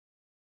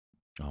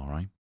All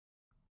right.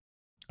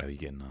 How are you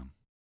getting on?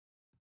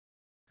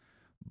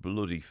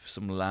 Bloody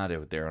some lad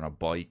out there on a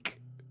bike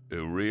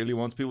who really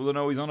wants people to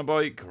know he's on a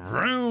bike.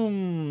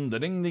 Vroom! The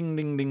ding, ding,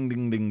 ding, ding,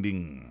 ding, ding,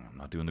 ding. I'm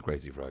not doing the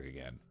crazy frog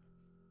again.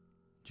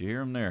 Did you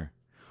hear him there?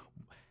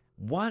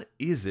 What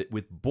is it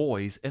with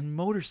boys and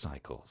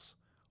motorcycles?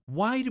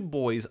 Why do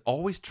boys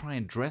always try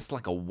and dress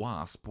like a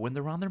wasp when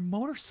they're on their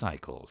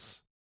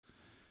motorcycles?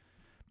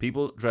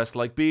 People dress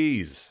like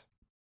bees.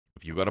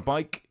 If you got a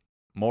bike,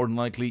 more than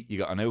likely you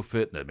got an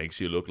outfit that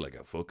makes you look like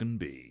a fucking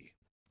bee.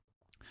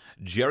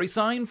 Jerry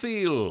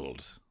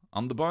Seinfeld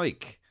on the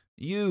bike.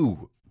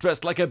 You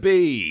dressed like a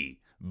bee.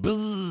 Buzz.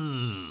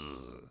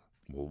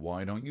 Well,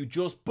 why don't you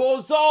just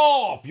buzz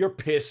off? You're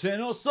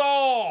pissing us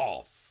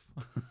off.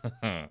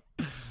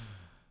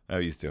 How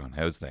you doing?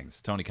 How's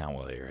things? Tony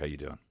Cantwell here. How you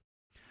doing?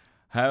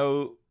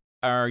 How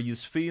are you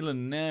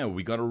feeling now?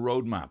 We got a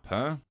roadmap,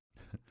 huh?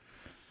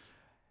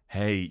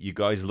 Hey, you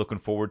guys looking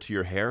forward to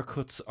your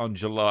haircuts on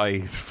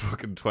July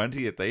fucking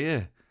 20th, are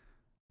you?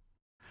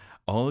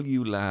 All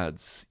you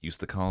lads used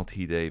to call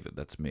T. David,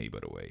 that's me, by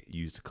the way,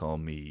 used to call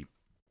me.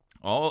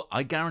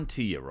 I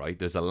guarantee you, right?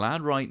 There's a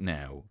lad right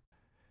now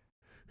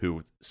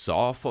who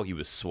he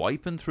was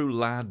swiping through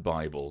Lad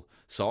Bible,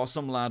 saw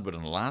some lad with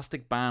an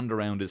elastic band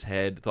around his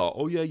head, thought,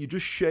 oh yeah, you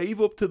just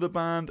shave up to the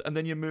band and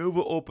then you move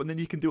it up and then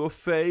you can do a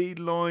fade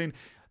line.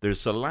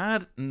 There's a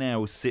lad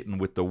now sitting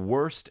with the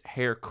worst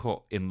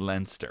haircut in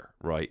Leinster,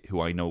 right?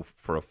 Who I know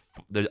for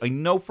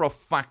a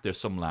fact there's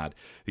some lad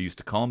who used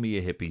to call me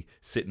a hippie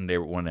sitting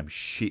there with one of them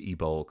shitty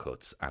bowl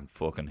cuts and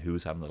fucking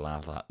who's having the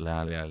la.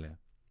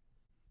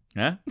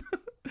 Huh?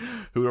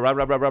 Who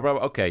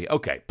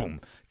okay,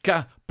 boom,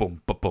 ka,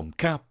 boom, ba boom,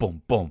 ka,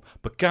 boom, boom,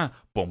 ba ka,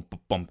 boom, ba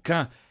boom,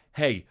 ka.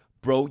 Hey,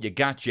 bro, you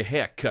got your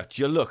hair cut.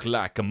 You look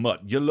like a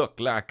mutt. You look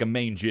like a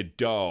mangy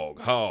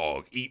dog.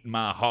 Hog, eat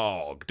my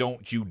hog.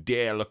 Don't you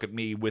dare look at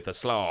me with a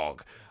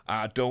slog.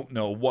 I don't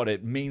know what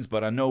it means,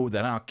 but I know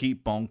that I'll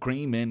keep on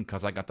creaming,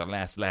 cause I got the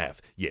last laugh.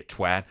 Yeah,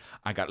 twat.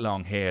 I got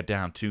long hair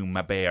down to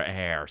my bare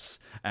arse,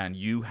 and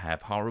you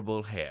have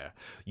horrible hair.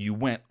 You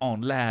went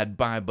on Lad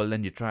Bible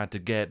and you tried to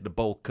get the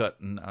bowl cut,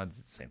 and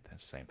same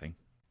thing.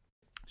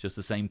 It's just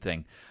the same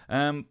thing.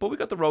 But we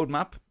got the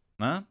roadmap,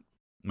 huh?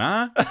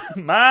 Mom?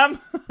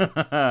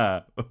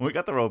 We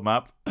got the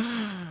roadmap.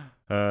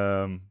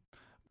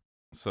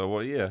 So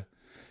what? Yeah.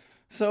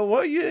 So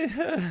what?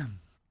 Yeah.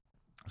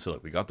 So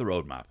look, we got the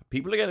roadmap.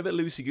 People are getting a bit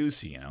loosey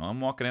goosey, you know.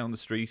 I'm walking out on the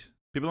street.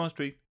 People on the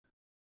street,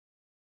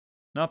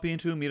 not being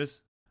 2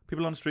 meters.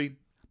 People on the street,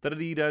 da da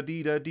da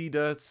da da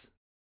da,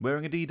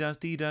 wearing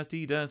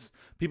Adidas.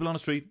 People on the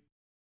street,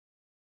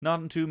 not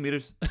in 2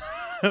 meters.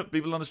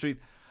 People on the street,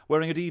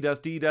 wearing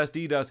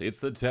Adidas. It's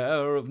the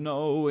terror of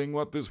knowing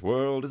what this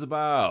world is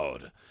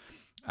about.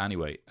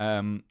 Anyway,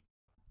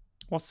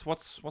 what's the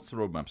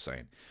roadmap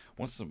saying?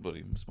 What's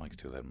somebody? This mic's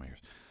too loud in my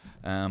ears.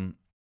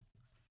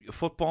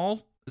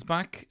 Football is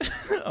back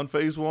on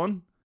phase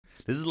 1.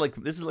 This is like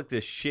the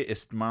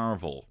shittest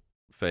Marvel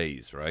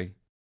phase, right?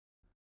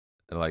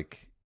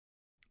 Like,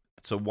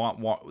 so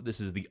what? This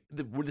is the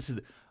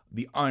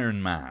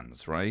Iron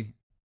Mans, right?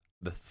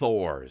 The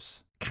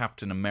Thors,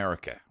 Captain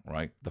America,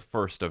 right? The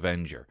first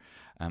Avenger.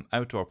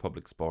 Outdoor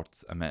public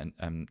sports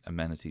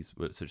amenities,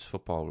 such as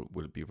football,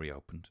 will be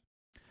reopened.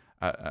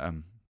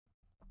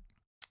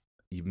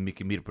 You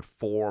can meet up with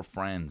 4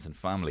 friends and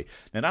family.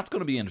 Now that's going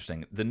to be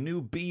interesting. The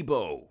new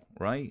Bebo,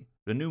 right?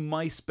 The new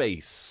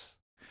MySpace.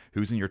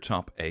 Who's in your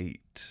top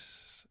 8?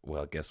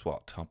 Well, guess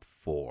what? Top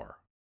 4,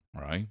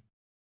 right?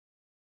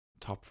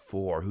 Top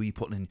 4. Who are you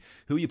putting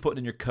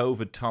in your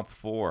COVID top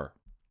 4?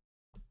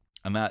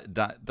 And that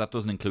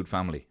doesn't include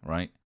family,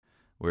 right?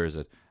 Where is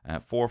it?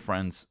 4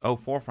 friends.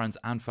 4 friends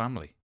and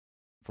family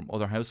from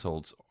other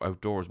households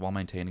outdoors while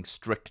maintaining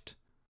strict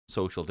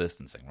social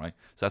distancing, right?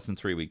 So that's in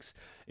 3 weeks.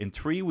 In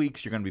 3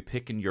 weeks, you're going to be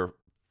picking your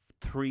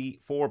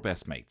 4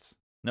 best mates.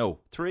 No,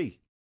 3.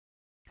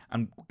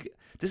 And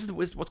this is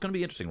what's going to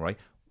be interesting, right?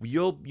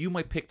 You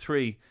might pick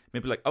 3.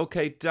 Maybe like,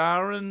 okay,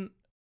 Darren,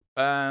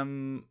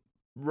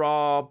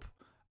 Rob,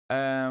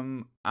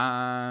 and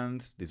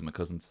these are my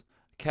cousins,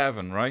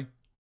 Kevin, right?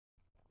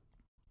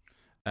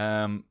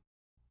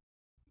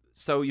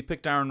 So you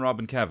pick Darren, Rob,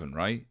 and Kevin,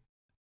 right?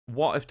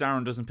 What if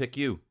Darren doesn't pick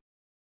you?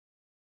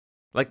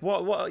 Like,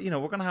 what, you know,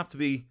 we're going to have to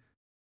be...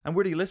 And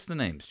where do you list the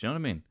names? Do you know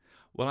what I mean?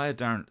 Well, I had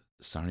Darren...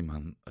 Sorry,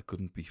 man, I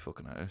couldn't be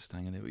fucking out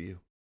hanging out with you.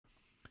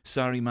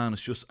 Sorry, man,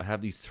 it's just I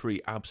have these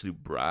 3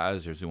 absolute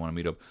brazzers who want to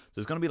meet up. So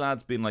there's going to be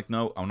lads being like,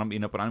 no, I'm not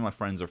meeting up with any of my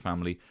friends or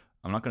family.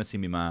 I'm not going to see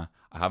me ma.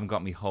 I haven't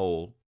got me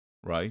whole,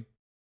 right?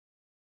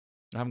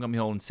 I haven't got me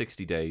whole in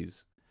 60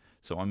 days.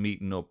 So I'm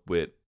meeting up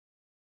with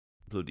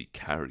bloody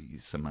Carrie,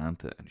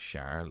 Samantha, and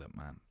Charlotte,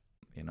 man.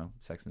 You know,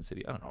 Sex and the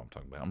City. I don't know what I'm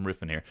talking about. I'm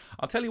riffing here.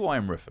 I'll tell you why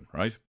I'm riffing,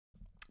 right?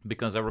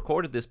 Because I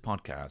recorded this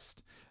podcast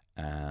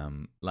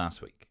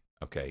last week.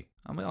 Okay,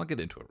 I'll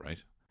get into it, right?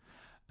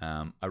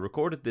 I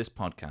recorded this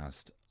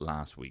podcast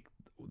last week.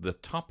 The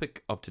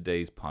topic of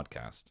today's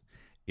podcast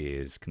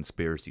is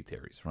conspiracy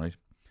theories, right?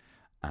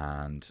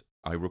 And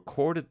I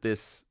recorded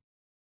this,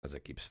 as I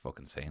keep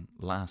fucking saying,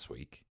 last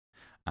week.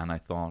 And I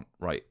thought,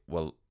 right,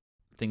 well,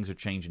 things are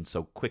changing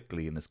so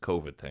quickly in this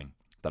COVID thing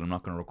that I'm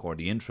not going to record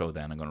the intro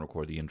then. I'm going to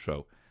record the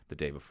intro the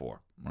day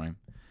before, right?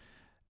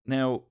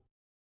 Now,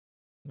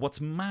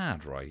 what's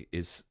mad, right,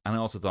 is, and I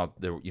also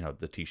thought there,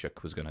 the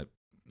Taoiseach was going to,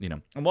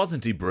 and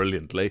wasn't he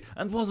brilliant,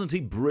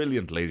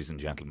 ladies and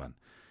gentlemen?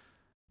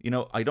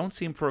 I don't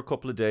see him for a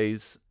couple of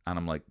days, and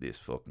I'm like, this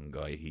fucking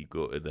guy, he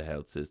gutted the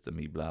health system,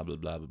 he blah, blah,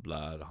 blah, blah,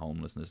 blah, the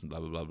homelessness and blah,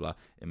 blah, blah, blah,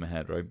 in my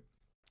head, right?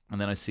 And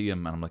then I see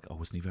him, and I'm like, oh,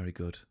 wasn't he very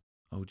good?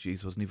 Oh,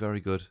 geez, wasn't he very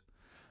good?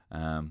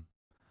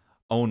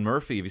 Owen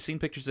Murphy, have you seen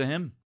pictures of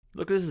him?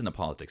 Look, this isn't a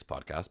politics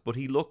podcast, but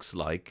he looks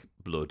like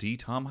bloody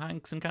Tom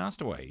Hanks in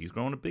Castaway. He's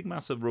grown a big,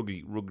 massive,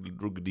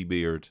 ruggedy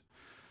beard.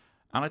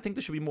 And I think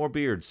there should be more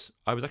beards.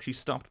 I was actually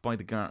stopped by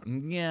the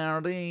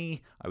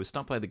Gardaí. I was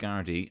stopped by the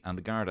Gardaí, and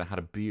the Garda had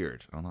a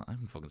beard. And I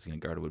haven't fucking seen a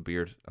Garda with a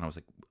beard. And I was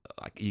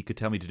like, you could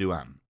tell me to do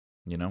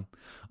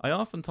I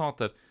often thought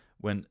that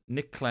when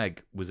Nick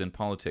Clegg was in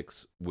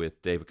politics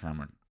with David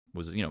Cameron,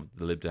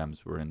 the Lib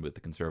Dems were in with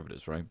the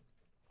Conservatives, right?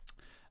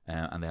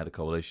 And they had a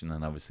coalition,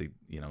 and obviously,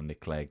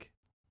 Nick Clegg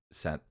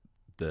set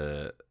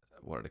the,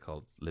 what are they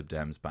called, Lib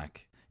Dems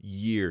back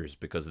years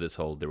because of this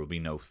whole, there will be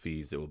no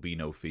fees,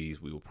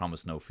 we will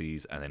promise no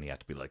fees, and then he had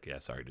to be like, yeah,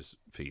 sorry, there's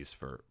fees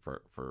for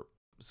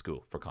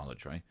school, for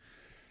college, right?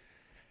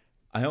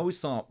 I always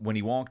thought when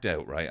he walked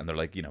out, right, and they're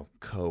like,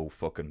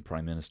 co-fucking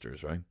prime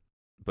ministers, right?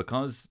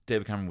 Because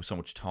David Cameron was so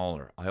much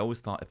taller, I always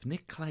thought if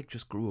Nick Clegg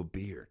just grew a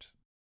beard,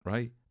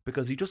 right?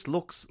 Because he just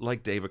looks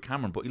like David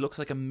Cameron, but he looks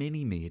like a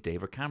mini-me of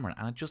David Cameron,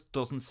 and it just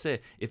doesn't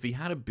sit. If he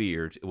had a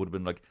beard, it would have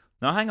been like,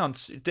 now hang on,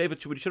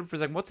 David, should we for a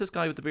second, what's this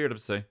guy with the beard have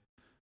to say?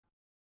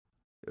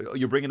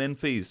 You're bringing in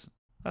fees.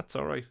 That's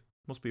all right.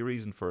 Must be a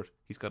reason for it.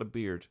 He's got a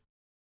beard,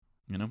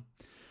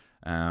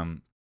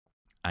 Anyway,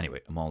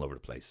 I'm all over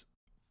the place.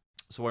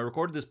 So I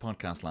recorded this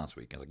podcast last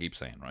week, as I keep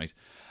saying, right?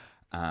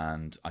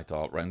 And I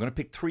thought, right, I'm going to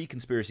pick 3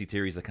 conspiracy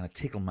theories that kind of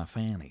tickle my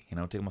fanny,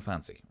 tickle my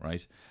fancy,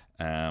 right?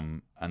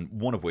 And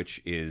one of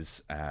which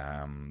is,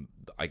 one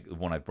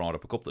I've brought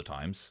up a couple of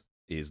times,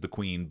 is the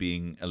Queen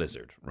being a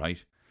lizard,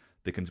 right?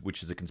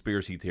 Which is a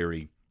conspiracy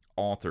theory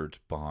authored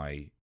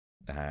by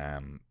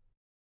a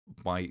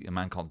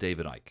man called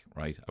David Icke,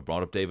 right? I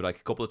brought up David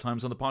Icke a couple of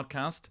times on the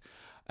podcast.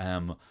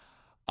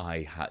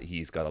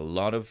 He's got a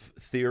lot of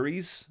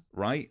theories,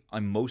 right?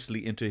 I'm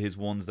mostly into his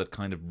ones that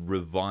kind of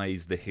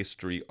revise the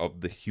history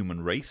of the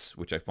human race,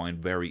 which I find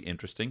very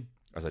interesting.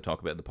 As I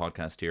talk about in the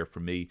podcast here, for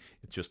me,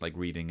 it's just like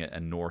reading a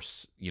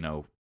Norse,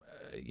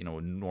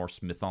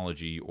 Norse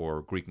mythology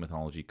or Greek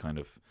mythology kind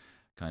of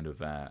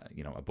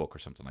a book or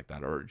something like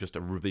that, or just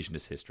a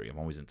revisionist history. I'm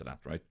always into that,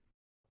 right?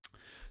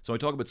 So I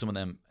talk about some of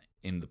them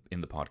in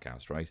the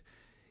podcast, right?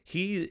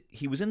 He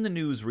was in the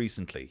news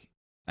recently,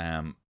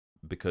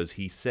 because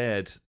he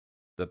said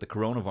that the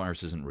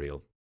coronavirus isn't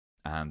real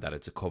and that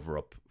it's a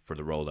cover-up for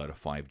the rollout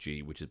of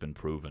 5G, which has been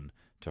proven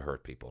to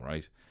hurt people,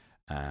 right?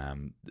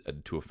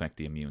 To affect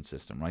the immune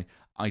system, right?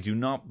 I do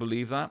not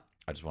believe that.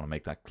 I just want to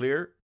make that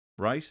clear,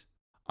 right?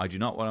 I do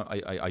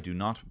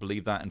not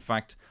believe that. In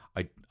fact,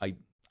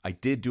 I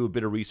did do a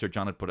bit of research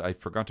on it, but I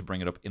forgot to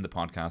bring it up in the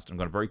podcast. I'm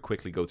going to very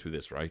quickly go through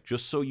this, right?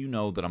 Just so you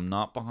know that I'm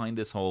not behind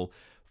this whole,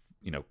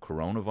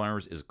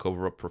 coronavirus is a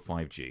cover-up for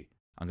 5G.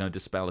 I'm going to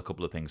dispel a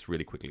couple of things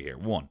really quickly here.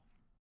 One,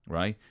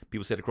 right?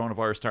 People say the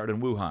coronavirus started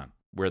in Wuhan,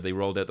 where they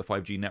rolled out the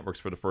 5G networks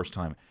for the first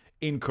time.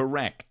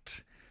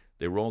 Incorrect.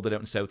 They rolled it out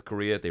in South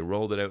Korea. They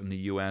rolled it out in the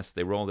US.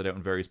 They rolled it out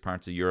in various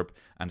parts of Europe.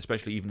 And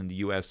especially even in the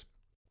US,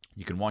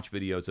 you can watch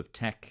videos of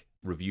tech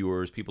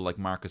reviewers, people like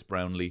Marcus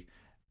Brownlee,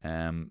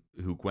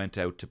 who went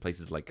out to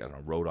places like, I don't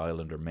know, Rhode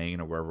Island or Maine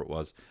or wherever it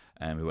was,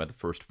 who had the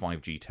first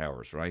 5G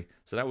towers, right?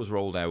 So that was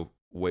rolled out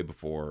way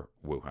before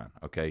Wuhan,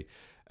 okay?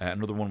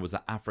 Another one was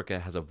that Africa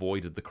has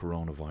avoided the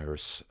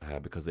coronavirus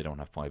because they don't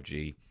have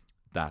 5G.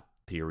 That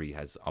theory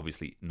has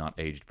obviously not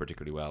aged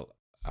particularly well.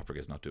 Africa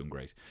is not doing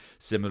great.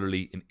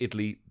 Similarly, in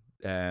Italy,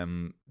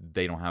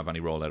 they don't have any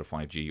rollout of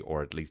 5G,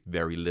 or at least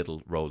very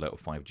little rollout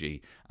of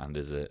 5G, and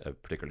there's a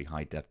particularly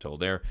high death toll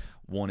there.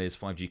 One is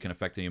 5G can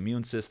affect the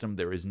immune system.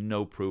 There is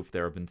no proof.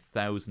 There have been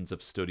thousands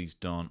of studies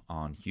done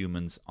on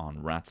humans,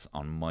 on rats,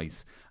 on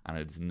mice, and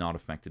it has not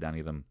affected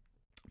any of them.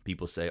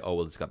 People say, oh,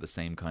 well, it's got the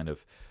same kind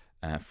of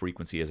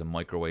frequency as a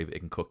microwave, it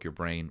can cook your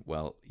brain.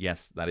 Well,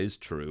 yes, that is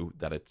true,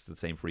 that it's the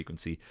same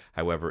frequency.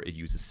 However, it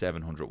uses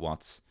 700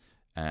 watts,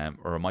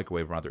 or a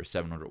microwave rather, is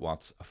 700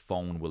 watts. A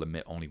phone will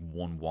emit only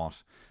 1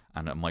 watt,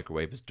 and a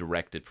microwave is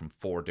directed from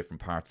 4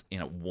 different parts in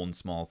at one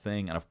small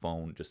thing, and a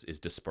phone just is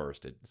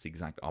dispersed. It's the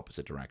exact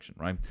opposite direction,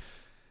 right?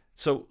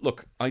 So,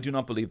 look, I do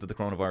not believe that the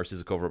coronavirus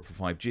is a cover-up for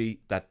 5G.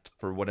 That,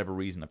 for whatever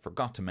reason, I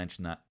forgot to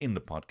mention that in the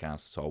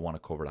podcast, so I want to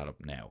cover that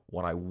up now.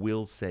 What I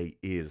will say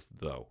is,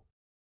 though,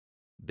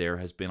 there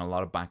has been a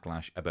lot of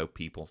backlash about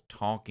people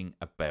talking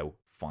about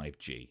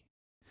 5G.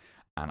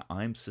 And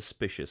I'm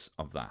suspicious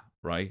of that,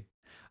 right?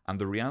 And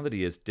the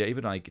reality is,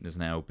 David Icke has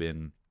now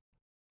been...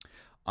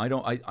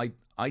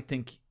 I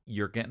think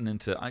you're getting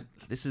into...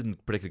 this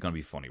isn't particularly going to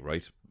be funny,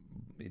 right?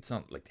 It's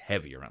not like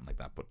heavy or anything like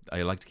that, but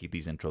I like to keep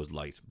these intros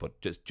light. But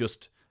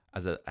just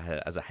as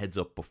a heads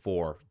up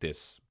before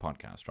this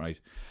podcast, right?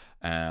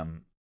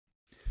 Um,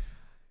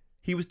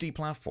 he was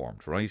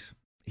deplatformed, right?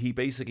 He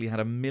basically had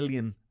 1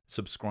 million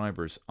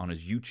subscribers on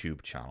his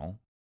YouTube channel,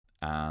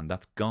 and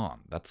that's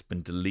gone. That's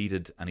been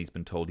deleted, and he's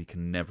been told he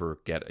can never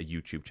get a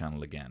YouTube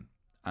channel again.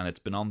 And it's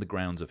been on the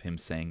grounds of him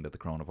saying that the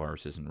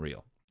coronavirus isn't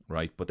real,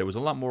 right? But there was a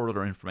lot more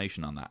other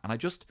information on that, and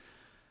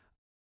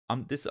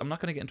I'm not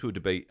going to get into a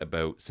debate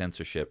about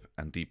censorship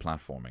and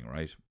deplatforming,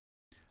 right?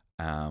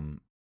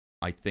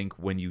 I think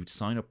when you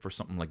sign up for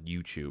something like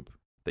YouTube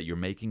that you're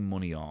making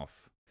money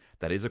off,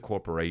 that is a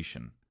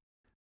corporation.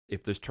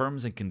 If there's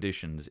terms and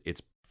conditions,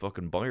 it's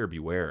fucking buyer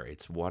beware.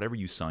 It's whatever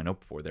you sign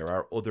up for. There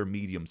are other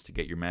mediums to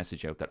get your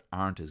message out that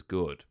aren't as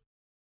good.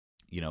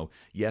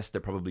 Yes,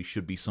 there probably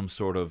should be some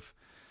sort of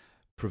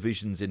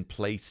provisions in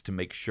place to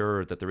make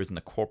sure that there isn't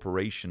a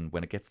corporation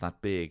when it gets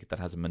that big that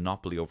has a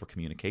monopoly over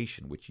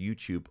communication, which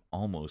YouTube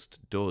almost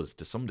does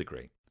to some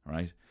degree,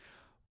 right?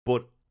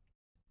 But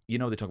they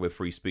talk about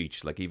free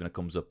speech, like even it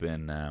comes up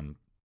in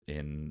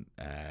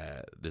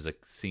there's a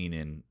scene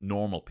in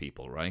Normal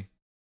People, right?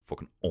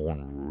 Fucking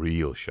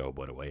unreal show,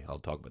 by the way. I'll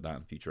talk about that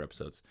in future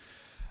episodes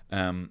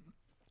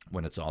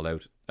when it's all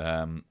out.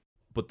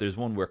 But there's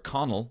one where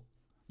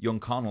young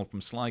Connell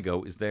from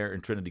Sligo is there in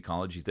Trinity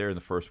College. He's there in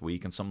the first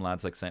week, and some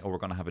lad's like saying, "Oh, we're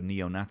going to have a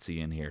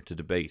neo-Nazi in here to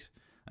debate."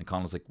 And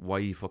Connell's like, "Why are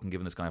you fucking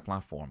giving this guy a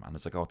platform?" And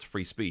it's like, "Oh, it's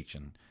free speech."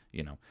 And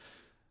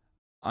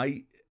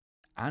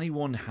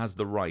anyone has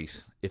the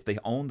right, if they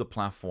own the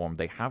platform,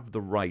 they have the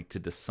right to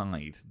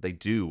decide. They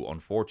do,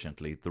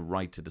 unfortunately, the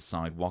right to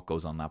decide what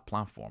goes on that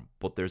platform.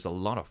 But there's a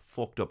lot of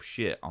fucked up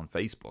shit on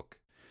Facebook.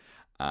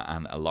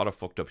 And a lot of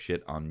fucked up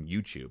shit on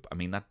YouTube. I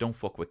mean, that Don't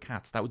Fuck With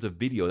Cats, that was a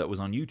video that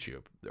was on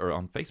YouTube or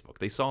on Facebook.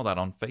 They saw that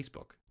on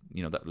Facebook,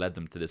 that led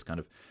them to this kind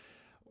of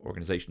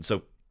organization.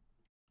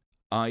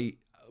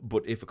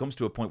 But if it comes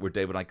to a point where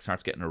David Icke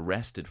starts getting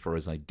arrested for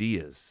his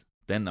ideas,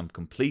 then I'm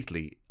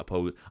completely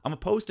opposed. I'm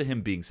opposed to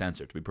him being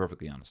censored, to be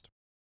perfectly honest.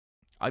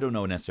 I don't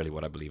know necessarily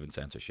what I believe in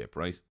censorship,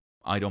 right?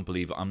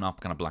 I'm not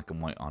kind of black and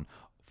white on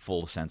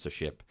full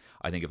censorship.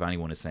 I think if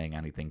anyone is saying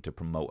anything to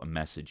promote a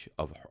message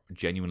of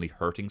genuinely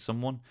hurting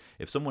someone,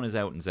 if someone is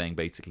out and saying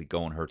basically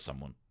go and hurt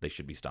someone, they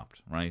should be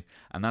stopped, right?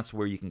 And that's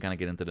where you can kind of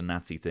get into the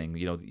Nazi thing.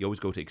 You always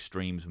go to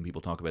extremes when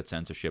people talk about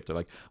censorship. They're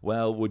like,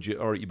 well,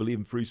 you believe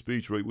in free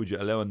speech, right? Would you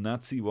allow a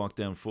Nazi walk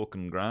down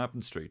fucking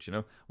Grafton Street,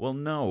 Well,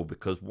 no,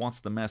 because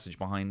what's the message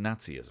behind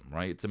Nazism,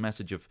 right? It's a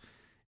message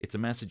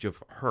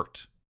of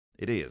hurt.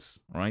 It is,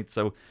 right?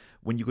 So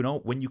when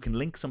you can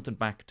link something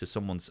back to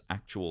someone's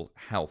actual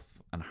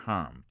health and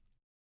harm,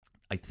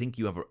 I think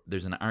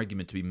there's an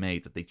argument to be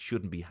made that they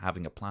shouldn't be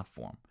having a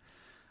platform.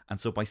 And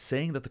so by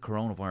saying that the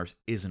coronavirus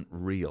isn't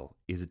real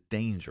is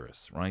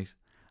dangerous, right?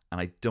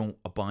 And I don't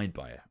abide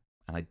by it.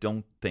 And I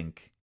don't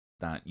think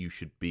that you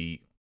should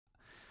be.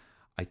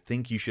 I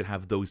think you should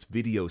have those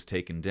videos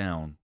taken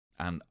down.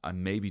 And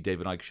maybe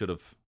David Icke should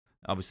have.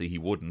 Obviously, he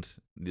wouldn't.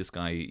 This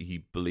guy,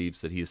 he believes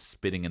that he is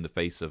spitting in the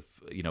face of,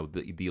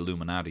 the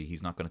Illuminati.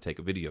 He's not going to take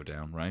a video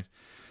down, right?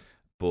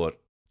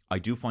 But I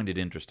do find it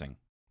interesting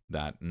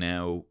that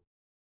now,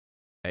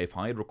 if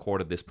I had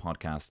recorded this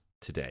podcast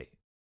today,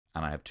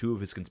 and I have 2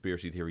 of his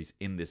conspiracy theories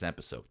in this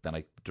episode that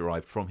I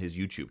derived from his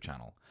YouTube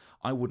channel,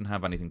 I wouldn't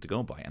have anything to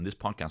go by, and this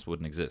podcast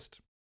wouldn't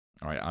exist.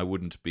 All right, I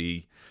wouldn't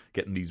be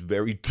getting these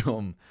very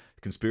dumb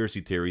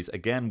conspiracy theories,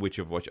 again, which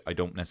I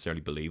don't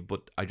necessarily believe,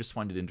 but I just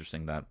find it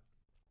interesting that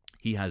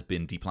he has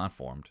been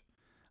deplatformed,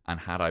 and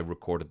had I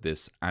recorded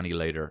this any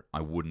later,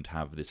 I wouldn't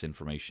have this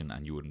information,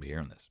 and you wouldn't be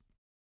hearing this.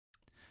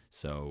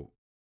 So,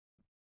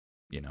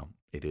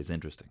 it is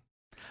interesting.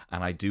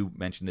 And I do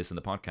mention this in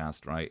the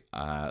podcast, right,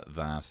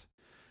 that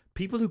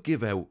people who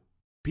give out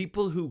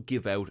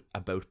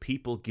about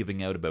people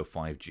giving out about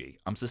 5G,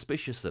 I'm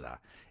suspicious of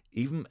that.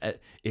 Even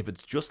if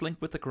it's just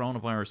linked with the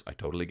coronavirus, I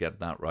totally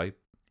get that, right?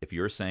 If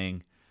you're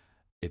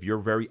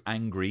very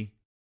angry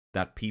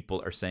that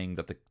people are saying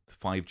that the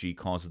 5G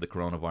causes the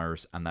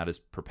coronavirus and that is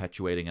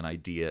perpetuating an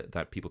idea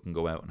that people can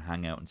go out and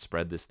hang out and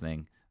spread this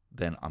thing,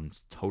 then I'm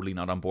totally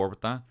not on board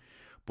with that.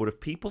 But if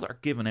people are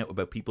giving out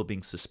about people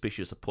being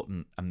suspicious of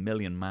putting 1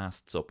 million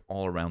masts up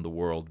all around the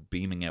world,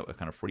 beaming out a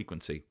kind of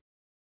frequency,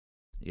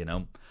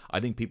 I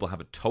think people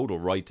have a total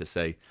right to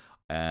say,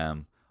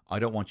 I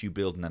don't want you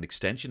building an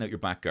extension out your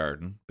back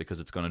garden because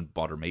it's going to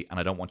bother me, and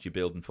I don't want you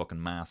building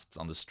fucking masts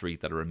on the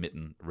street that are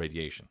emitting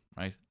radiation,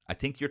 right? I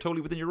think you're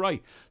totally within your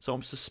right. So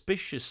I'm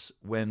suspicious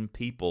when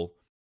people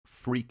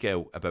freak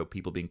out about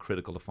people being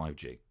critical of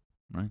 5G,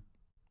 right?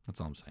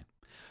 That's all I'm saying.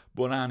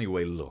 But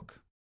anyway,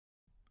 look,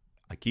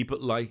 I keep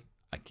it light,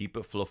 I keep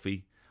it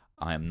fluffy.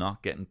 I am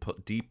not getting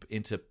put deep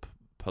into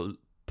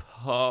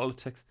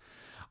politics.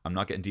 I'm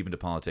not getting deep into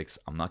politics.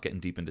 I'm not getting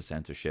deep into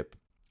censorship.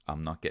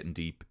 I'm not getting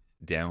deep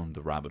down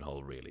the rabbit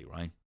hole, really,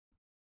 right?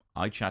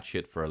 I chat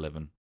shit for a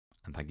living,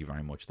 and thank you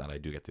very much that I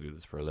do get to do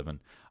this for a living.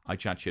 I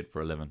chat shit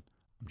for a living.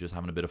 I'm just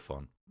having a bit of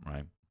fun,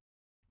 right?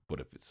 But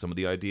if some of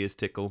the ideas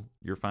tickle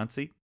your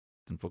fancy,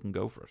 then fucking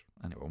go for it.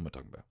 Anyway, what am I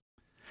talking about?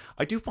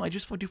 I do find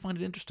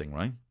it interesting,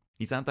 right?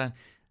 He's at that.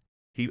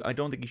 I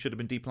don't think he should have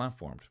been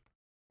deplatformed.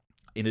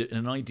 in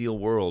an ideal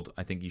world,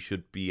 I think you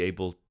should be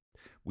able.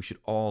 We should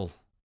all.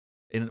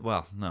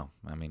 Well, no,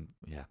 I mean,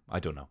 yeah, I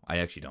don't know. I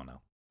actually don't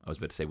know. I was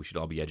about to say we should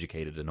all be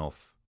educated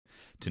enough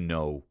to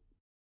know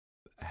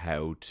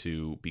how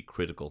to be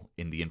critical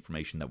in the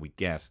information that we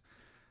get.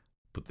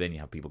 But then you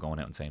have people going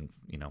out and saying,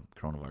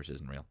 coronavirus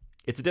isn't real.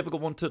 It's a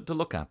difficult one to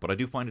look at, but I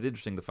do find it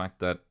interesting the fact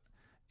that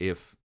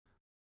if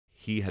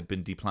he had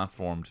been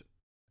deplatformed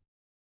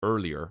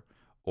earlier,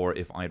 or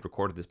if I had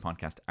recorded this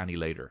podcast any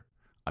later,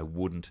 I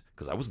wouldn't,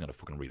 because I wasn't going to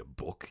fucking read a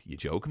book. You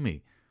joking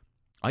me?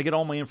 I get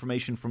all my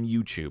information from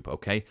YouTube,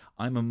 okay?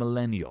 I'm a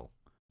millennial.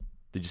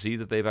 Did you see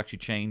that they've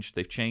changed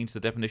the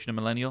definition of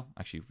millennial?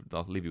 Actually,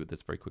 I'll leave you with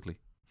this very quickly.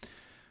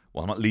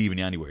 Well, I'm not leaving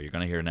you anywhere. You're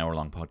going to hear an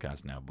hour-long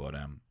podcast now, but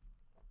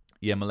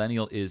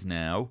millennial is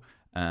now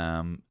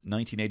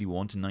 1981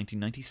 to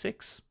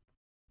 1996.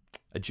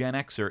 A Gen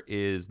Xer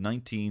is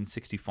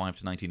 1965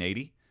 to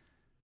 1980.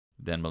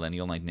 Then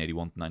millennial,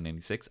 1981 to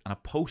 1996. And a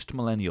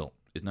post-millennial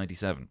is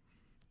 97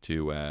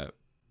 to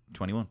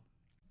 21.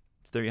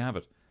 So there you have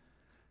it.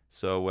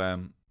 So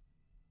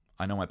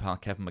I know my pal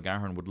Kevin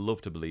McGahern would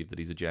love to believe that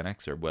he's a Gen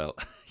Xer. Well,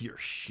 you're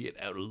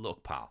shit out of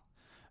luck, pal.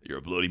 You're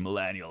a bloody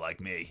millennial like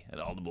me and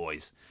all the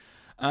boys.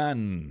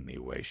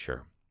 Anyway,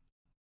 sure.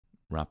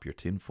 Wrap your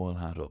tinfoil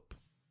hat up.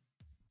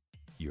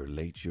 You're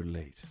late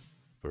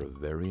for a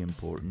very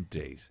important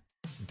date.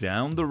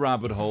 Down the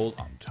rabbit hole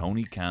on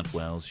Tony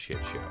Cantwell's Shit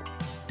Show.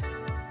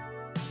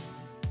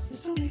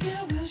 It's Tony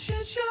Cantwell's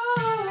Shit Show.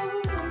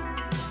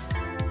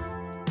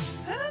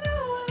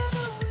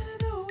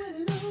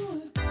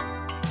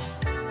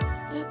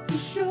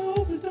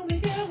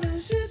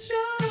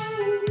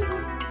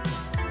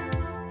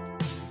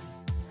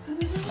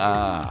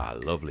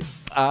 Lovely.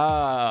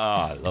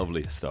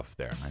 Lovely stuff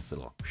there. Nice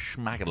little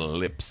smack of the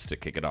lips to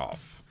kick it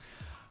off.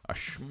 A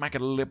smack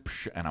of the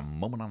lips and a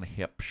moment on the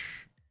hips,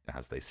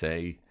 as they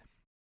say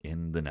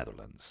in the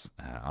Netherlands.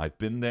 I've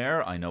been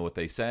there. I know what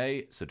they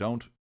say. So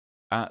don't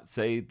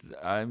say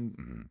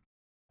I'm...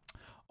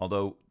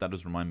 Although, that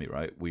does remind me,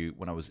 right?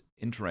 When I was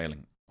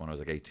interrailing, when I was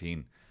like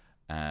 18...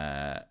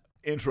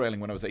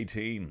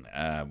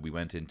 we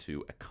went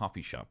into a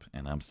coffee shop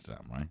in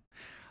Amsterdam, right?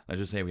 Let's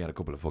just say we had a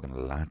couple of fucking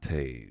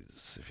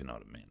lattes, if you know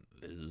what I mean.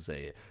 Let's just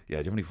say, do you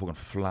have any fucking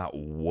flat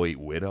white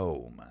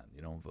widow, man?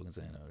 You know what I'm fucking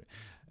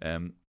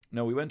saying?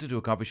 No, we went into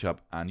a coffee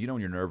shop, and when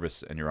you're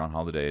nervous and you're on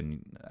holiday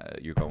and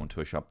you're going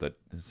to a shop that,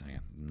 I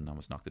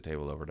almost knocked the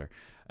table over there.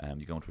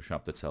 You go into a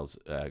shop that sells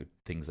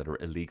things that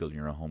are illegal in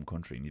your home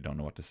country, and you don't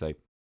know what to say.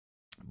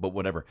 But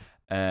whatever.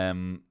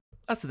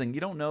 That's the thing. You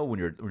don't know when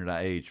you're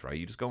that age, right?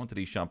 You just go into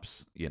these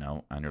shops,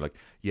 and you're like,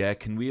 yeah,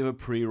 can we have a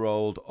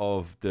pre-rolled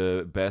of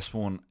the best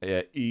one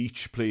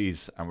each,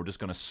 please? And we're just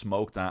going to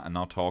smoke that and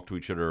not talk to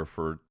each other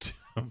for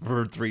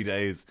 3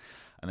 days.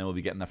 And then we'll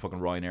be getting that fucking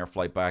Ryanair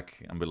flight back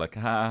and be like,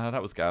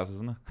 that was gas,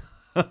 isn't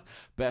it?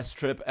 Best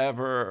trip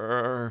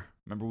ever.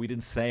 Remember, we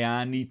didn't say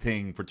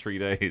anything for 3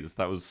 days.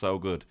 That was so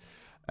good.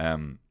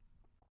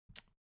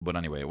 But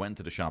anyway, I went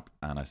to the shop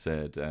and I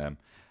said...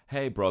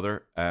 hey,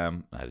 brother.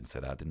 I didn't say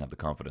that. I didn't have the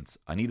confidence.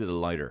 I needed a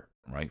lighter,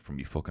 right, from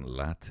me fucking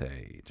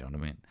latte. Do you know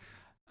what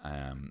I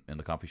mean? In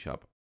the coffee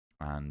shop.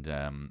 And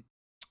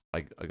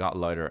I got a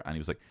lighter, and he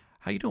was like,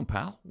 how you doing,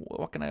 pal?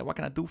 What can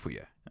I do for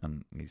you?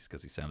 And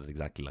because he sounded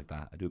exactly like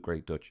that. I do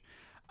great Dutch.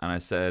 And I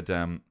said,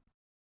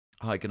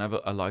 hi, can I have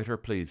a lighter,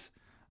 please?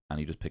 And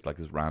he just picked like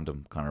this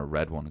random kind of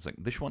red one. He's like,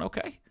 this one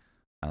okay?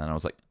 And then I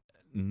was like,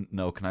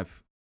 no, can I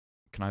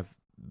have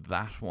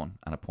that one?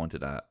 And I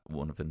pointed at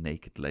one of a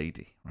naked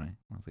lady, right?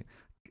 I was like,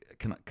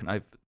 can I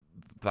have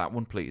that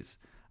one, please?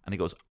 And he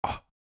goes, oh,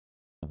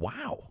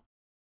 wow,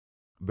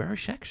 very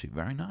sexy,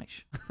 very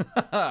nice.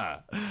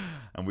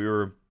 And we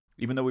were,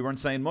 even though we weren't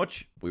saying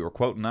much, we were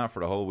quoting that for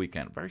the whole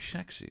weekend. Very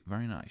sexy,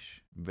 very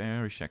nice,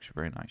 very sexy,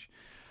 very nice.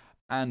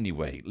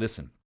 Anyway,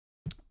 listen,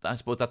 I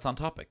suppose that's on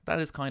topic. That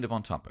is kind of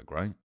on topic,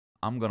 right?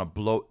 I'm gonna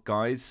blow,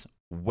 guys.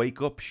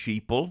 Wake up,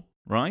 sheeple,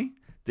 right?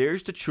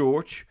 There's the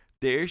church.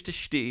 There's the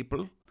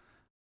steeple.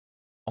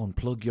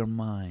 Unplug your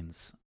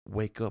minds.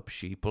 Wake up,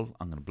 sheeple.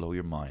 I'm going to blow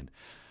your mind.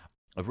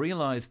 I've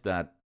realized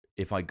that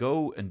if I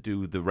go and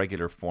do the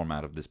regular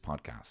format of this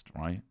podcast,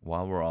 right,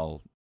 while we're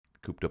all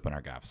cooped up in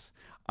our gaffs,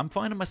 I'm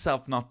finding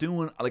myself I'm not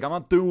doing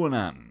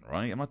anything,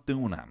 right? I'm not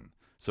doing anything.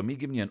 So me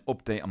giving you an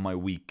update on my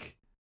week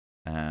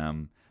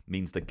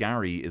means that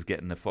Gary is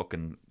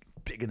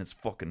digging his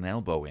fucking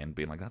elbow in,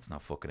 being like, that's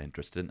not fucking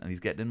interesting, and he's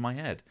getting in my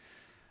head.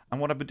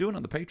 And what I've been doing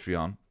on the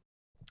Patreon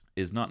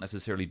is not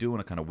necessarily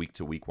doing a kind of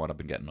week-to-week what I've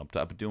been getting up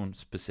to. I've been doing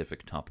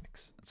specific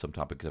topics. Some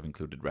topics have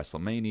included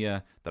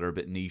WrestleMania that are a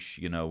bit niche,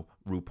 RuPaul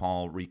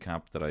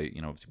recap that I,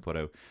 obviously put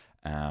out.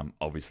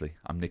 Obviously,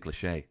 I'm Nick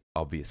Lachey,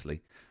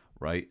 obviously,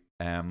 right?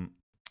 And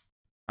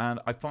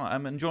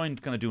I'm enjoying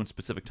kind of doing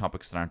specific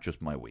topics that aren't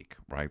just my week,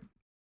 right?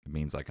 It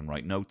means I can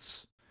write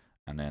notes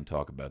and then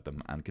talk about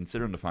them. And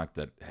considering the fact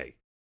that, hey,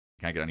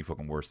 can't get any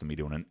fucking worse than me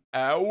doing an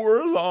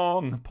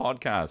hour-long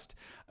podcast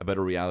about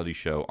a reality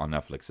show on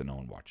Netflix that no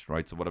one watched,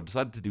 right? So what I've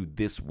decided to do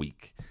this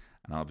week,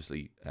 and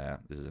obviously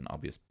this isn't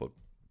obvious, but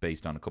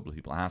based on a couple of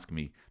people asking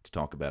me to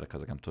talk about it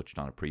because I kind of touched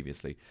on it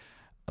previously,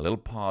 A little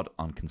pod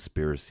on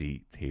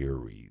conspiracy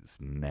theories.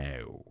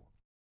 Now,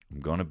 I'm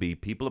going to be,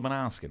 people have been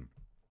asking.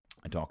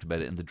 I talked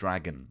about it in the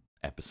Dragon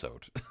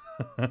episode.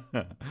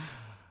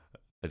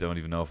 I don't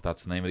even know if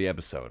that's the name of the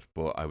episode,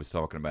 but I was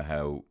talking about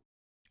how,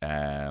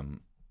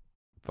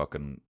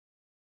 fucking,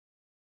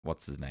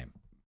 what's his name?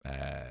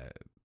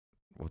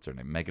 What's her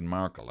name? Meghan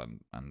Markle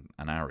and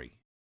Harry.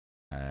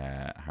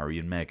 Harry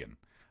and Meghan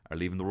are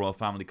leaving the royal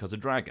family because of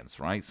dragons,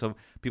 right? So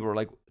people are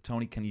like,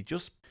 Tony, can you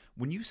just,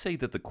 when you say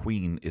that the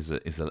Queen is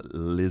a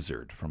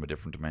lizard from a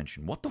different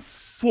dimension, what the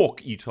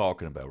fuck are you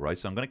talking about, right?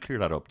 So I'm going to clear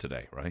that up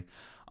today, right?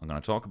 I'm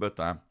going to talk about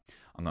that.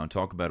 I'm going to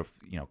talk about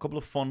a couple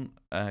of fun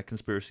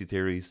conspiracy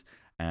theories,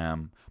 but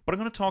I'm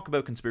going to talk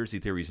about conspiracy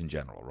theories in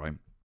general, right?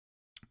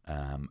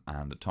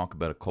 And talk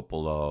about a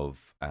couple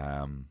of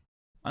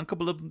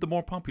the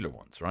more popular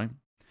ones, right?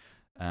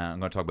 I'm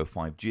going to talk about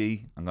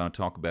 5G. I'm going to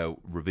talk about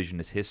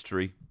revisionist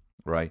history,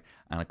 right?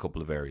 And a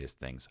couple of various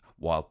things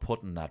while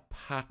putting that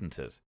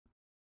patented,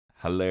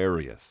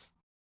 hilarious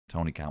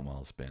Tony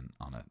Cantwell spin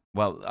on it.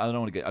 Well, I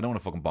don't want to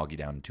fucking bog you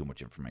down in too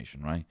much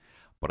information, right?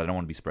 But I don't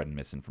want to be spreading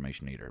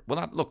misinformation either.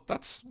 Well,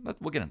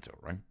 we'll get into it,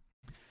 right?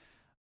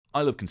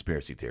 I love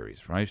conspiracy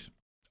theories, right?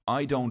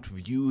 I don't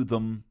view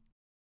them.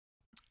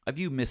 I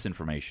view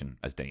misinformation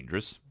as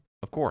dangerous,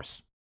 of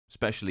course,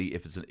 especially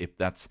if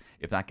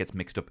that gets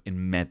mixed up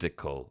in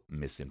medical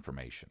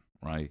misinformation,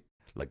 right?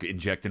 Like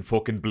injecting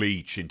fucking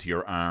bleach into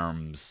your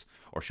arms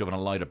or shoving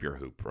a light up your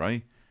hoop,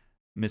 right?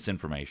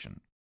 Misinformation,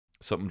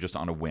 something just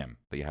on a whim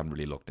that you haven't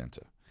really looked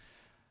into.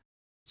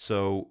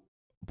 So,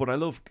 but I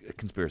love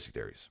conspiracy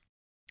theories.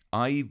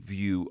 I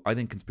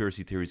think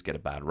conspiracy theories get a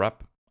bad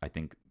rap. I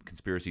think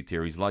conspiracy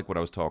theories, like what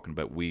I was talking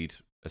about weed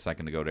a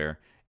second ago there,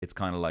 it's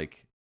kind of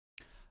like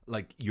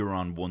you're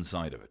on one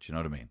side of it, you know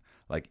what I mean?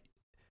 Like,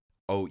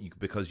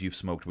 because you've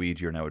smoked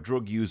weed, you're now a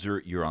drug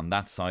user, you're on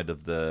that side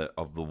of the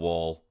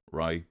wall,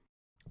 right?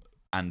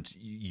 And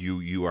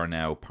you are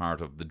now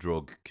part of the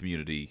drug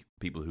community,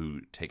 people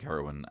who take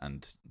heroin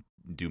and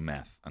do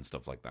meth and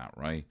stuff like that,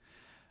 right?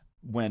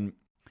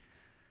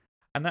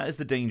 And that is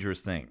the dangerous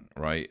thing,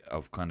 right?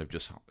 Of kind of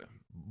just,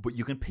 but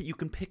you can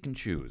pick and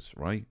choose,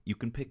 right? You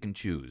can pick and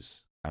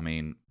choose. I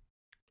mean,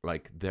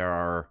 like there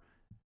are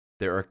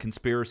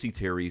conspiracy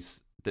theories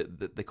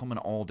that they come in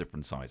all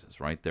different sizes,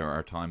 right? There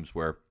are times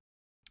where,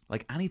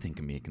 like, anything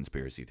can be a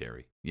conspiracy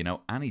theory, you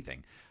know,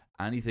 anything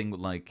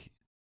like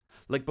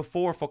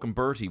before fucking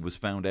Bertie was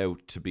found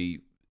out to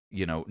be,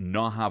 you know,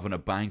 not having a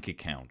bank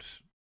account,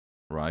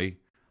 right?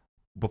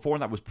 Before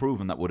that was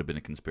proven, that would have been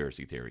a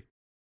conspiracy theory.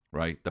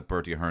 Right, that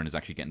Bertie Ahern is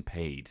actually getting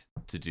paid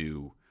to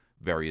do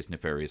various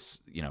nefarious,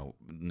 you know,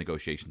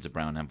 negotiations of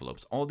brown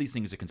envelopes. All these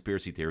things are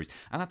conspiracy theories,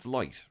 and that's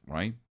light,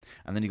 right?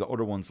 And then you got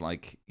other ones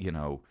like, you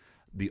know,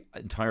 the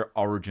entire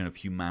origin of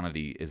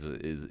humanity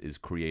is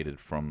created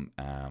from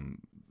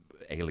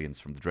aliens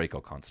from the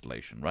Draco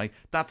constellation, right?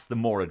 That's the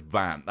more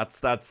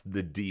advanced. That's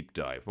the deep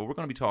dive. Well, we're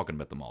going to be talking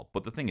about them all.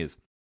 But the thing is,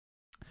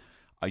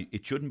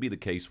 it shouldn't be the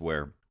case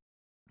where,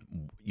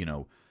 you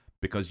know,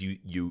 because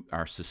you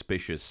are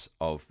suspicious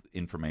of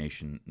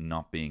information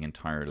not being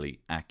entirely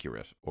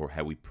accurate, or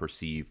how we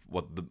perceive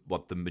what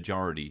the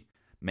majority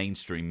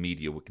mainstream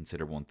media would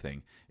consider one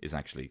thing is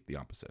actually the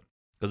opposite.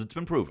 Because it's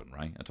been proven,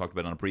 right? I talked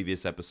about it on a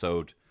previous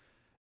episode,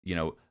 you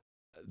know,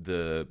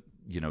 the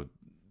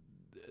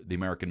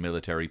American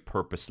military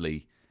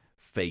purposely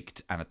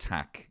faked an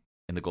attack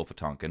in the Gulf of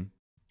Tonkin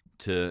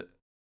to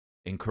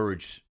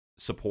encourage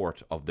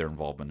support of their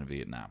involvement in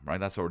Vietnam, right?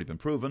 That's already been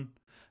proven.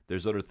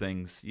 There's other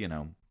things, you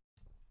know,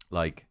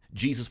 like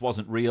Jesus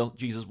wasn't real,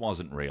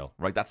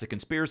 right? That's a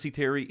conspiracy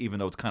theory, even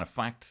though it's kind of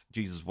fact.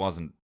 Jesus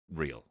wasn't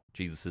real.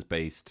 Jesus is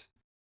based.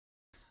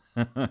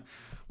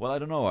 Well, I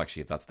don't know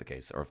actually if that's the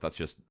case, or if that's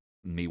just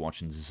me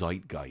watching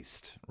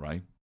Zeitgeist,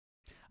 right?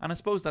 And I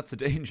suppose that's the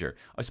danger.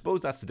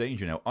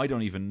 Now, I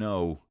don't even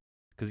know,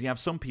 because you have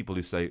some people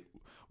who say,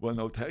 well,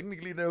 no,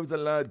 technically there was a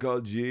lad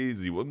called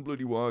Jesus. He wasn't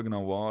bloody walking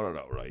on water,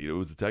 though, right?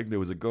 There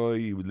was a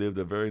guy who lived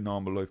a very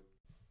normal life.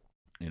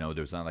 You know,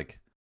 there's not like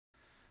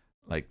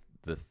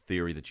the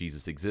theory that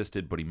Jesus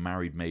existed, but he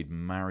married Maid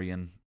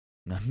Marian.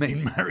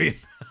 Maid Marian.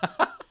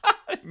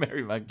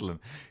 Mary Magdalene.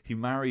 He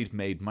married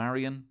Maid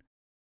Marian.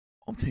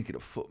 I'm thinking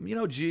of, you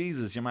know,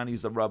 Jesus, your man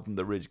used to rob from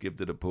the rich, give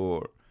to the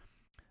poor.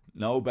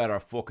 No better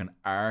fucking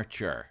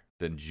archer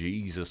than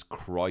Jesus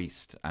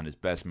Christ and his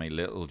best mate,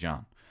 Little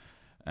John.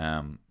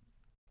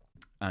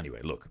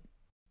 Anyway, look,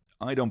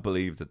 I don't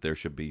believe that there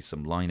should be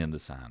some line in the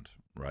sand,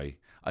 right?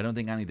 I don't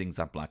think anything's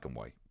that black and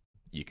white.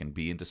 You can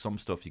be into some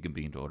stuff, you can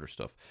be into other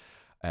stuff.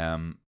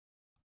 And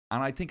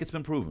I think it's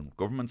been proven.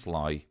 Governments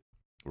lie,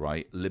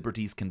 right?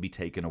 Liberties can be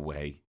taken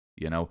away,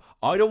 you know?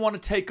 I don't want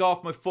to take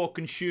off my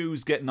fucking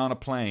shoes getting on a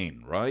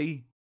plane,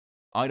 right?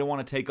 I don't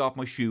want to take off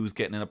my shoes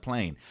getting in a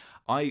plane.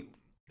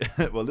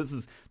 Well, this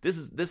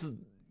is,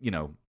 you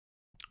know,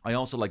 I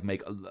also like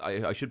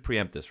I should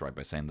preempt this, right,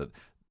 by saying that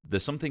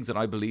there's some things that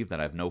I believe that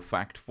I have no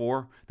fact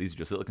for. These are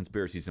just little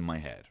conspiracies in my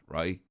head,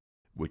 right?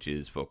 Which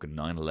is fucking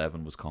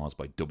 9/11 was caused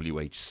by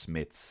W.H.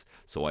 Smiths,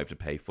 so I have to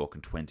pay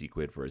fucking 20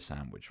 quid for a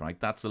sandwich, right?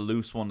 That's a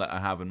loose one that I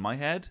have in my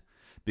head.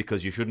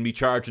 because you shouldn't be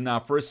charging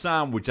that for a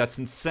sandwich. That's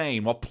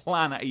insane. What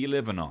planet are you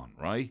living on,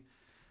 right?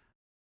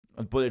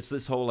 But it's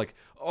this whole like,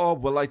 oh,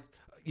 well,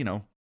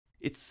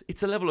 it's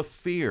a level of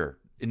fear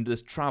in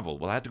this travel.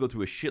 Well, I had to go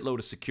through a shitload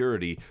of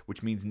security,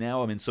 which means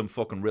now I'm in some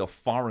fucking real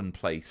foreign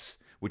place,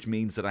 which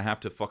means that I have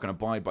to fucking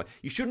abide by.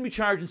 You shouldn't be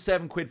charging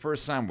 £7 for a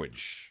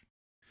sandwich,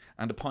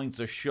 and the pints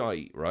are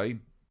shite, right?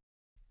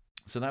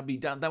 So that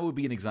would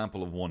be an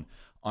example of one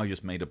I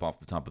just made up off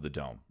the top of the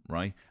dome,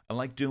 right? I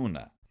like doing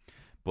that,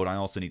 but I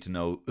also need to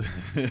know.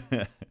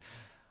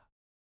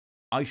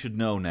 I should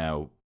know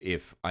now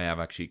if I have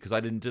actually, because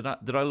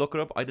did I look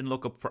it up? I didn't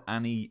look up for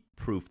any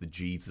proof that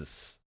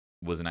Jesus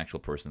was an actual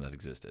person that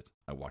existed.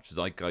 I watched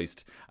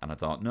Zeitgeist and I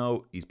thought,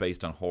 no, he's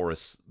based on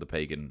Horus, the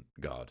pagan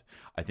god.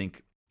 I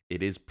think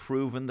it is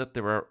proven that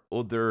there are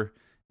other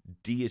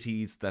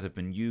deities that have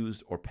been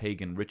used or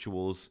pagan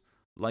rituals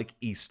like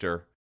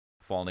Easter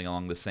falling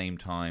along the same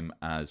time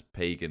as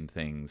pagan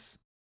things,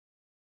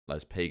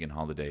 as pagan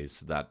holidays,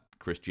 so that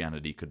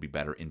Christianity could be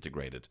better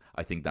integrated.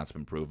 I think that's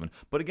been proven.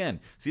 But again,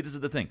 see, this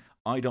is the thing.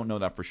 I don't know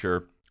that for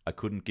sure. I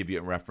couldn't give you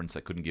a reference. I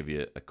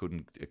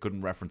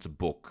couldn't reference a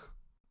book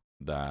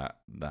that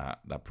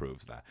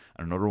proves that.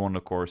 And another one,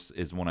 of course,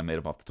 is one I made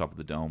up off the top of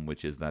the dome,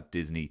 which is that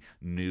Disney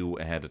knew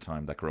ahead of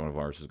time that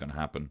coronavirus was going to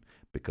happen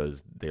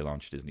because they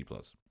launched Disney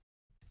Plus.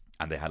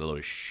 And they had a lot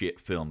of shit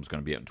films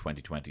going to be out in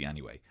 2020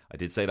 anyway. I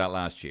did say that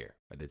last year.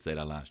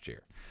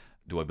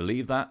 Do I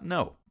believe that?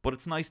 No. But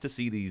it's nice to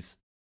see these.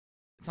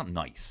 It's not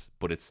nice,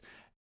 but it's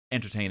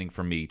entertaining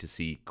for me to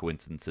see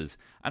coincidences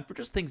and for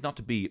just things not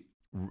to be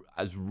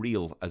as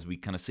real as we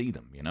kind of see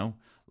them, you know?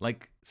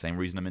 Like, same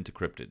reason I'm into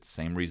cryptids,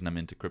 same reason I'm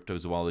into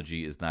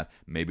cryptozoology is that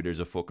maybe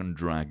there's a fucking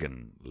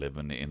dragon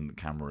living in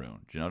Cameroon.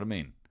 Do you know what I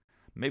mean?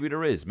 Maybe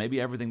there is.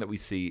 Maybe everything that we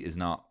see is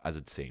not as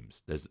it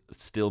seems. There's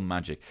still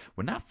magic.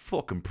 When that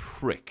fucking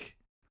prick,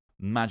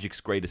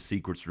 Magic's Greatest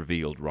Secrets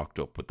Revealed, rocked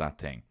up with that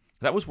thing,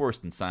 that was worse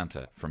than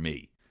Santa for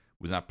me,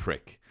 was that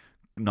prick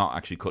not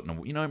actually cutting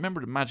a... You know, I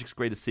remember the Magic's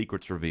Greatest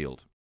Secrets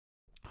Revealed,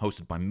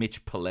 hosted by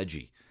Mitch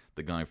Pileggi,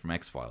 the guy from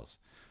X-Files.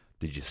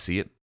 Did you see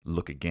it?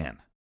 Look again.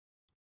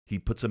 He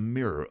puts a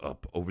mirror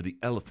up over the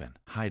elephant,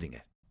 hiding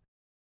it.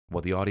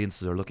 What the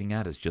audiences are looking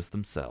at is just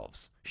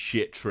themselves.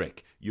 Shit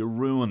trick. You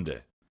ruined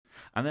it.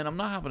 And then I'm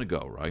not having a go,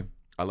 right?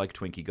 I like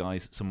Twinkie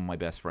guys. Some of my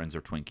best friends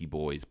are Twinkie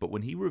boys. But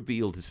when he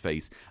revealed his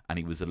face and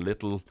he was a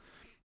little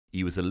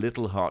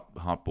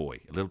hot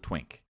boy, a little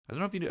twink. I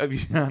don't know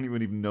if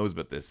anyone even knows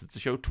about this. It's a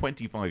show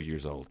 25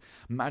 years old.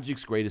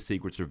 Magic's Greatest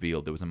Secrets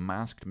Revealed. There was a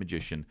masked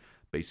magician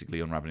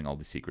basically unraveling all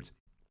these secrets.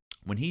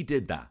 When he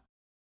did that,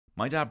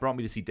 my dad brought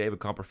me to see David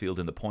Copperfield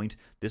in The Point.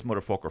 This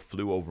motherfucker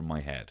flew over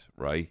my head,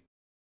 right?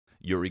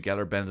 Uri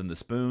Geller bending the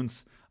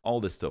spoons,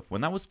 all this stuff.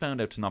 When that was found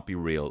out to not be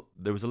real,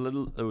 there was a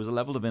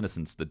level of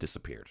innocence that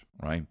disappeared,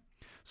 right?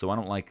 So I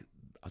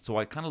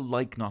kind of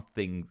like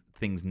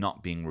things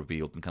not being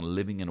revealed and kind of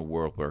living in a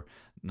world where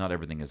not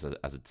everything is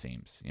as it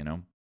seems, you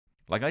know?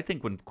 Like, I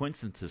think when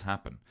coincidences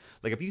happen,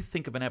 like if you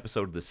think of an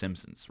episode of The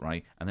Simpsons,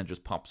 right, and then it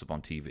just pops up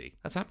on TV,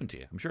 that's happened to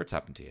you. I'm sure it's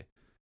happened to you.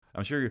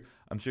 I'm sure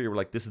you were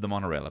like, this is the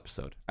monorail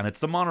episode, and it's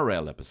the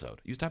monorail episode.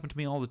 It used to happen to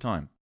me all the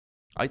time.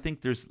 I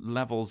think there's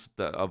levels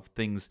of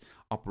things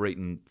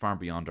operating far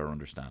beyond our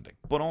understanding,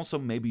 but also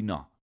maybe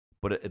not.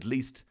 But at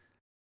least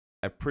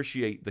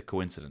appreciate the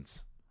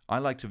coincidence. I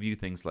like to view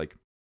things like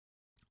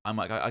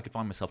I could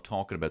find myself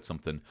talking about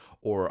something,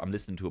 or I'm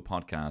listening to a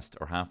podcast,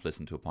 or half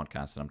listen to a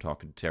podcast, and I'm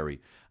talking to Terry,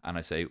 and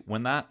I say,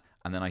 when that,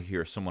 and then I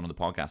hear someone on the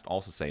podcast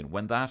also saying,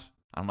 when that,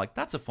 I'm like,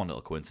 that's a fun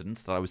little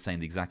coincidence that I was saying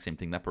the exact same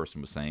thing that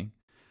person was saying.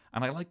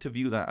 And I like to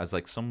view that as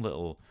like some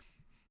little,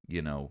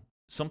 you know,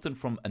 something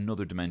from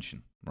another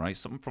dimension, right?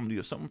 Something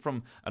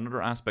from another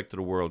aspect of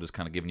the world is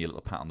kind of giving you a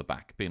little pat on the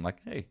back, being like,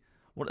 hey,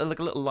 what, like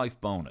a little life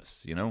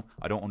bonus, you know?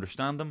 I don't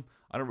understand them.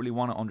 I don't really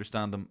want to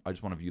understand them. I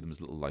just want to view them as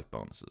little life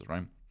bonuses,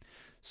 right?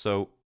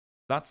 So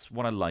that's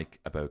what I like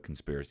about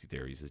conspiracy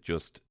theories, is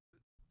just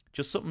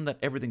something that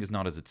everything is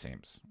not as it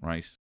seems,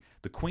 right?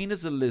 The Queen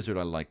is a lizard,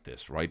 I like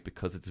this, right?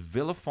 Because it's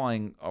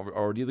vilifying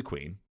already the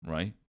Queen,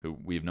 right? Who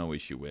we have no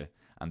issue with.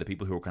 And the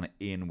people who are kind of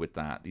in with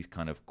that, these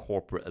kind of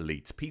corporate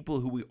elites, people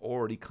who we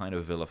already kind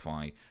of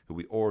vilify, who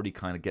we already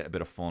kind of get a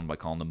bit of fun by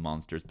calling them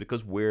monsters,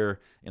 because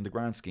we're, in the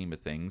grand scheme of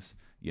things,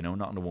 you know,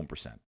 not in the 1%.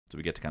 So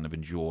we get to kind of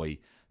enjoy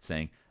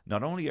saying,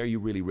 not only are you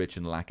really rich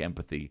and lack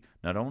empathy,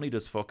 not only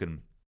does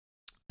fucking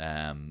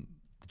the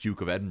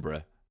Duke of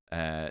Edinburgh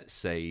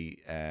say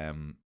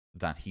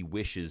that he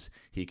wishes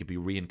he could be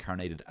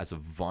reincarnated as a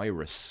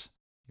virus.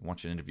 You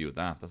watch an interview with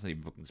that. That's not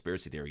even a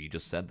conspiracy theory. He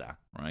just said that,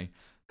 right?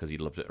 Because he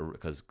loved it,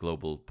 because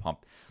global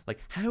pop. Like,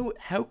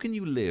 how can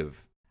you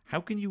live? How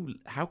can you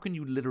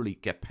literally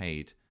get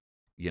paid,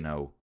 you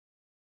know,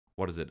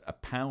 what is it,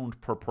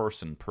 £1 per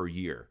person per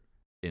year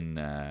in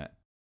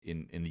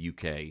the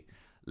UK,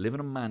 live in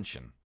a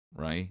mansion,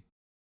 right?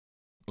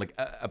 Like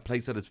a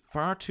place that is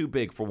far too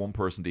big for one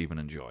person to even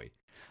enjoy,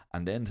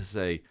 and then to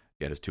say,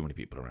 yeah, there's too many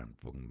people around,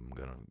 I'm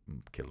gonna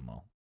kill them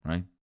all,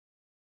 right?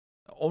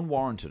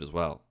 Unwarranted as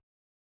well.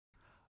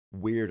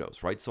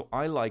 Weirdos, right? So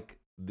I like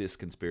this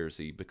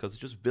conspiracy because it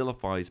just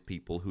vilifies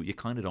people who you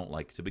kind of don't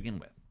like to begin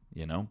with,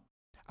 you know?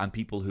 And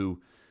people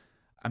who,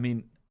 I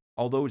mean,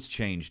 although it's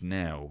changed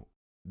now,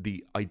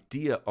 the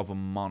idea of a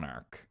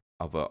monarch,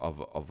 of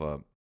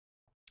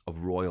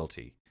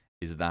royalty,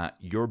 is that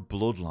your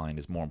bloodline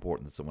is more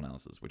important than someone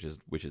else's, which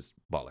is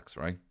bollocks,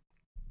 right?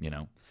 You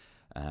know,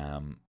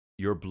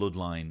 your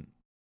bloodline,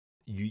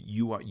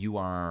 you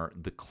are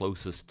the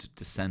closest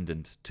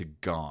descendant to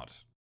God,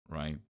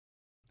 right?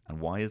 And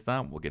why is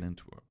that? We'll get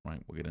into it,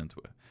 right? We'll get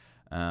into it.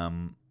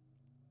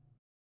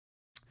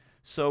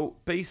 So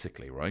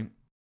basically, right?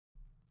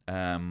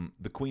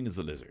 The Queen is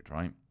a lizard,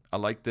 right? I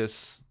like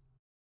this.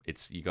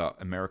 You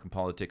got American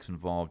politics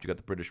involved. You got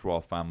the British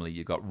royal family.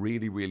 You got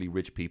really, really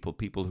rich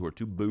people who are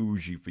too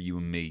bougie for you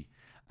and me.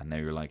 And now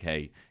you're like,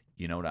 hey,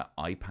 you know that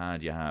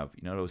iPad you have?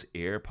 You know those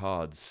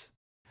AirPods?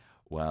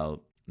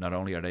 Well, not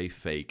only are they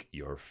fake,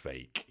 you're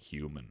fake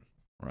human,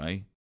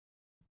 right?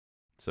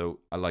 So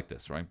I like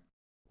this, right?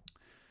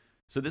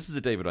 So this is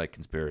a David Icke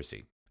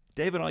conspiracy.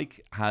 David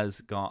Icke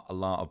has got a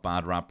lot of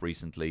bad rap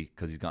recently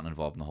because he's gotten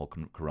involved in the whole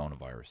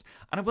coronavirus.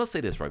 And I will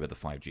say this, right, about the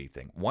 5G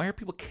thing. Why are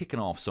people kicking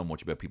off so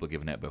much about people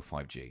giving out about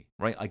 5G,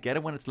 right? I get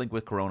it when it's linked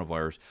with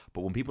coronavirus,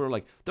 but when people are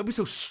like, don't be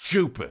so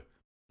stupid.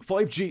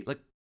 5G, like,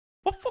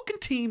 what fucking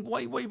team?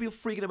 Why are you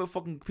freaking about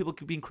fucking people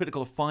being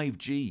critical of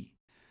 5G?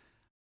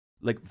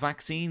 Like,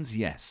 vaccines,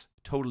 yes,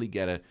 totally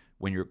get it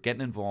when you're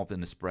getting involved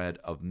in the spread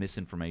of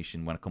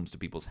misinformation when it comes to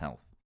people's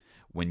health.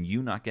 When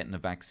you not getting a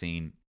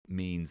vaccine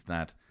means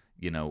that,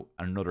 you know,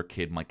 another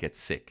kid might get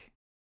sick,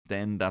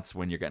 then that's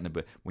when you're getting a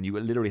bit, when you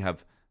literally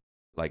have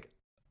like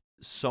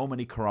so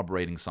many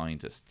corroborating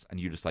scientists and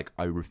you're just like,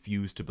 I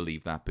refuse to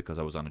believe that because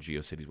I was on a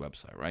GeoCities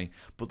website, right?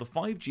 But the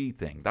 5G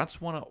thing, that's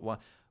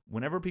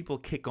whenever people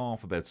kick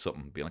off about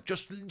something, be like,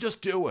 just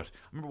do it.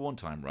 I remember one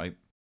time, right?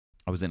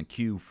 I was in a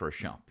queue for a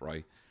shop,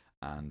 right?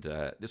 And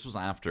this was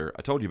after,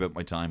 I told you about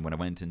my time when I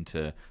went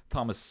into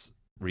Thomas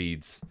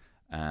Reid's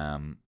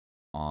on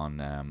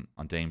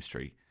Dame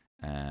Street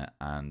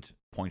and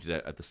pointed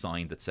out at the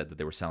sign that said that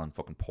they were selling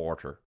fucking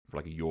porter for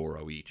like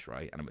 €1 each,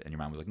 right? And your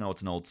man was like, no,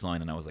 it's an old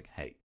sign. And I was like,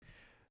 hey,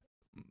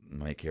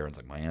 my Kieran's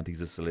like, my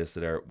auntie's a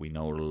solicitor. We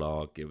know the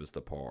law. Give us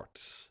the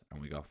port. And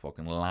we got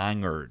fucking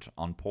langered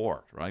on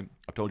port, right?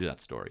 I've told you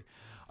that story.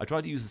 I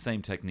tried to use the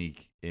same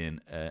technique in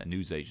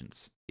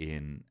newsagents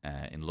in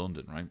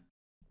London, right?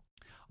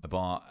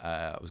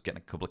 I was getting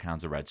a couple of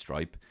cans of Red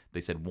Stripe.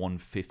 They said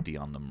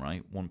 £1.50 on them,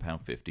 right?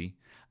 £1.50.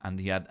 And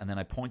then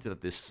I pointed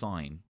at this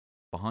sign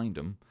behind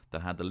him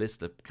that had the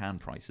list of can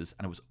prices,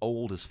 and it was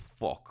old as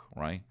fuck,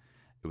 right?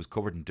 It was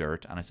covered in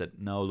dirt, and I said,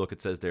 no, look,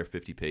 it says there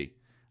 50p.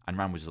 And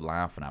man was just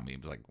laughing at me. He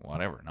was like,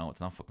 whatever, no,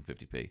 it's not fucking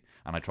 50p.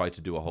 And I tried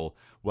to do a whole,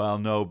 well,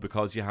 no,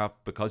 because you have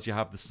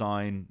the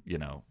sign, you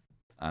know.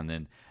 And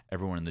then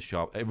everyone in the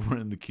shop, everyone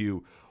in the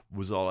queue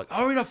was all like,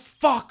 hurry the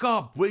fuck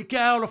up, we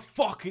get out of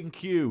fucking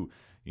queue,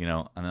 you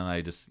know. And then I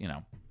just, you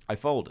know, I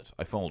folded,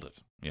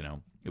 you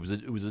know. It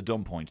was a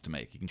dumb point to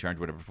make. He can charge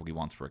whatever the fuck he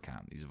wants for a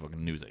can. He's a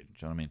fucking newsagent,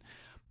 you know what I mean?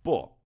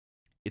 But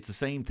it's the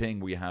same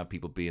thing where you have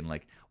people being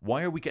like,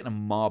 why are we getting a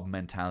mob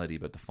mentality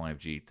about the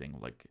 5G thing?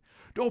 Like,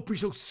 don't be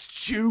so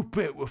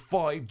stupid with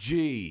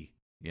 5G,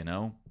 you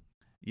know?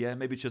 Yeah,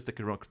 maybe it's just the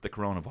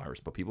coronavirus,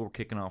 but people were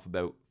kicking off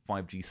about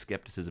 5G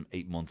skepticism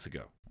 8 months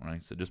ago,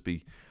 right? So just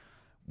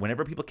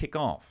whenever people kick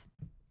off,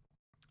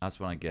 that's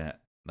when I anyway,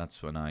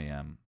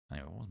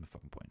 what was my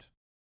fucking point?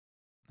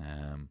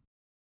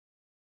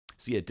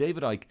 So yeah,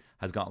 David Icke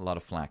has got a lot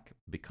of flack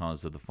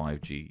because of the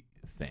 5G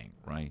thing,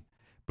 right?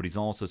 But he's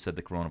also said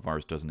the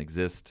coronavirus doesn't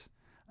exist,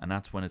 and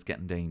that's when it's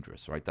getting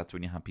dangerous, right? That's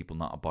when you have people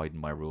not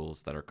abiding by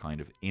rules that are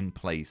kind of in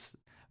place.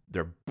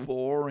 They're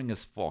boring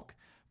as fuck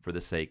for the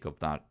sake of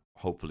that.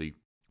 Hopefully,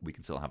 we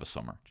can still have a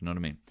summer. Do you know what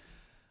I mean?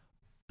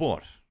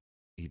 But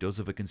he does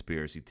have a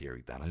conspiracy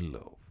theory that I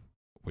love,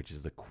 which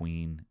is the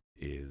Queen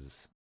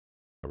is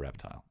a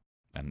reptile,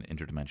 an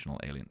interdimensional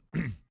alien.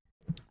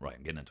 Right,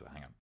 I'm getting into it.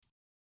 Hang on.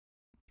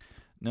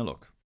 Now,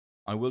 look,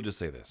 I will just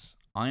say this.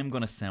 I am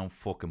going to sound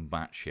fucking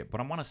batshit, but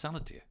I want to sell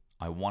it to you.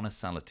 I want to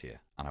sell it to you.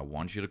 And I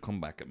want you to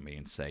come back at me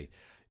and say,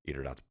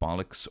 either that's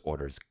bollocks or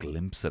there's a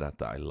glimpse of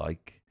that I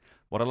like.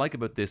 What I like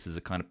about this is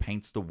it kind of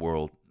paints the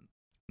world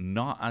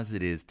not as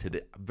it is to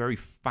the very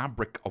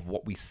fabric of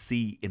what we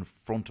see in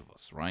front of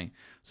us, right?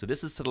 So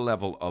this is to the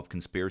level of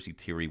conspiracy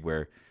theory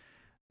where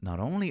not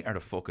only are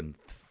the fucking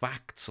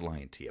facts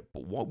lying to you,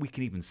 but what we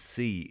can even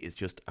see is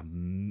just a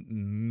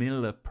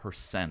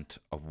milli%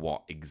 of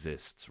what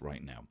exists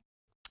right now.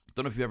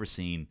 Don't know if you've ever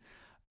seen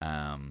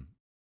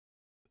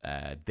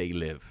They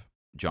Live,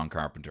 John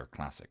Carpenter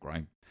classic,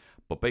 right?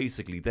 But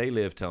basically, They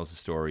Live tells the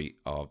story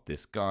of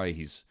this guy.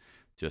 He's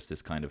just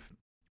this kind of,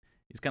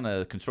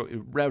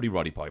 Rowdy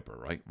Roddy Piper,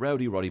 right?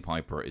 Rowdy Roddy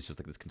Piper is just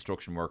like this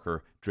construction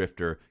worker,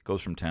 drifter,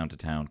 goes from town to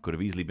town. Could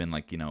have easily been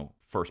like, you know,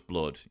 First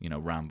Blood, you know,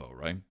 Rambo,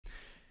 right?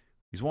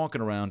 He's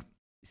walking around.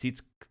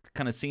 He's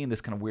kind of seeing this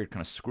kind of weird, kind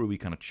of screwy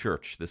kind of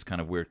church, this kind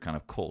of weird kind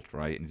of cult,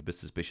 right? And he's a bit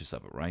suspicious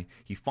of it, right?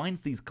 He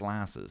finds these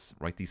glasses,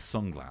 right? These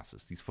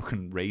sunglasses, these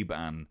fucking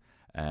Ray-Ban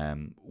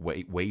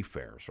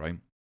Wayfarers, right?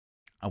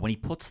 And when he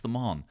puts them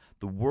on,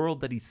 the world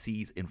that he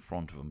sees in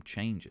front of him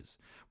changes.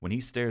 When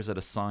he stares at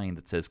a sign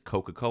that says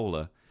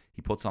Coca-Cola,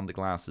 he puts on the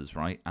glasses,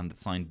 right? And the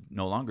sign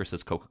no longer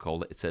says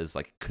Coca-Cola, it says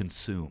like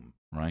consume,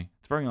 right?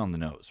 It's very on the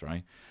nose,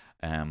 right?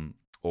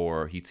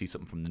 Or he'd see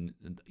something from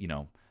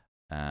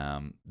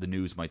the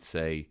news might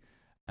say,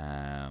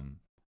 it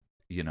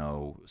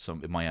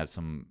might have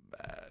some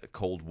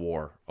Cold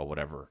War or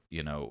whatever,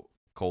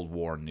 Cold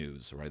War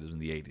news, right? This was in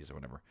the 80s or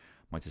whatever.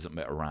 Might say something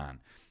about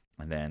Iran.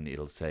 And then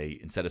it'll say,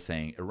 instead of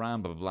saying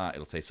Iran, blah, blah, blah,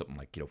 it'll say something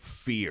like,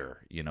 fear,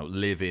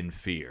 live in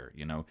fear,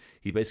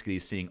 He basically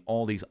is seeing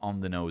all these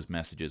on-the-nose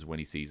messages when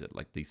he sees it.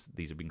 Like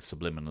these are being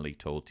subliminally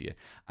told to you.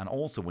 And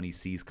also when he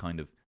sees kind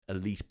of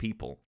elite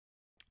people,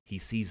 he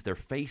sees their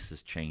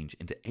faces change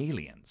into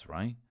aliens,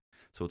 right?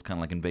 So it's kind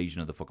of like Invasion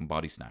of the fucking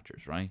Body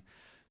Snatchers, right?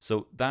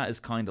 So that is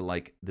kind of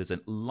like, there's a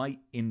light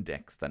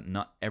index that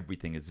not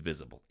everything is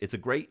visible. It's a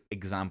great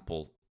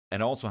example.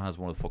 It also has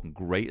one of the fucking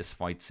greatest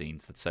fight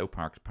scenes that South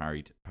Park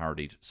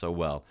parodied so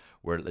well,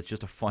 where it's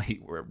just a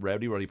fight where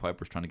Roddy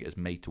Piper's trying to get his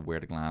mate to wear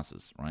the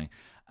glasses, right?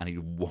 And he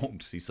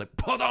won't. He's like,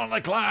 put on the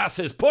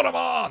glasses, put them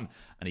on!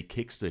 And he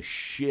kicks the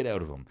shit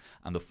out of him.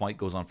 And the fight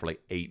goes on for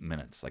like 8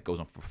 minutes. Like, goes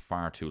on for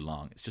far too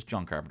long. It's just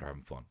John Carpenter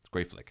having fun. It's a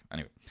great flick.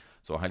 Anyway,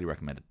 so I highly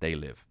recommend it. They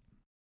Live.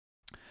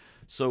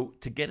 So,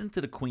 to get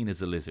into The Queen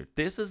is a Lizard,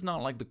 this is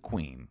not like the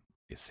Queen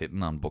is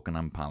sitting on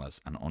Buckingham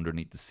Palace and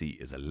underneath the seat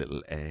is a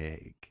little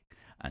egg.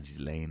 And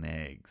she's laying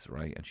eggs,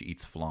 right? And she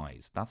eats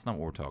flies. That's not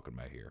what we're talking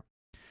about here.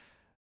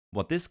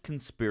 What this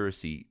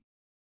conspiracy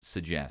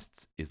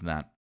suggests is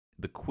that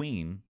the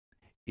Queen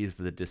is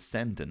the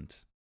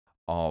descendant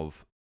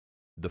of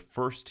the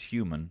first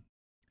human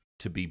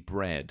to be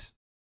bred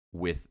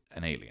with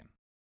an alien,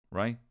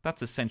 right?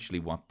 That's essentially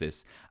what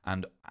this,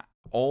 and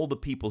all the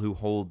people who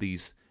hold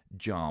these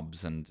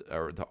jobs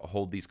or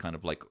hold these kind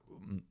of like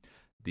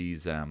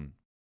these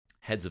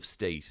heads of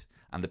state,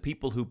 and the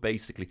people who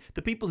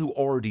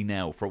already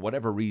now, for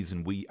whatever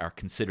reason, we are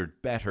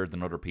considered better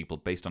than other people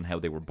based on how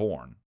they were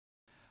born,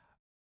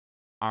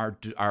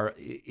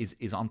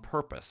 is on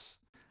purpose.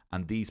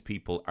 And these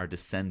people are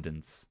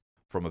descendants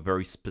from a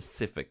very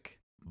specific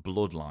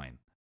bloodline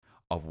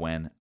of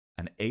when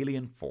an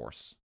alien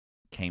force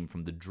came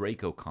from the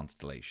Draco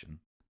constellation,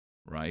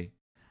 right?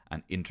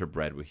 And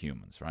interbred with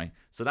humans, right?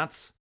 So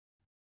that's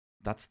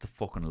the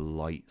fucking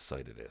light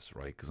side of this,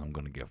 right? Because I'm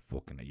going to get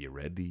fucking, are you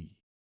ready?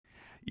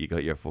 You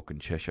got your fucking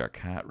Cheshire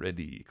Cat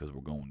ready, because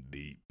we're going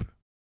deep.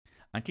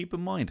 And keep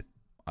in mind,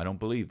 I don't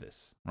believe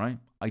this, right?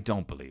 I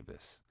don't believe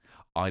this.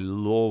 I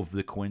love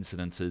the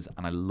coincidences,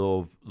 and I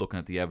love looking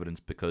at the evidence,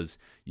 because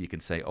you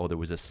can say, oh, there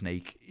was a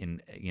snake in,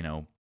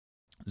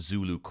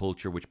 Zulu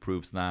culture, which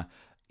proves that.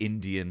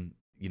 Indian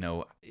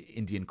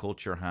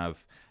culture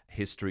have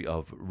history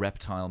of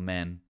reptile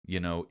men,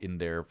 in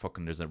their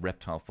fucking, there's a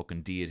reptile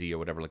fucking deity or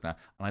whatever like that.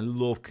 And I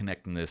love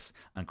connecting this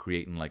and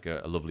creating like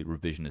a lovely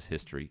revisionist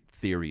history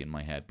theory in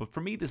my head. But for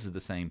me, this is the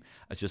same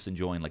as just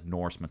enjoying like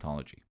Norse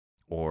mythology,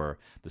 or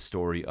the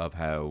story of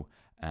how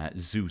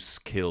Zeus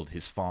killed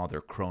his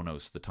father,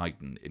 Kronos, the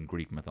Titan, in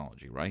Greek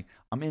mythology, right?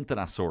 I'm into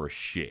that sort of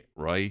shit,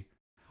 right?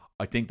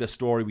 I think the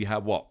story we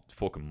have, what?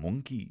 Fucking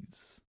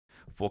monkeys.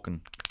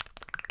 Fucking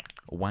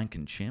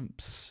wanking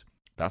chimps.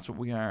 That's what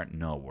we are?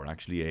 No, we're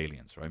actually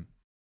aliens, right?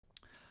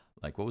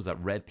 Like, what was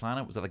that, Red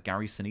Planet? Was that a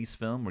Gary Sinise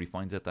film where he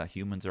finds out that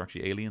humans are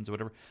actually aliens or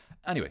whatever?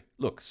 Anyway,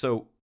 look,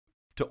 so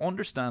to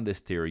understand this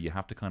theory, you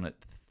have to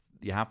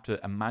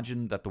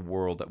imagine that the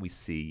world that we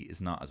see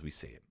is not as we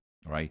see it,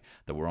 right?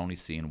 That we're only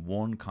seeing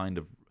one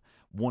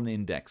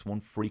index,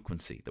 one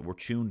frequency, that we're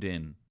tuned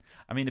in.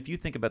 I mean, if you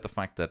think about the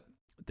fact that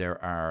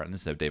there are, and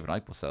this is how David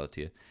Icke will sell it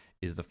to you,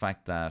 is the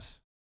fact that,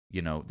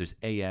 there's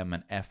AM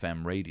and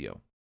FM radio.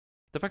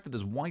 The fact that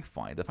there's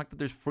Wi-Fi, the fact that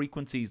there's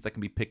frequencies that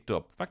can be picked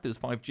up, the fact that there's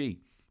 5G,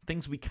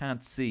 things we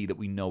can't see that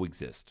we know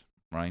exist,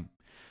 right?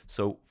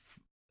 So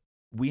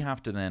we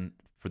have to then,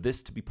 for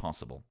this to be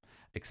possible,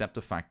 accept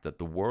the fact that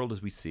the world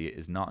as we see it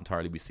is not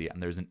entirely we see it,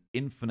 and there's an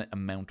infinite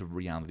amount of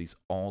realities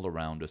all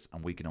around us,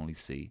 and we can only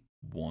see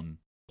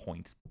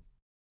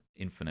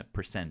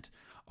 1.infinite%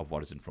 of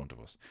what is in front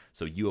of us.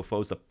 So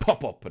UFOs that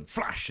pop up and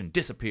flash and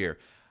disappear,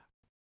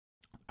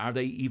 are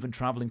they even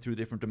traveling through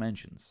different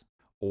dimensions?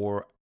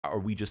 Or are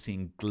we just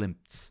seeing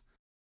glimpses,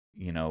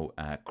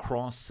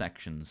 cross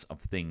sections of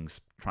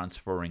things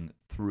transferring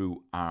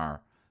through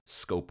our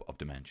scope of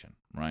dimension,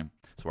 right?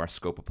 So our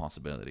scope of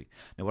possibility.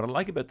 Now, what I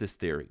like about this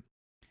theory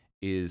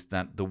is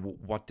that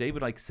what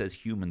David Icke says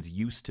humans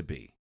used to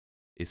be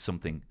is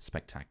something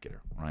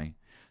spectacular, right?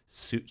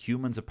 So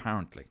humans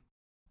apparently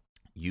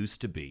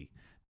used to be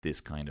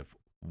this kind of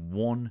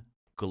one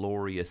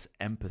glorious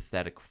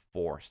empathetic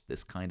force,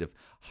 this kind of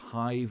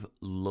hive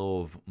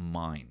love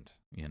mind,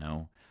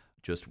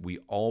 just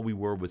all we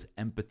were was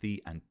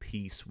empathy and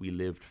peace. We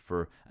lived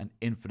for an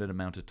infinite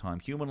amount of time.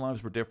 Human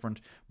lives were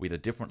different. We had a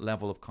different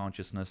level of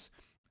consciousness,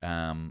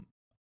 and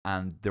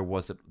there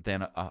was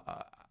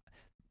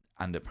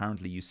and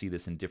apparently you see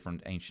this in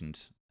different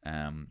ancient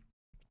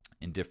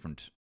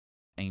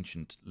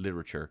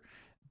literature.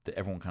 that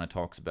everyone kind of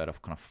talks about a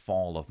kind of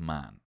fall of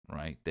man,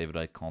 right? David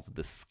Icke calls it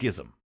the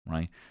schism,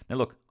 right? Now,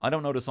 look, I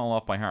don't know this all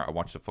off by heart. I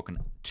watched a fucking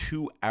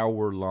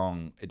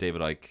 2-hour-long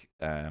David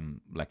Icke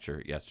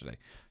lecture yesterday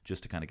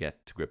just to kind of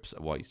get to grips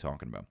of what he's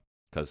talking about,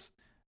 because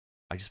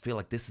I just feel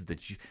like this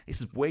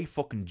is way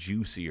fucking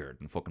juicier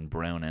than fucking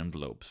brown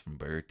envelopes from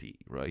Bertie,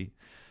 right?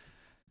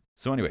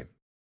 So anyway,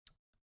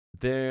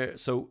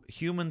 so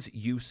humans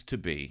used to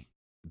be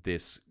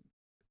this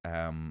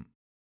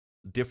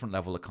different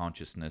level of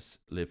consciousness,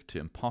 lived to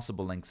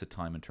impossible lengths of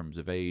time in terms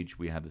of age.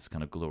 We had this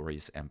kind of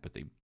glorious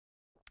empathy.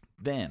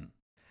 Then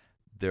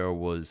there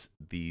was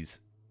these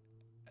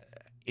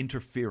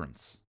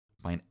interference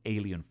by an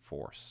alien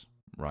force,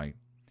 right?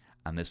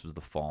 And this was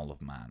the fall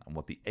of man. And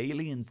what the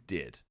aliens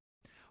did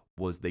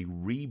was they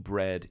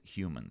rebred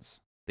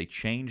humans. They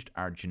changed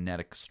our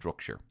genetic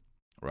structure,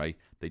 right?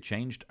 They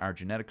changed our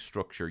genetic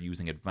structure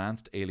using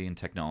advanced alien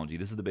technology.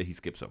 This is the bit he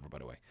skips over, by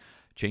the way.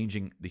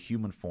 Changing the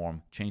human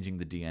form, changing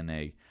the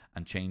DNA,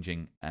 and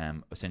changing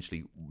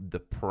essentially the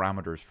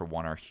parameters for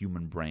what our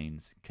human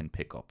brains can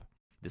pick up.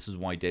 This is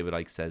why David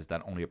Icke says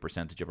that only a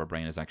percentage of our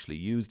brain is actually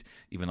used,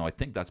 even though I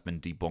think that's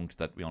been debunked,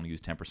 that we only use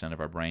 10% of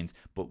our brains.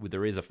 But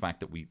there is a fact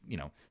that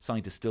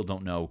scientists still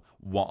don't know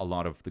what a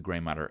lot of the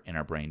grey matter in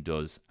our brain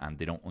does, and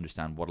they don't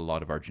understand what a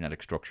lot of our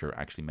genetic structure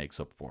actually makes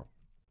up for.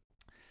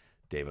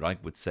 David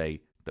Icke would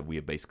say that we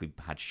have basically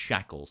had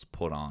shackles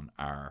put on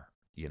our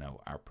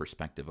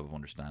perspective of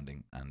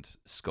understanding and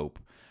scope.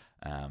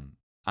 And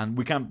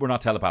we're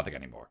not telepathic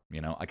anymore.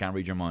 I can't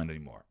read your mind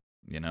anymore.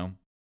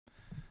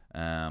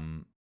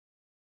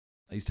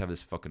 I used to have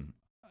this fucking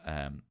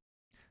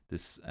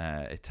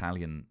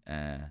Italian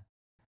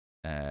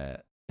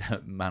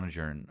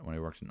manager when I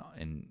worked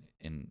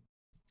in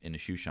a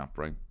shoe shop,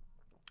 right?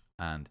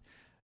 And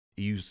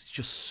he was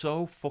just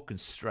so fucking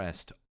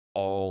stressed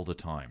all the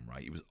time,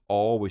 right? He was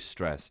always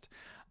stressed,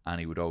 and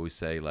he would always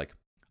say, like,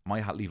 I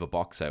might leave a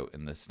box out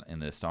in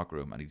the stock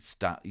room, and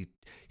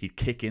he'd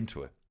kick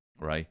into it,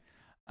 right?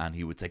 And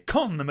he would say,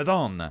 "Come the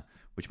Madonna,"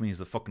 which means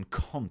the fucking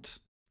cunt.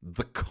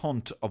 The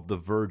cunt of the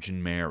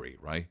Virgin Mary,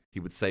 right?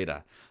 He would say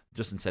that,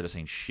 just instead of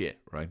saying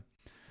shit, right?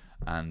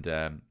 And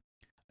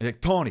he's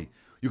like, "Tony,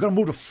 you gotta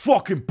move the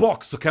fucking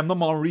box, okay? I'm not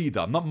mind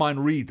reader. I'm not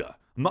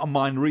a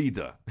mind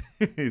reader."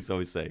 He's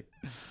always say.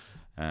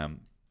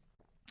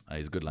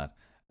 He's a good lad.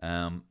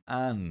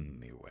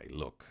 Anyway,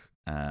 look,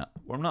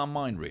 we're not a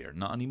mind reader,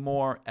 not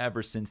anymore,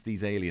 ever since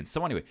these aliens.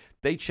 So anyway,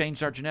 they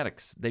changed our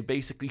genetics. They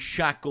basically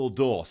shackled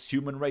us.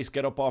 Human race,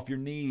 get up off your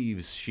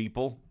knees,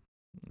 sheeple,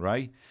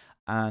 right?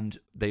 And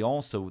they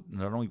also,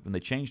 not only when they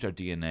changed our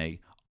DNA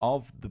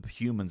of the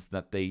humans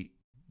that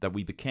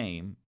we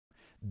became,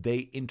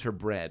 they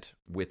interbred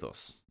with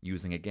us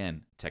using,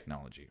 again,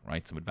 technology,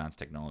 right? Some advanced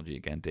technology.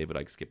 Again, David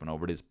Icke skipping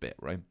over this bit,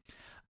 right?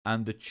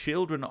 And the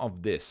children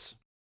of this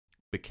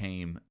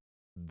became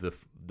the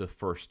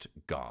first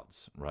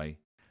gods, right?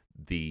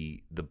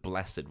 The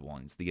blessed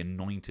ones, the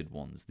anointed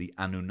ones, the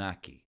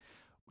Anunnaki,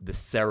 the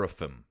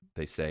seraphim,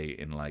 they say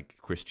in like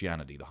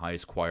Christianity, the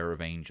highest choir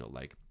of angel,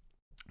 like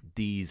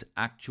these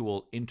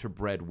actual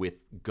interbred with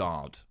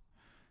God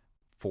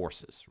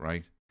forces,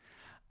 right?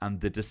 And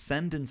the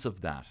descendants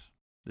of that,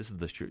 this is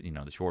the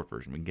short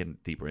version, we can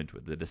get deeper into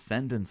it. The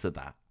descendants of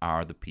that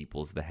are the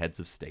peoples, the heads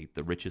of state,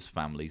 the richest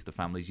families, the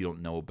families you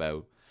don't know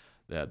about,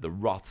 the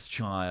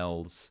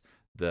Rothschilds,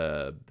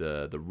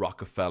 the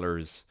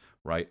Rockefellers,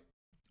 right?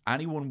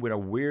 Anyone with a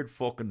weird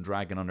fucking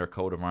dragon on their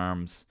coat of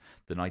arms,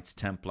 the Knights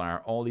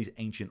Templar, all these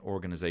ancient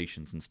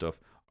organizations and stuff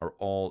are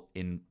all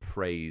in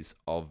praise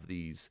of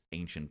these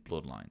ancient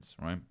bloodlines,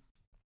 right?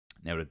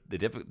 Now,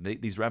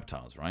 these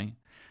reptiles, right?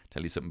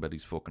 Tell you something about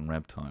these fucking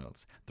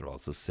reptiles. They're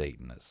also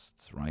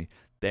Satanists, right?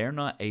 They're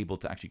not able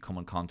to actually come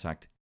in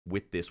contact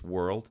with this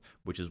world,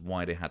 which is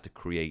why they had to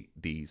create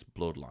these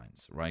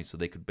bloodlines, right? So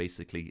they could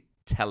basically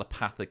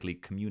telepathically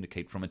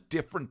communicate from a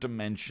different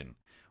dimension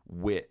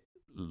with,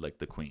 like,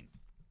 the Queen,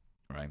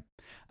 right?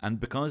 And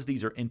because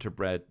these are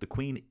interbred, the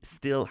Queen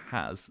still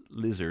has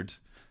lizard,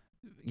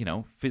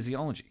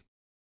 physiology.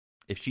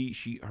 If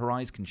her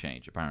eyes can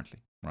change, apparently,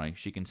 right?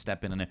 She can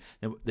step in and out.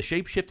 Now, the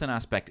shape-shifting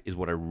aspect is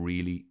what I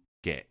really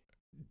get.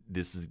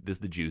 This is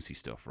the juicy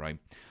stuff, right?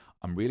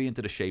 I'm really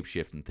into the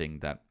shape-shifting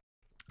thing,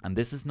 and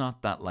this is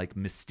not that like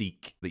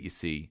mystique that you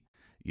see,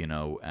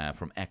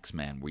 from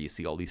X-Men, where you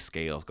see all these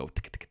scales go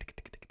tick, tick, tick,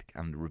 tick, tick, tick,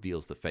 and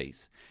reveals the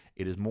face.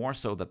 It is more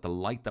so that the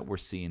light that we're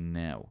seeing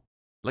now,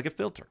 like a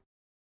filter,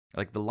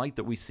 like the light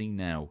that we see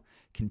now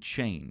can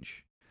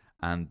change,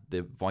 and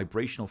the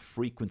vibrational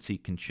frequency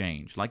can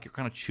change. Like you're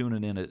kind of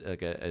tuning in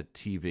a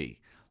TV,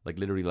 like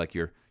literally like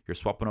you're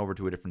swapping over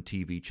to a different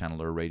TV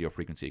channel or a radio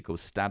frequency. It goes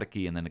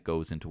staticky and then it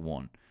goes into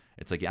one.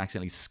 It's like you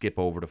accidentally skip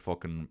over to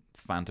fucking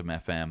Phantom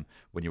FM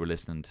when you were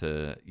listening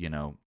to,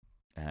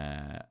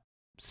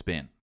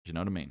 Spin. Do you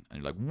know what I mean?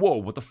 And you're like, whoa,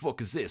 what the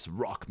fuck is this?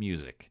 Rock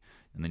music.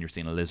 And then you're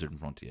seeing a lizard in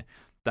front of you.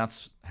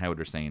 That's how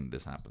they're saying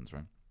this happens,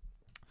 right?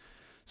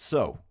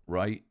 So,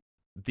 right,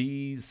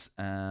 these,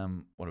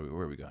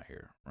 where we got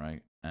here,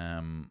 right?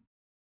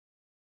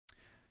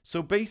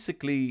 So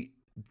basically,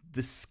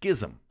 the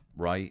schism,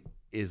 right,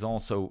 is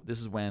also, this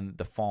is when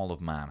the fall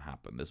of man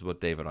happened. This is what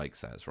David Icke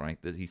says, right?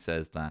 He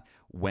says that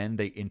when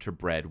they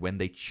interbred, when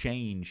they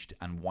changed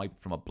and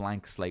wiped from a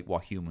blank slate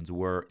what humans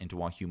were into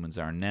what humans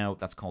are now,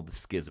 that's called the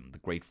schism, the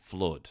great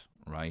flood,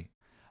 right?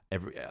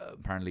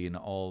 Apparently in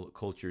all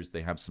cultures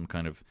they have some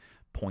kind of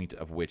point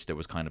of which there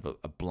was kind of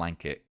a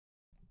blanket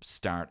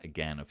start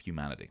again of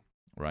humanity,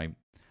 right?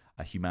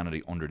 A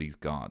humanity under these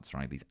gods,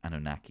 right? These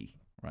Anunnaki,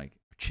 right?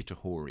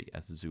 Chitauri,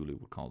 as the Zulu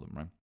would call them,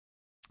 right?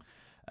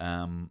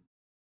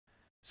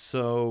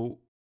 So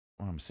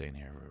what I'm saying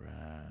here,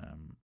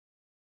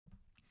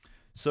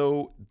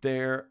 so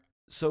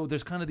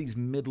there's kind of these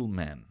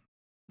middlemen,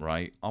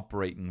 right,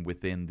 operating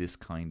within this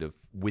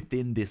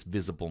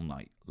visible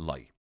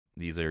light.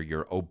 These are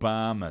your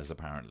Obamas,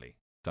 apparently.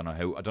 I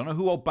don't know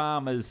who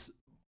Obama's,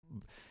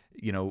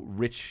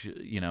 rich,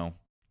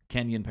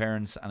 Kenyan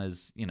parents and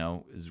his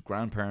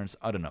grandparents.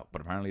 I don't know,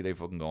 but apparently they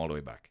fucking go all the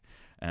way back.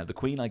 The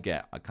Queen, I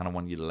kind of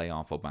want you to lay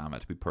off Obama,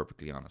 to be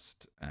perfectly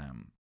honest.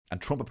 And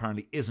Trump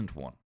apparently isn't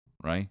one,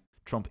 right?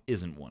 Trump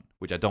isn't one,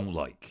 which I don't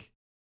like.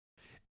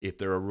 If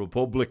they're a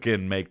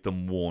Republican, make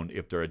them one.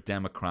 If they're a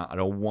Democrat, I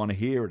don't want to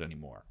hear it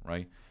anymore,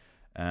 right?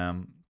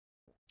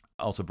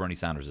 Also, Bernie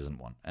Sanders isn't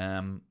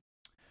one.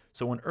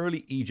 So in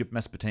early Egypt,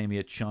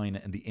 Mesopotamia, China,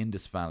 and the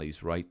Indus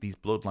valleys, right, these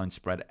bloodlines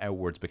spread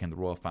outwards, became the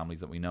royal families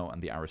that we know,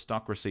 and the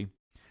aristocracy.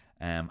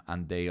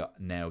 And they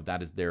now,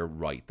 that is their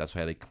right. That's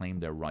why they claim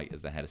their right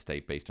as the head of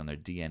state based on their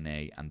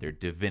DNA and their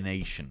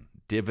divination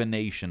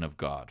of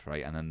God,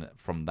 right? And then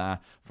from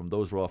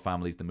those royal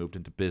families, they moved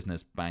into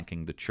business,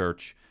 banking, the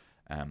church.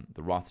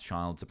 The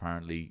Rothschilds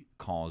apparently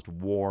caused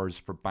wars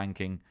for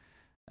banking.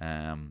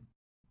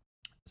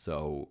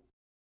 So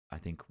I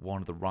think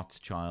one of the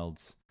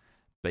Rothschilds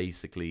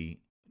basically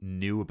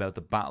knew about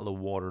the Battle of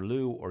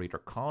Waterloo, or either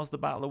caused the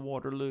Battle of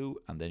Waterloo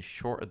and then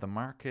shorted the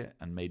market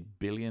and made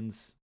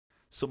billions.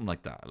 Something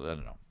like that. I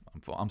don't know.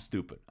 I'm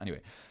stupid.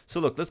 Anyway, so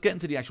look, let's get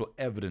into the actual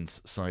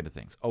evidence side of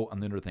things. Oh,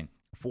 and the other thing,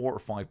 4 or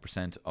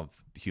 5% of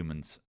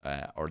humans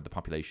or the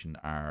population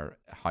are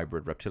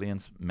hybrid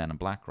reptilians, men in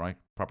black, right?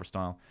 Proper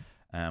style.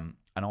 And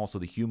also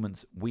the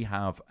humans, we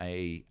have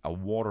a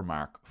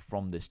watermark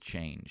from this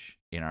change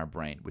in our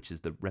brain, which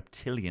is the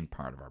reptilian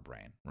part of our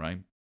brain, right?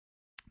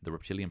 The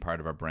reptilian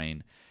part of our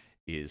brain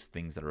is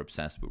things that are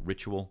obsessed with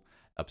ritual,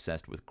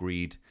 obsessed with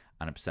greed,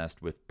 and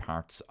obsessed with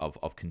parts of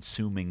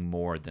consuming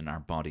more than our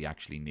body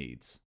actually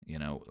needs.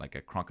 Like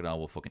a crocodile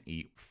will fucking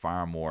eat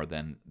far more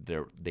than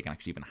they can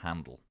actually even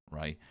handle,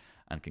 right?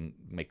 And can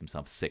make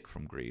themselves sick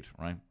from greed,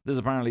 right? This is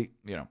apparently,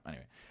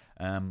 anyway.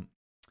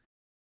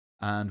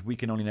 And we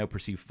can only now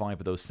perceive 5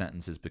 of those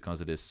sentences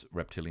because of this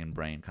reptilian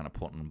brain kind of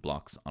putting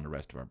blocks on the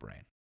rest of our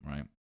brain,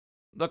 right?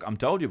 Look, I'm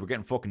told you we're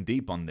getting fucking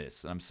deep on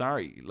this. I'm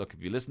sorry. Look,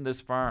 if you listen this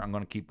far, I'm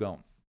going to keep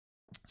going.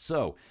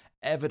 So,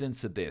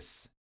 evidence of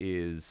this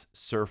is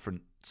surf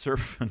and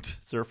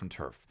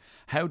turf.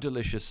 How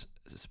delicious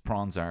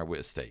prawns are with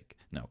a steak.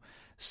 No.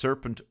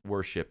 Serpent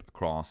worship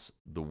across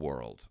the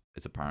world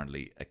is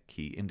apparently a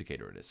key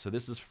indicator of this. So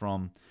this is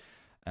from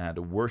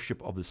The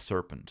Worship of the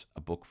Serpent,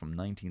 a book from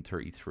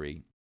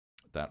 1933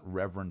 that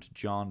Reverend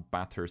John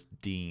Bathurst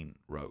Dean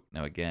wrote.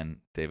 Now again,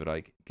 David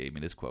Icke gave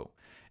me this quote.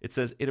 It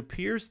says, "It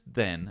appears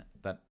then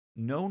that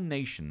no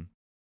nation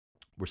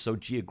were so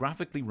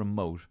geographically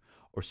remote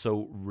or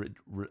so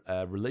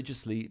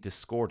religiously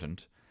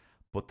discordant,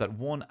 but that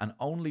one and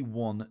only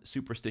one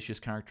superstitious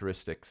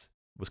characteristics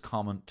was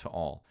common to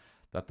all,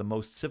 that the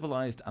most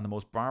civilized and the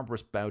most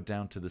barbarous bowed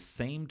down to the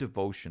same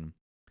devotion,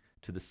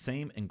 to the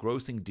same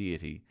engrossing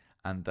deity,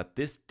 and that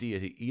this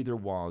deity either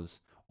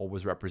was or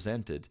was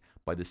represented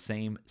by the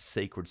same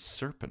sacred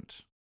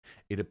serpent.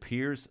 It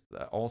appears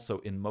that also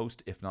in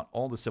most, if not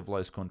all, the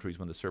civilized countries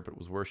when the serpent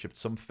was worshipped,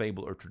 some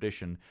fable or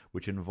tradition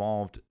which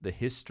involved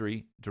his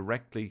history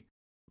directly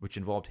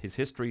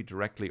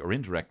or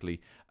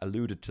indirectly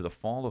alluded to the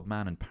fall of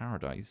man in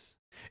paradise,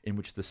 in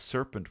which the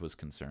serpent was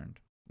concerned.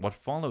 What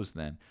follows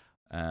then,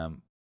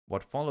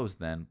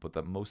 but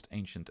that most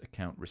ancient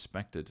account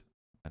respected,"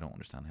 I don't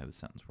understand how the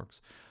sentence works,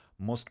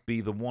 "must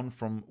be the one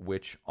from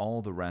which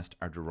all the rest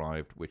are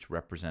derived, which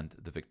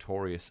represent the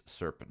victorious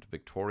serpent,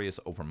 victorious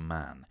over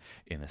man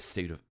in a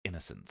state of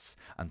innocence,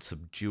 and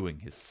subduing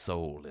his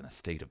soul in a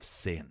state of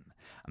sin,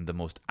 and the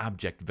most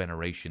abject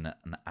veneration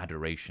and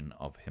adoration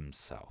of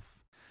himself."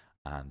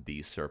 And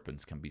these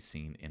serpents can be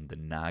seen in the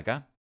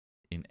Naga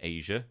in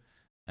Asia.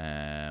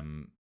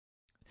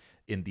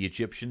 In the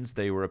Egyptians,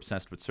 they were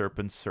obsessed with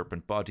serpents,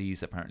 serpent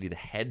bodies. Apparently the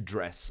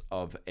headdress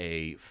of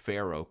a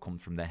pharaoh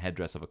comes from the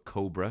headdress of a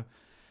cobra.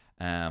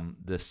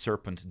 The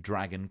serpent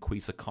dragon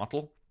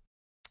Quetzalcoatl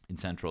in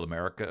Central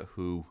America,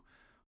 who,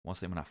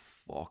 what's the name of that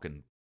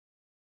fucking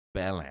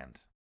bellend?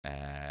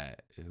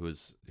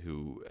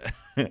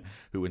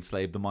 Who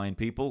enslaved the Mayan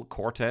people?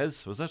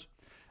 Cortez, was it?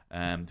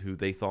 Who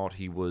they thought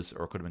he was,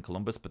 or it could have been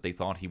Columbus, but they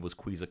thought he was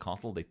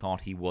Quetzalcoatl. They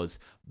thought he was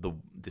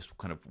this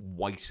kind of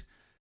white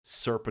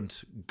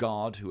serpent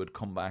god who had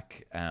come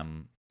back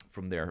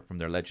from their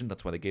legend.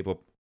 That's why they gave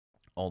up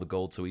all the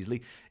gold so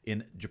easily.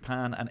 In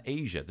Japan and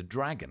Asia, the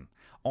dragon,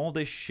 all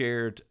this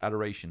shared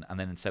adoration. And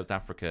then in South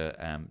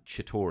Africa,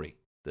 Chitori,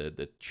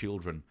 the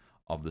children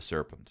of the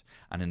serpent.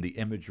 And in the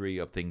imagery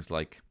of things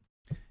like,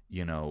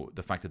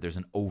 the fact that there's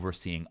an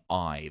overseeing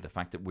eye, the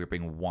fact that we're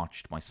being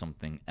watched by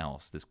something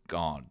else, this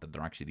god, that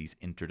they're actually these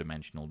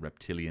interdimensional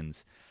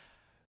reptilians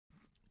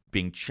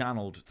being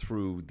channeled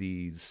through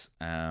these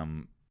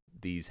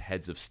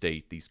heads of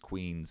state, these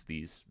queens,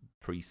 these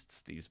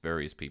priests, these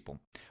various people.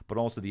 But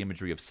also the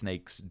imagery of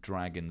snakes,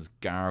 dragons,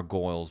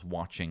 gargoyles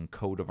watching,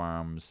 coat of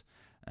arms.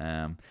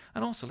 And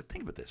also,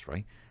 think about this,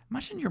 right?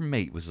 Imagine your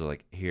mate was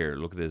like, here,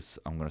 look at this.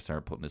 I'm going to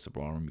start putting this up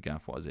on my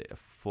gaff. What is it?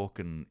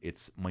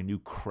 It's my new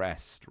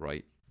crest,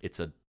 right? It's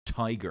a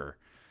tiger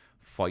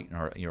fighting,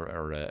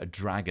 or a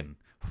dragon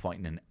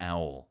fighting an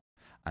owl.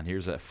 And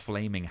here's a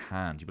flaming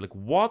hand. You'd be like,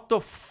 what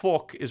the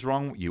fuck is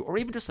wrong with you? Or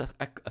even just a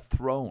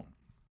throne,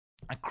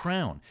 a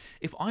crown.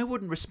 If I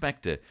wouldn't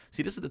respect it,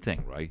 see, this is the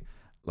thing, right?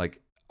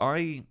 Like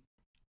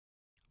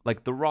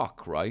The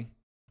Rock, right?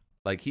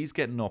 Like he's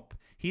getting up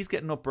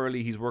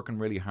early, he's working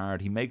really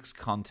hard, he makes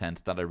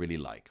content that I really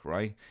like,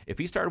 right? If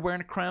he started wearing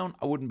a crown,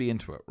 I wouldn't be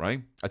into it,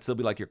 right? I'd still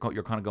be like, you're kind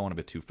of going a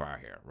bit too far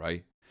here,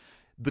 right?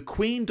 The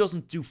Queen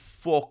doesn't do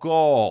fuck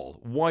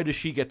all. Why does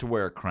she get to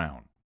wear a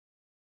crown?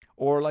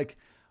 Or like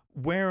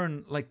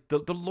wearing like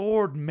the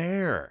Lord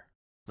Mayor.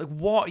 Like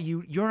what,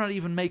 you're not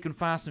even making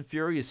Fast and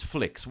Furious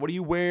flicks. What are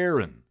you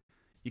wearing?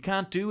 You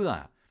can't do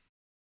that.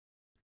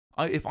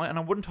 I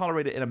wouldn't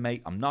tolerate it in a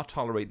mate. I'm not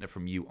tolerating it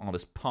from you, all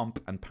this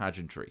pomp and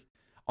pageantry.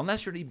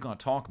 Unless you're even going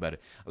to talk about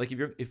it. Like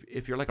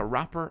if you're like a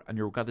rapper and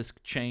you've got this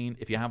chain,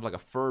 if you have like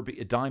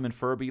a diamond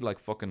Furby, like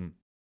fucking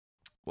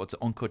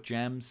Uncut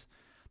Gems,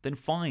 then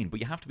fine. But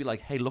you have to be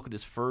like, hey, look at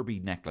this Furby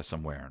necklace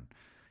I'm wearing.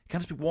 You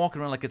can't just be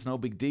walking around like it's no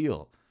big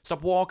deal.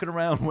 Stop walking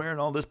around wearing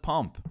all this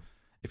pomp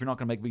if you're not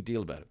going to make a big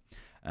deal about it.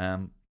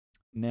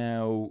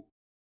 Now,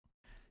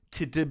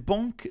 to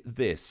debunk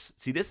this,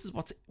 see, this is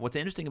what's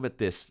interesting about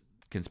this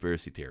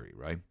conspiracy theory,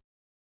 right?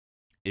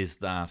 Is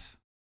that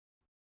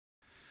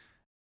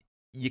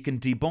you can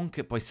debunk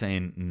it by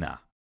saying, nah,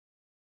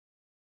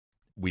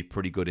 we've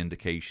pretty good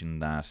indication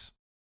that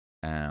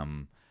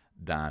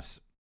that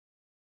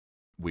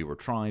we were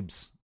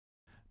tribes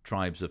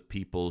of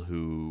people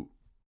who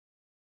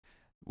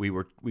we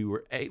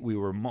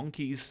were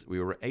monkeys, we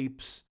were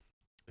apes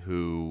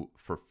who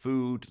for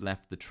food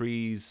left the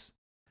trees,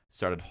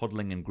 started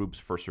huddling in groups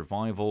for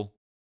survival,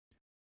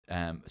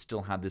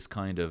 still had this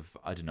kind of,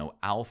 I don't know,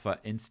 alpha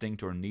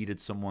instinct, or needed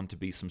someone to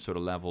be some sort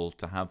of level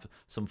to have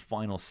some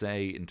final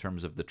say in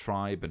terms of the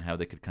tribe and how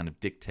they could kind of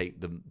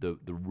dictate the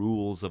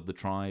rules of the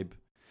tribe.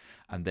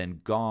 And then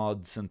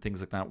gods and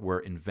things like that were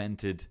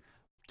invented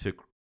to,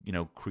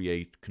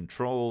 create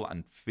control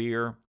and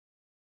fear.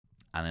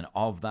 And then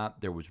of that,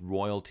 there was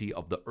royalty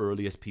of the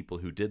earliest people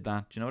who did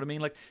that. Do you know what I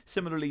mean? Like,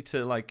 similarly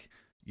to, like,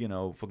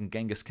 fucking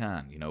Genghis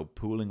Khan,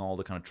 pooling all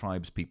the kind of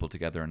tribes people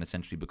together and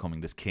essentially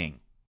becoming this king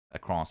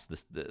across the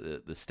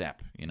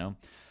steppe,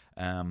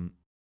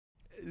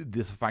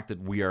 this fact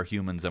that we are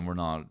humans and we're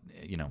not,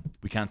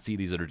 we can't see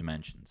these other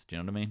dimensions. Do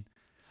you know what I mean?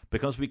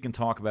 Because we can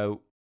talk about,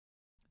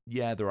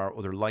 there are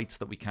other lights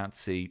that we can't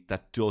see,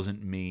 that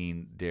doesn't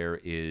mean there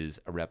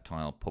is a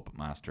reptile puppet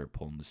master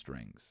pulling the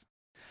strings.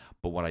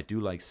 But what I do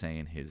like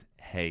saying is,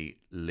 hey,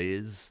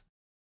 Liz,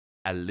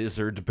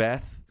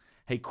 Elizabeth,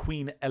 hey,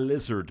 Queen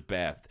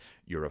Elizabeth,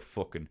 you're a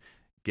fucking,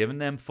 giving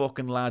them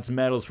fucking lads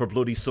medals for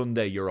Bloody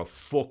Sunday, you're a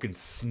fucking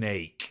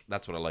snake.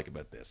 That's what I like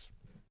about this.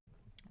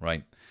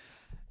 Right?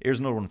 Here's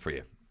another one for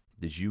you.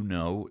 Did you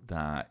know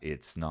that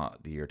it's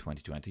not the year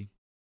 2020?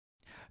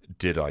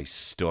 Did I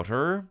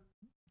stutter?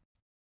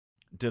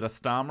 Did I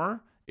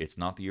stammer? It's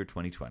not the year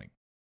 2020.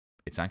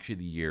 It's actually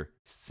the year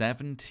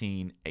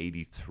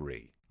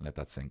 1783. Let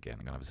that sink in. I'm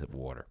going to have a sip of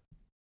water.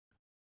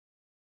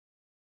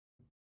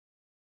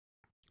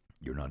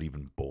 You're not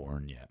even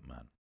born yet,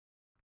 man.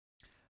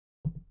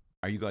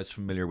 Are you guys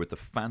familiar with the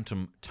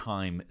phantom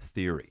time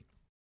theory?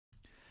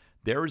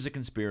 There is a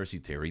conspiracy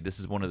theory. This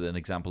is an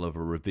example of a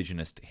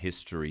revisionist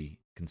history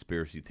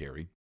conspiracy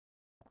theory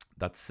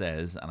that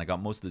says, and I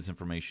got most of this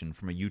information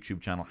from a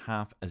YouTube channel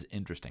half as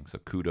interesting, so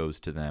kudos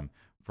to them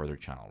for their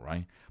channel,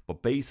 right?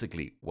 But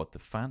basically, what the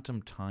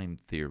phantom time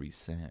theory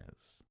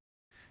says,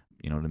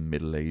 the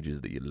Middle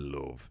Ages that you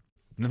love.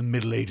 The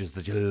Middle Ages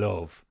that you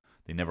love.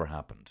 They never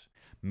happened.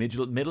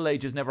 Middle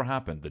Ages never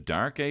happened. The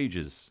Dark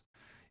Ages,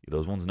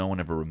 those ones no one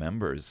ever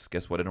remembers.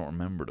 Guess what? I don't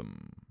remember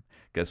them.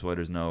 Guess why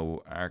there's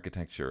no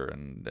architecture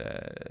and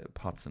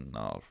pots and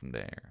all from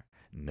there?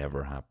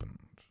 Never happened.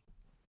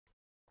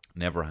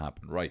 Never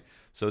happened, right?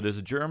 So there's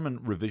a German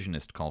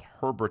revisionist called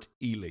Herbert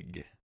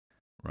Illig,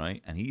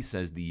 right? And he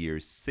says the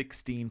years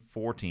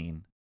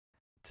 1614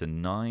 to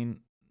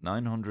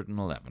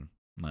 911,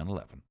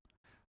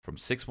 from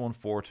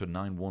 614 to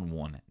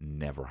 911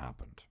 never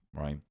happened,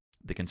 right?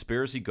 The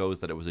conspiracy goes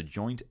that it was a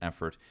joint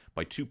effort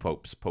by two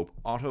popes, Pope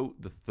Otto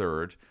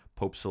III,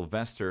 Pope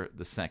Sylvester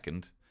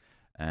II,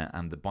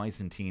 and the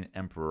Byzantine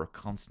Emperor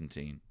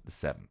Constantine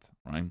VII,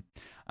 right?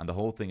 And the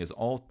whole thing is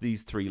all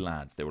these three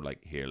lads, they were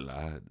like, here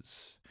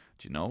lads,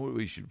 Do you know what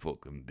we should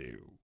fucking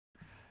do?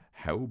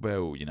 How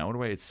about, you know the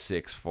way it's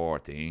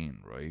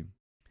 614, right?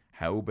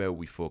 How about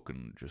we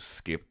fucking just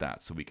skip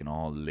that so we can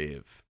all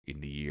live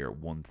in the year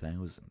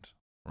 1000,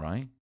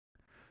 right?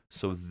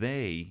 So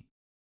they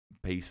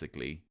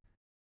basically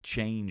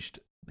changed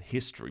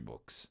history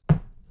books,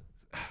 fucking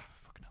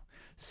hell,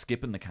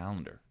 skipping the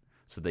calendar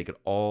so they could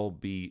all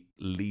be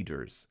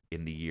leaders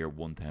in the year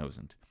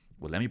 1000.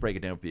 Well, let me break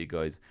it down for you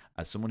guys.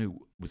 As someone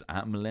who was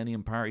at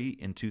Millennium Party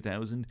in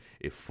 2000,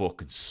 it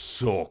fucking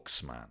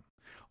sucks, man.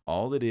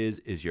 All it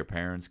is your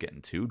parents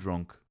getting too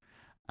drunk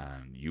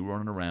and you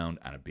running around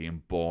and it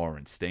being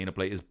boring. Staying up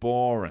late is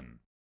boring.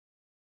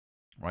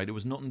 Right? There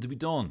was nothing to be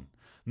done.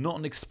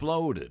 Nothing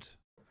exploded.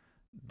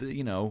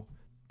 The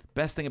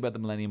best thing about the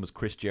Millennium was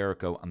Chris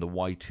Jericho and the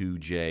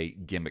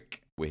Y2J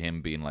gimmick with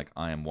him being like,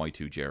 I am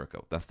Y2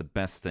 Jericho. That's the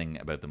best thing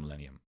about the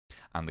Millennium.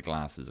 And the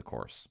glasses, of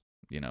course.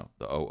 The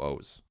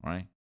OOs,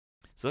 right?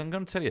 So I'm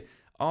going to tell you,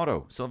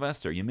 Otto,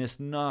 Sylvester, you missed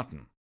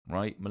nothing,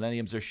 right?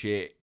 Millenniums are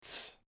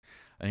shit.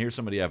 And here's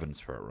some of the evidence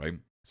for it, right?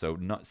 So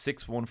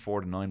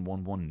 614 to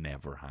 911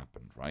 never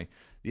happened, right?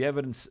 The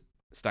evidence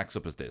stacks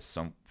up as this.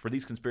 So for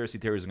these conspiracy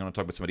theories, I'm going to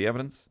talk about some of the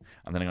evidence,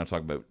 and then I'm going to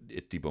talk about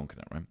it debunking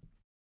it, right?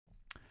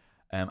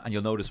 And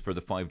you'll notice for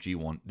the 5G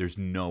one, there's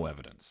no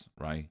evidence,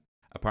 right?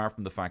 Apart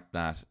from the fact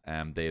that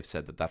they have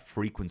said that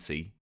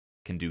frequency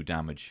can do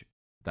damage.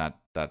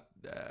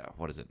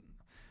 What is it?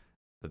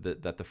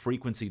 That the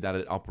frequency that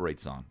it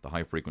operates on, the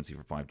high frequency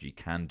for 5G,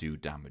 can do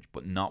damage,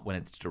 but not when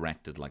it's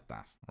directed like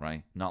that,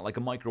 right? Not like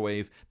a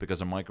microwave,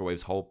 because a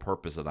microwave's whole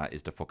purpose of that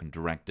is to fucking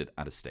direct it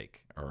at a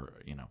steak or,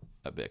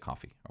 a bit of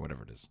coffee or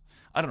whatever it is.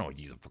 I don't know what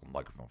you use a fucking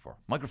microphone for.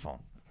 Microphone.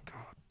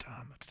 God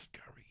damn it,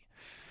 Gary.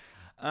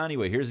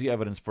 Anyway, here's the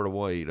evidence for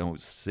why,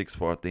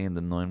 614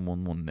 to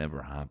 911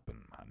 never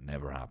happened, man.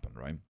 Never happened,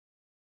 right?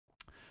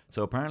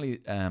 So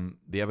apparently,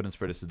 the evidence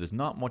for this is there's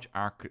not much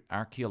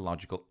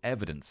archaeological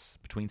evidence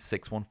between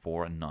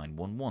 614 and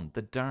 911,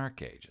 the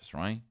Dark Ages,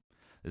 right?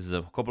 This is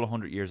a couple of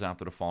 100 years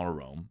after the fall of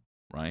Rome,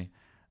 right?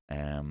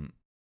 And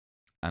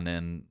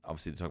then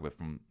obviously they talk about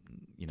from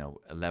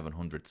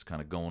 1100s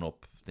kind of going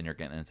up. Then you're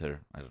getting into,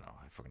 I don't know,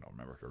 I fucking don't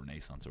remember, the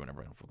Renaissance or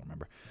whatever. I don't fucking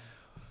remember.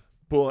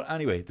 But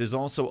anyway, there's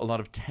also a lot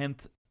of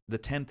the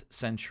 10th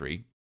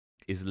century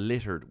is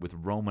littered with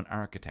Roman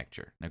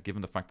architecture. Now,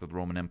 given the fact that the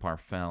Roman Empire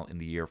fell in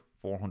the year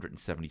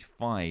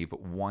 475,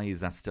 why is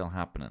that still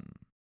happening?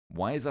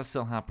 Why is that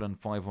still happening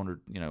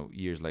 500,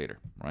 years later,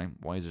 right?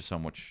 Why is there so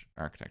much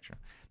architecture?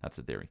 That's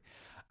a theory.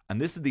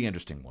 And this is the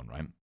interesting one,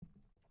 right?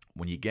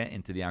 When you get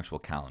into the actual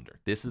calendar,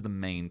 this is the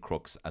main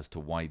crux as to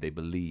why they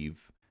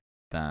believe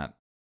that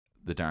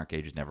the Dark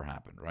Ages never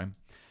happened, right?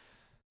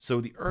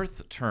 So the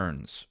Earth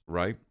turns,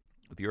 right?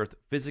 The Earth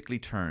physically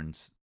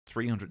turns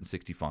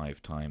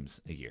 365 times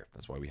a year.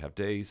 That's why we have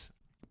days.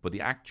 But the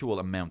actual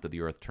amount that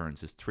the Earth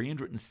turns is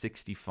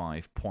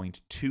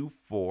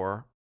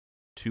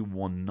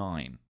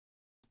 365.24219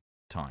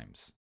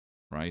 times,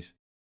 right?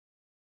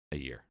 A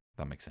year.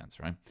 That makes sense,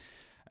 right?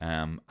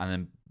 And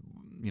then,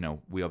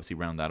 we obviously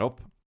round that up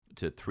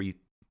to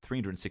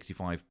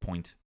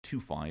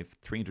 365.25,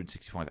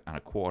 365 and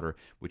a quarter,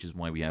 which is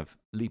why we have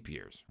leap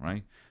years,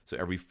 right? So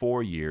every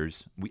 4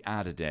 years, we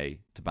add a day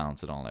to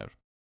balance it all out,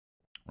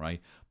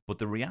 right? But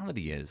the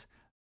reality is,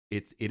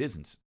 it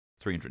isn't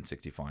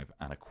 365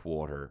 and a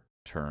quarter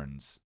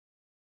turns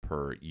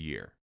per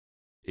year.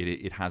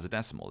 It has a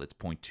decimal. It's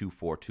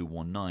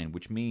 0.24219,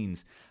 which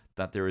means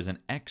that there is an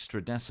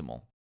extra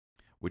decimal,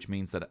 which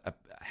means that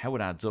how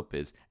it adds up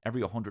is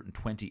every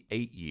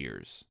 128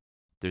 years,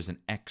 there's an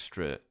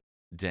extra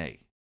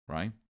day,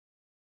 right?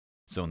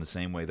 So in the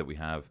same way that we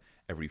have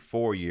every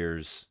 4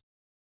 years,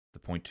 the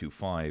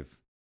 0.25,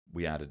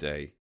 we add a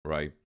day,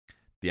 right?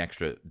 The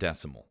extra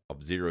decimal of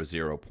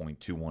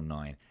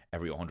 0.219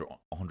 every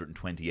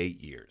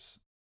 128 years,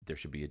 there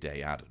should be a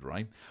day added,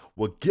 right?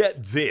 Well,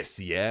 get this,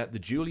 yeah? The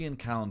Julian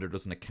calendar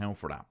doesn't account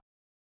for that.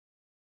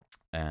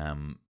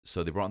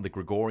 So they brought in the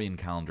Gregorian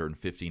calendar in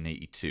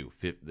 1582.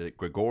 The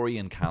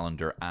Gregorian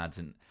calendar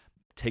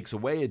takes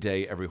away a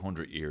day every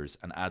 100 years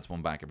and adds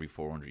one back every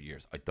 400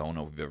 years. I don't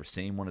know if you've ever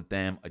seen one of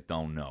them. I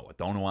don't know. I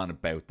don't know anything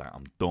about that.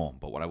 I'm dumb.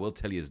 But what I will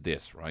tell you is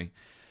this, right?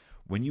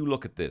 When you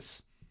look at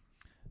this,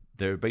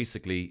 they're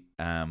basically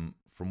from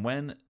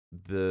when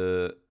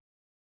the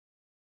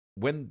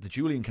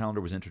Julian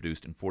calendar was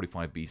introduced in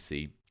 45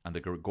 BC and the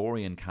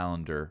Gregorian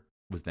calendar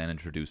was then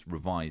introduced,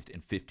 revised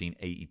in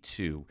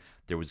 1582,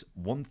 there was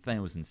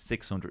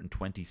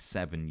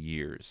 1,627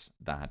 years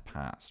that had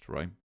passed,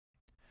 right?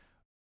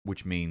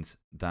 Which means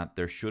that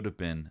there should have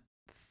been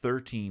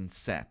 13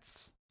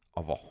 sets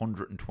of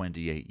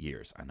 128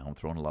 years. I know I'm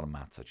throwing a lot of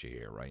maths at you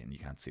here, right? And you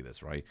can't see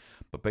this, right?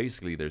 But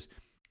basically there's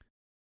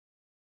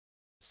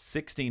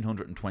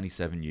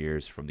 1,627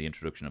 years from the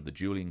introduction of the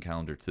Julian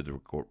calendar to the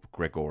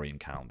Gregorian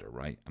calendar,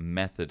 right? A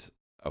method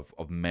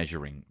of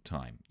measuring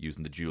time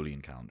using the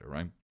Julian calendar,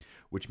 right?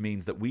 Which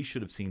means that we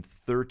should have seen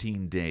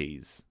 13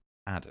 days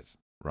added,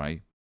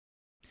 right?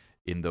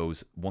 In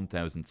those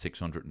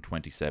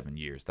 1,627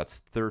 years. That's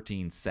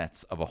 13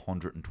 sets of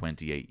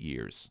 128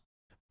 years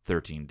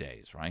 13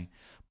 days, right?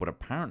 But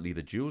apparently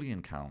the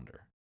Julian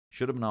calendar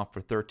should have been off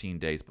for 13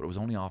 days, but it was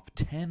only off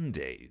 10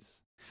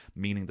 days,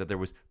 meaning that there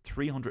was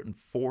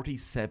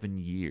 347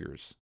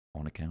 years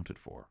unaccounted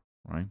for,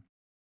 right?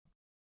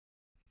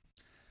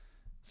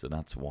 So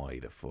that's why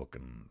the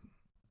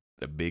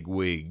big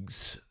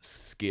wigs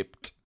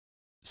skipped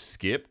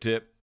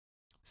it,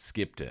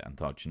 and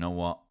thought, you know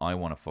what? I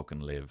want to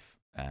fucking live.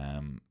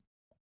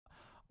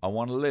 I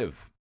want to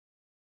live.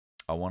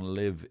 I want to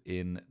live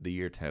in the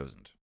year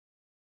 1000.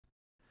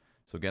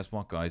 So guess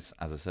what, guys?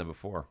 As I said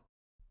before,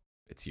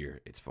 it's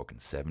fucking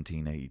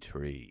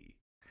 1783.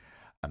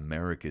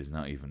 America's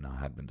not even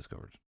had been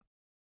discovered.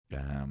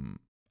 I'm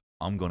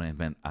gonna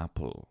invent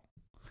Apple.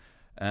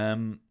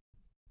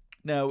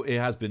 Now it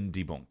has been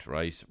debunked,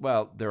 right?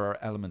 Well, there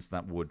are elements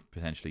that would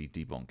potentially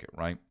debunk it,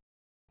 right?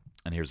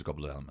 And here's a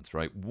couple of elements,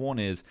 right? One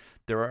is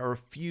there are a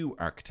few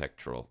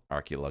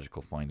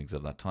archaeological findings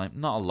of that time.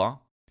 Not a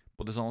lot,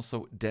 but there's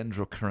also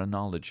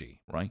dendrochronology,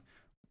 right?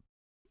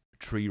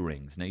 Tree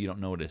rings. Now, you don't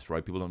know this,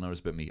 right? People don't know this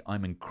about me.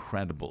 I'm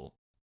incredible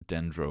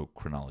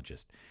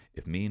dendrochronologist.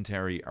 If me and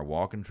Terry are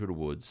walking through the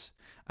woods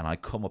and I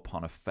come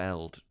upon a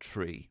felled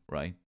tree,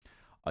 right,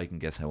 I can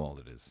guess how old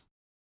it is.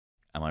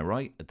 Am I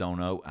right? I don't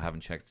know. I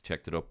haven't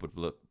checked it up with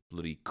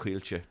bloody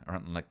Quilcha or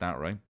anything like that,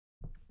 right?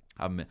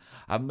 I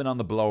haven't been on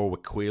the blower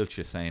with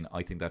Quilcha saying,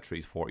 I think that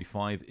tree's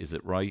 45. Is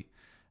it right?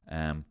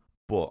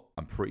 But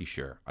I'm pretty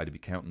sure I'd be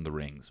counting the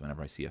rings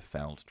whenever I see a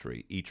felled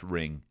tree. Each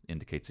ring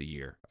indicates a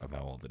year of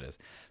how old it is.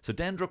 So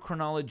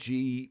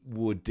dendrochronology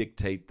would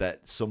dictate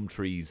that some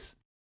trees,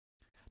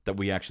 that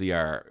we actually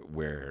are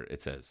where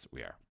it says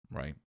we are,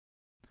 right?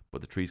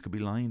 But the trees could be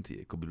lying to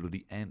you. It could be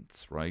bloody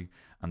ents, right?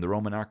 And the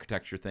Roman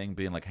architecture thing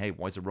being like, hey,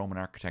 why is there Roman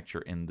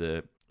architecture in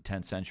the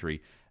 10th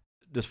century?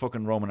 There's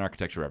fucking Roman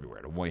architecture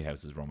everywhere. The White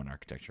House is Roman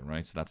architecture,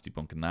 right? So that's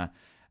debunking that.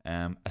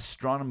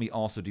 Astronomy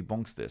also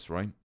debunks this,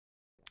 right?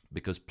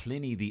 Because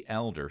Pliny the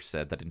Elder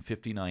said that in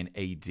 59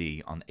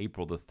 AD, on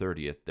April the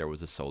 30th, there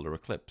was a solar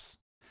eclipse.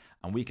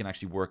 And we can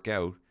actually work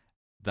out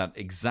that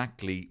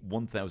exactly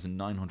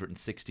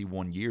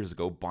 1,961 years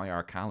ago, by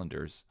our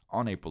calendars,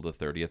 on April the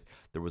 30th,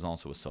 there was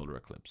also a solar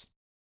eclipse.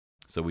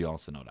 So we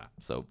also know that.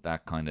 So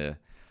that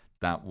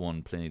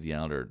one, Pliny the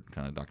Elder,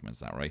 kind of documents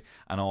that, right?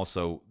 And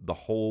also, the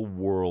whole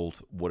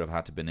world would have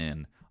had to been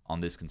in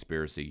on this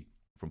conspiracy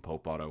from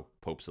Pope Otto,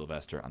 Pope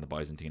Sylvester, and the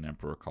Byzantine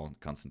Emperor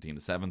Constantine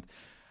VII,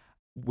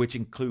 which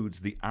includes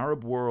the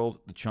Arab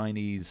world, the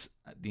Chinese,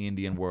 the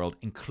Indian world,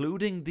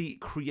 including the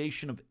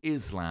creation of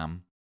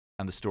Islam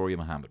and the story of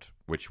Muhammad,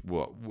 which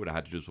would have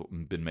had to just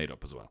been made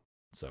up as well.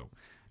 So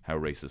how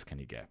racist can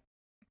you get?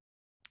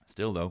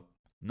 Still, though,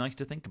 nice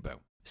to think about.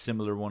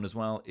 Similar one as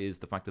well is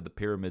the fact that the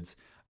pyramids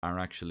are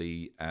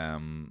actually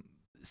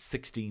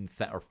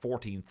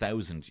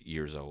 14,000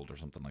 years old or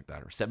something like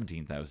that, or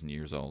 17,000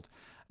 years old,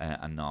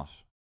 and not,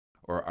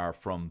 or are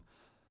from,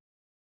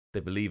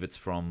 they believe it's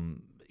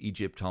from,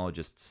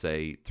 Egyptologists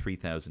say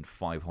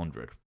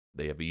 3,500.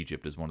 They have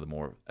Egypt as one of the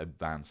more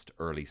advanced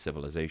early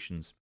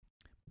civilizations,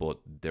 but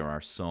there are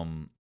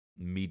some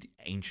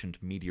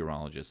ancient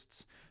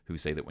meteorologists who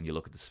say that when you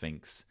look at the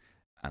Sphinx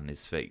and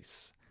his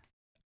face,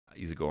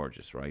 he's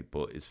gorgeous, right?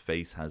 But his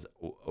face has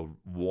a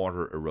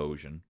water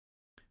erosion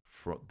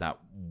that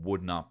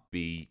would not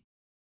be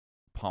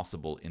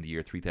possible in the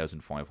year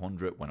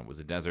 3,500 when it was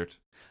a desert,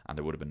 and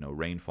there would have been no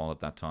rainfall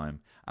at that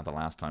time, and the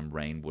last time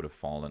rain would have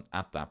fallen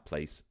at that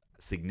place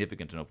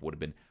significant enough would have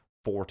been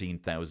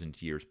 14,000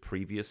 years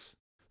previous.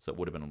 So it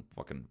would have been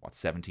fucking,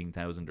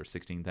 17,000 or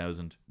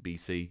 16,000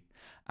 BC.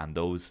 And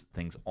those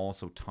things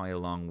also tie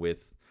along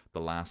with the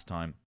last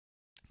time,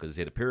 because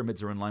they say the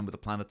pyramids are in line with the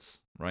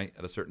planets, right?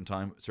 At a certain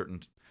time,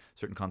 certain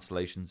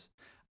constellations.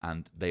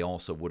 And they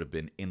also would have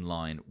been in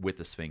line with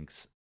the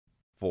Sphinx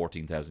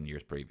 14,000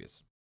 years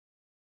previous.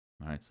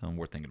 All right, so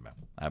worth thinking about.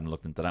 I haven't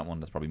looked into that one.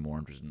 That's probably more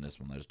interesting than this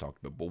one I just talked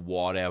about. But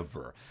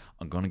whatever.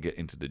 I'm going to get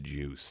into the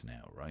juice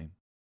now, right?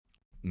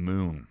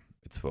 Moon.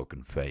 It's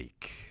fucking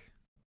fake.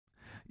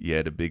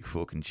 Yeah, the big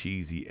fucking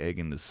cheesy egg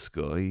in the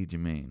sky. Do you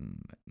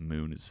mean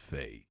moon is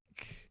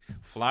fake?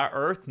 Flat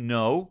Earth?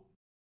 No.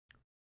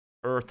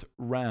 Earth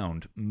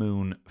round.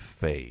 Moon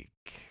fake.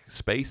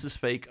 Space is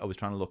fake. I was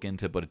trying to look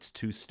into, but it's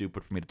too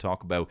stupid for me to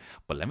talk about.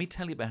 But let me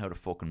tell you about how the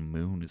fucking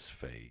moon is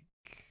fake.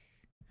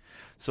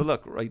 So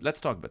look, right,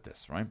 let's talk about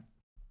this, right?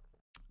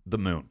 The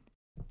moon.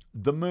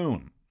 The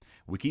moon.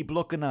 We keep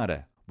looking at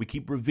it. We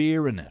keep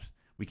revering it.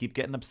 We keep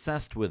getting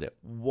obsessed with it.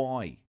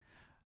 Why?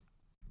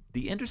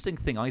 The interesting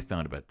thing I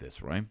found about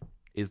this, right,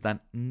 is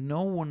that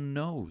no one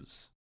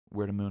knows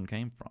where the moon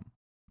came from.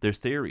 There's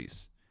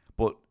theories,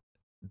 but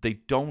they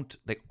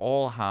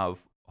all have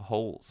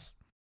holes.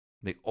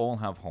 They all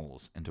have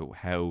holes into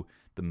how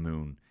the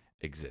moon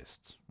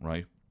exists,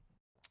 right?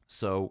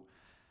 So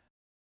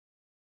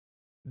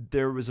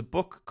there was a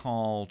book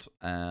called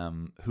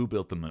Who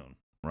Built the Moon,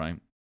 right?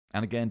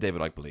 And again,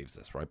 David Icke believes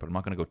this, right? But I'm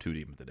not going to go too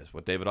deep into this.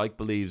 What David Icke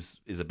believes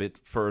is a bit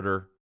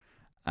further.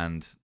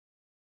 And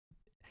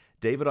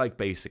David Icke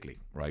basically,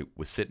 right,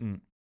 was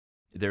sitting...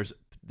 There's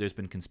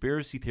been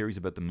conspiracy theories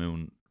about the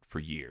moon for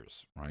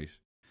years, right?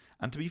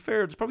 And to be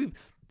fair, it's probably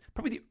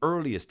the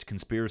earliest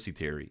conspiracy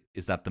theory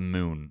is that the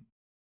moon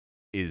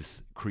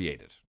is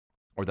created,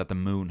 or that the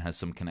moon has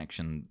some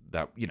connection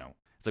that,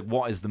 it's like,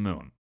 what is the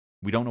moon?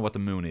 We don't know what the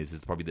moon is.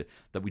 It's probably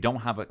that we don't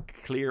have a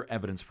clear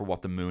evidence for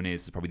what the moon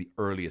is probably the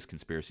earliest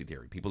conspiracy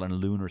theory. People are in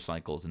lunar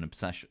cycles and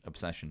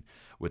obsession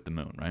with the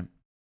moon, right?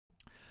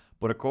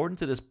 But according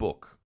to this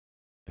book,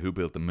 Who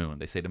Built the Moon,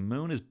 they say the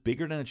moon is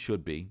bigger than it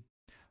should be,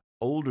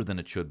 older than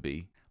it should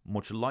be,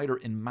 much lighter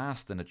in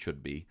mass than it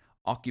should be,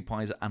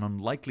 occupies an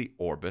unlikely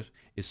orbit,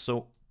 is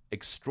so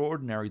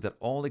extraordinary that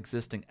all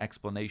existing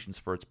explanations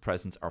for its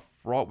presence are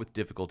fraught with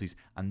difficulties,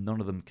 and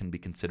none of them can be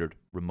considered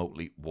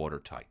remotely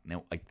watertight.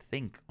 Now, I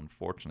think,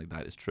 unfortunately,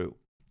 that is true,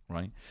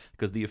 right?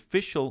 Because the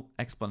official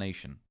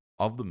explanation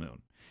of the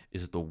moon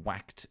is the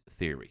WACT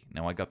theory.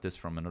 Now, I got this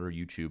from another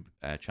YouTube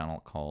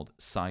channel called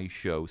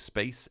SciShow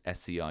Space,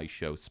 SCI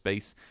Show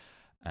Space.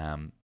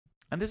 And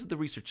this is the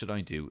research that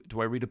I do.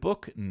 Do I read a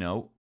book?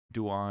 No.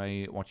 Do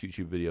I watch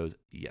YouTube videos?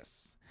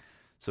 Yes.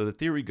 So the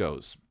theory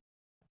goes,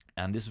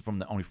 and this is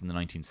only from the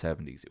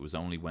 1970s. It was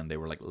only when they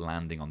were like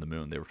landing on the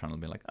moon, they were trying to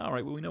be like, all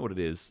right, well, we know what it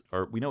is,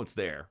 or we know it's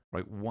there,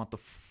 right? What the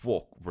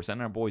fuck? We're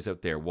sending our boys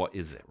out there. What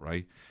is it,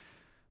 right?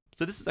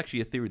 So this is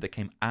actually a theory that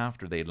came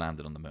after they had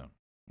landed on the moon,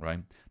 right?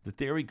 The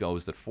theory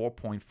goes that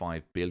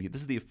 4.5 billion,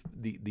 this is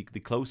the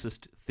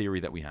closest theory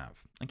that we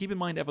have. And keep in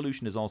mind,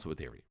 evolution is also a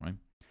theory,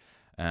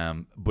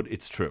 right? But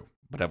it's true.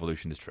 But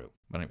evolution is true.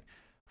 But anyway,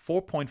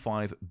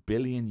 4.5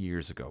 billion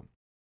years ago,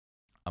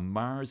 a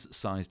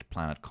Mars-sized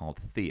planet called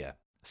Theia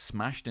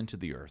smashed into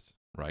the Earth,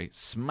 right?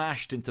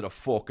 Smashed into the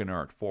fucking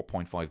Earth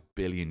 4.5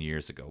 billion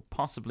years ago.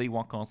 Possibly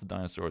what caused the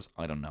dinosaurs,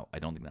 I don't know. I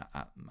don't think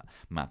that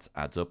maths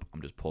adds up.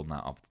 I'm just pulling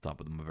that off the top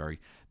of them, a very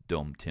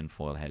dumb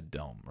tinfoil head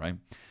dome, right?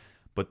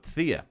 But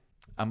Theia,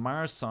 a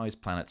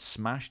Mars-sized planet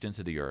smashed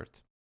into the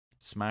Earth,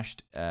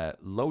 smashed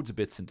loads of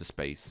bits into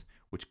space,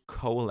 which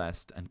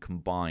coalesced and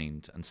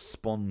combined and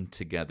spun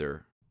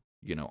together,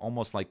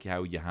 almost like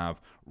how you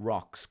have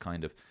rocks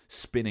kind of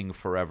spinning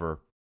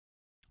forever.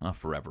 Not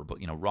forever, but,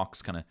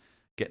 rocks kind of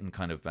getting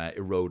kind of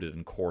eroded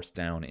and coursed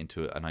down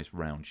into a nice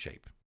round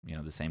shape.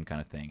 The same kind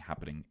of thing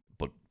happening,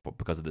 but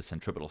because of the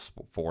centripetal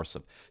force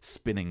of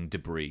spinning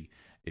debris,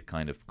 it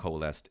kind of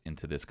coalesced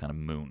into this kind of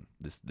moon,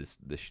 this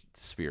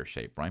sphere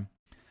shape, right?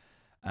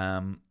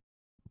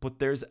 But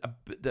there's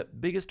the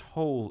biggest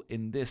hole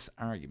in this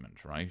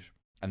argument, right?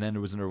 And then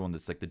there was another one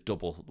that's like the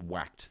double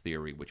whacked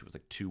theory, which was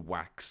like 2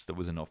 whacks that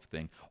was enough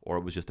thing, or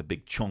it was just a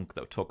big chunk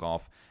that took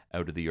off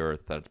out of the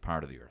Earth that it's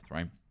part of the Earth,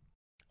 right?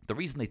 The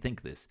reason they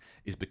think this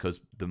is because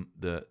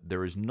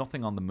there is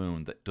nothing on the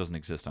moon that doesn't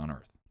exist on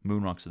Earth.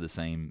 Moon rocks are the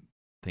same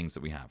things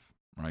that we have,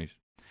 right?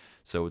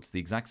 So it's the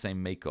exact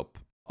same makeup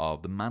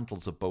of the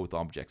mantles of both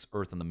objects.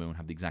 Earth and the moon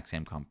have the exact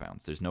same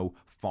compounds. There's no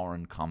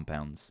foreign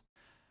compounds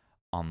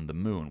on the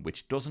moon,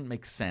 which doesn't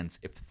make sense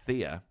if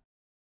Theia,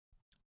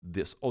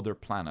 this other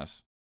planet,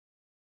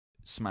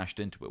 smashed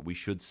into it. We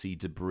should see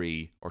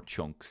debris or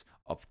chunks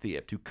of Theia.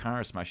 If 2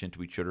 cars smash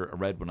into each other, a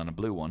red one and a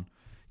blue one,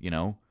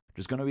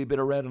 there's going to be a bit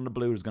of red on the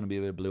blue, there's going to be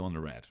a bit of blue on the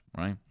red,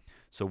 right?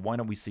 So why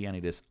don't we see any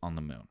of this on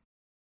the moon?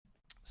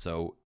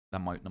 So that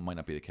might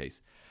not be the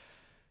case.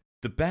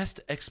 The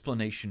best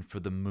explanation for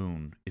the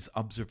moon is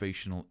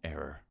observational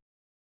error.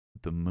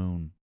 The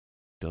moon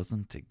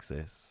doesn't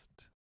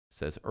exist,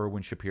 says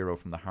Erwin Shapiro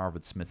from the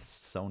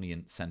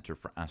Harvard-Smithsonian Center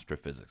for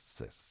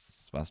Astrophysics.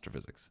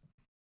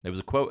 There was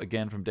a quote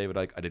again from David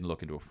Icke. I didn't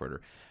look into it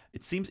further.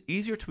 It seems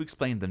easier to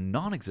explain the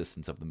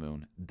non-existence of the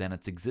moon than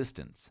its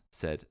existence,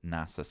 said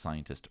NASA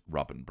scientist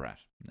Robin Brett.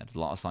 There's a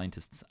lot of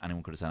scientists,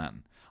 anyone could have said that.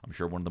 I'm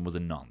sure one of them was a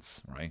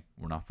nonce, right?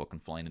 We're not fucking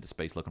flying into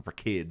space looking for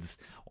kids.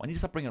 I need to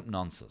stop bringing up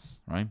nonsense,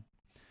 right?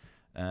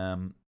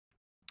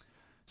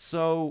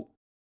 So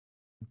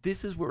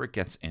this is where it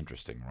gets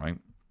interesting, right?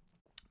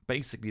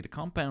 Basically, the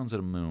compounds of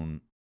the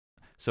moon.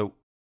 So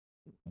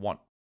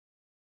what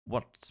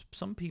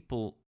some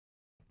people.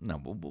 No,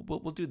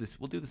 we'll do this.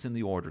 We'll do this in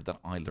the order that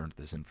I learned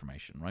this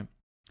information, right?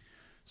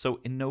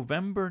 So in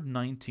November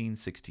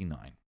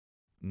 1969,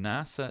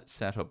 NASA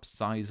set up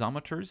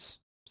seismometers,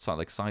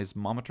 like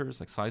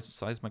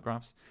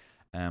seismographs,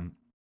 and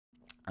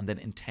then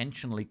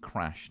intentionally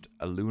crashed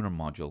a lunar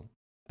module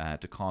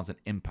to cause an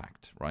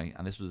impact, right?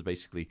 And this was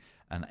basically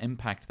an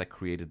impact that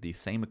created the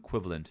same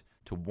equivalent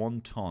to 1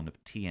 ton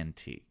of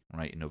TNT,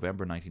 right? In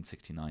November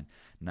 1969,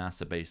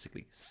 NASA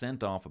basically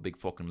sent off a big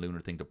fucking lunar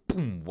thing to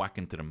boom, whack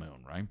into the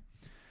moon, right?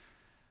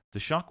 The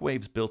shock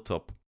waves built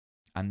up,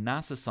 and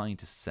NASA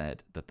scientists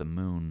said that the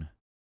moon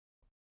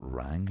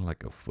rang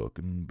like a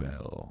fucking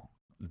bell.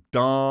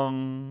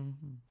 Dong!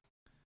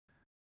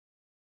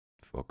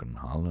 Fucking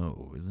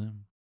hollow, is it?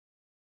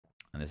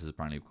 And this is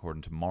apparently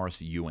according to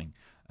Morris Ewing,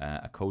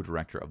 a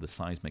co-director of the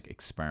seismic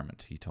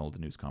experiment. He told the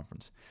news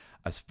conference,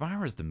 as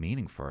far as the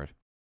meaning for it,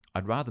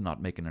 I'd rather not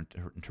make an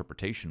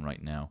interpretation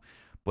right now,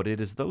 but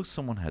it is as though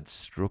someone had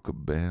struck a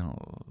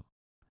bell.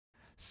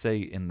 Say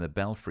in the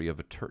belfry of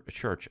a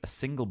church, a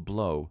single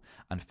blow,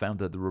 and found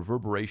that the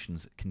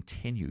reverberations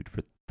continued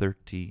for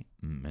 30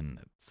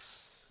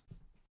 minutes.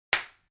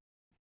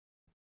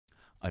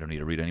 I don't need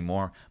to read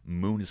anymore.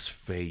 Moon is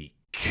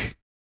fake.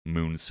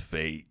 Moon's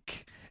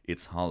fake.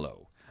 It's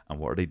hollow. And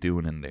what are they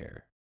doing in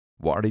there?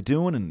 What are they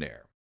doing in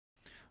there?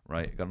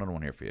 Right, I got another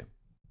one here for you.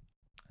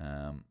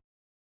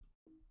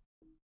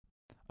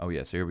 Oh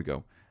yeah, so here we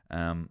go.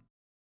 Where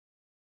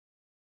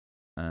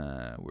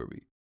are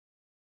we?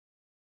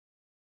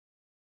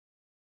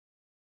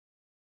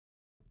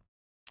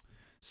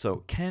 So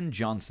Ken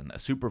Johnson, a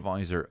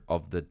supervisor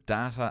of the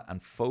Data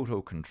and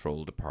Photo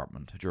Control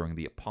Department during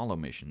the Apollo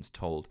missions,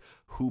 told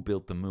Who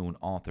Built the Moon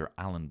author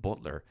Alan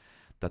Butler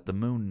that the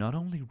moon not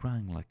only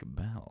rang like a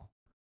bell,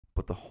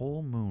 but the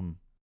whole moon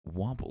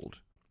wobbled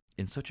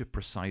in such a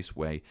precise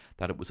way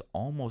that it was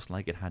almost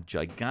like it had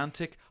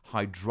gigantic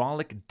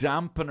hydraulic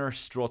dampener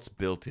struts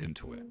built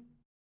into it,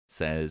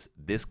 says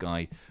this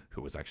guy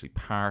who was actually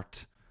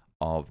part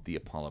of the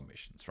Apollo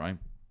missions, right?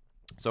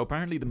 So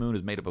apparently the moon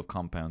is made up of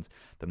compounds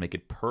that make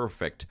it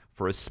perfect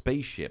for a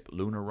spaceship.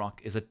 Lunar rock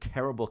is a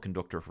terrible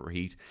conductor for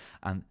heat,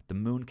 and the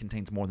moon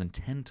contains more than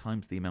 10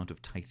 times the amount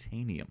of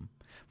titanium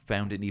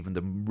found in even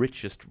the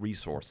richest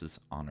resources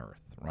on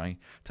Earth, right?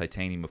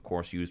 Titanium, of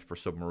course, used for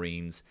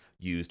submarines,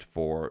 used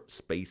for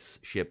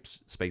spaceships,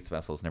 space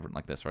vessels, and everything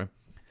like this, right?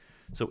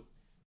 So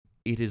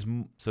it is.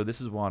 So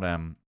this is what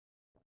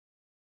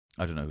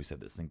I don't know who said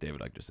this. I think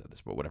David Icke just said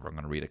this, but whatever. I'm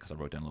going to read it because I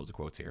wrote down loads of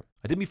quotes here.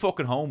 I did my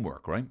fucking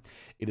homework, right?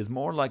 It is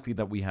more likely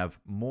that we have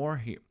more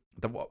here.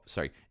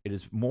 It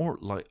is more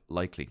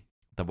likely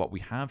that what we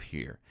have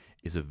here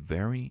is a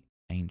very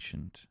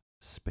ancient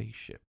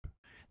spaceship,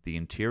 the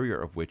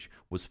interior of which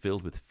was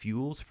filled with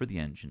fuels for the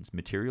engines,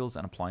 materials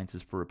and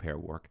appliances for repair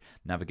work,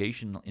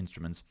 navigational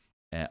instruments,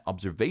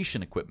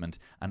 observation equipment,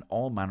 and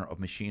all manner of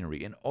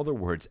machinery. In other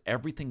words,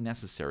 everything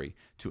necessary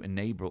to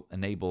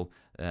enable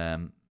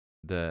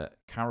the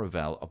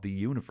caravel of the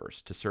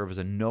universe to serve as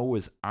a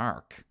Noah's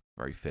Ark,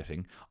 very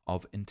fitting,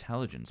 of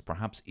intelligence,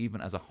 perhaps even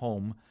as a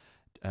home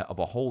of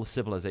a whole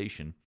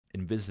civilization,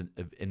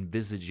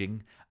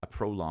 envisaging a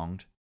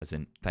prolonged, as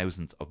in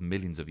thousands of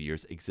millions of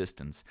years,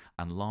 existence,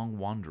 and long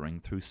wandering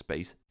through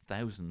space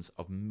thousands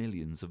of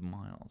millions of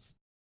miles.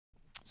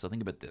 So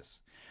think about this.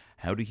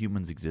 How do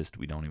humans exist?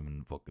 We don't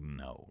even fucking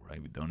know,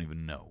 right? We don't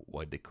even know.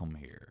 Why'd they come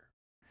here?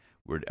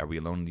 Are we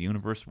alone in the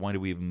universe? Why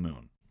do we have a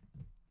moon?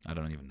 I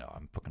don't even know.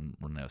 I'm fucking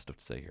running out of stuff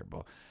to say here.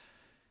 But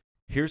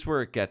here's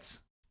where it gets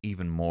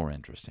even more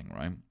interesting,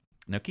 right?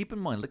 Now, keep in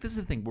mind, like, this is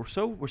the thing. We're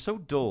so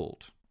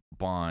dulled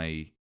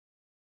by...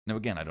 Now,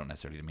 again, I don't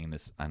necessarily mean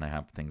this, and I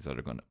have things that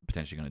are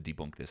potentially going to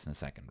debunk this in a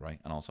second, right?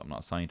 And also, I'm not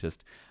a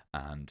scientist,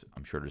 and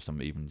I'm sure there's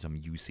even some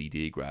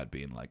UCD grad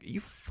being like, are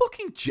you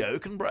fucking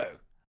joking, bro?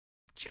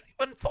 You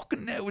don't even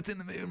fucking know what's in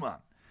the moon, man.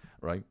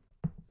 Right?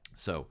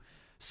 So,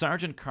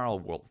 Sergeant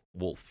Carl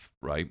Wolf,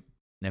 right?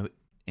 Now,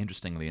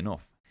 interestingly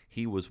enough,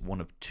 he was one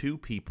of two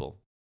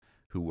people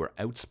who were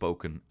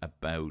outspoken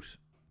about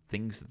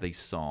things that they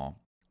saw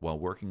while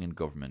working in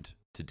government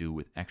to do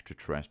with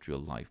extraterrestrial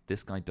life.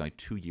 This guy died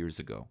 2 years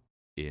ago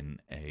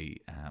in a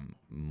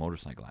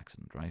motorcycle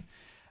accident, right?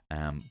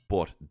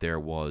 But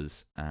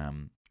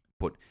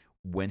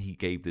when he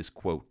gave this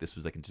quote, this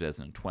was like in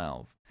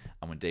 2012,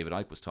 and when David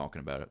Icke was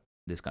talking about it,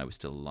 this guy was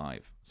still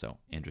alive. So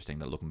interesting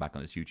that looking back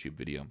on this YouTube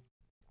video.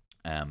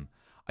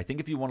 I think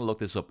if you want to look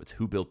this up, it's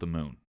Who Built the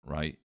Moon,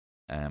 right?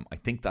 I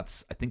think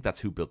that's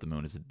Who Built the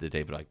Moon is the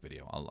David Icke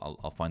video.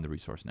 I'll find the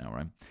resource now,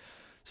 right?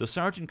 So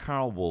Sergeant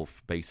Carl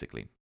Wolf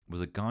basically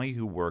was a guy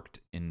who worked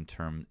in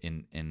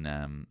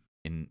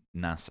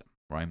NASA,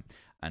 right?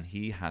 And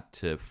he had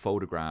to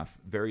photograph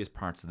various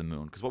parts of the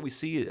moon, because what we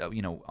see,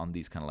 on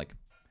these kind of like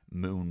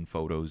moon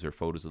photos or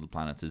photos of the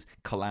planets is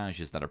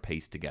collages that are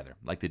pasted together,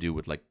 like they do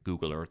with like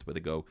Google Earth, where they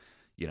go,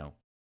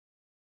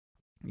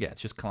 it's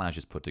just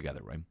collages put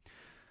together, right?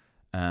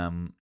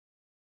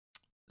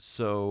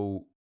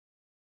 So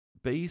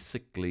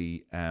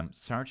basically,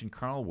 Sergeant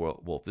Carl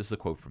Wolf, this is a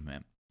quote from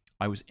him.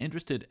 I was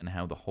interested in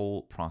how the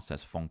whole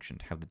process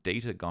functioned, how the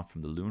data got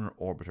from the lunar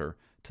orbiter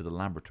to the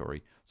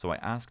laboratory, so I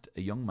asked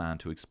a young man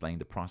to explain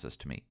the process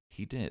to me.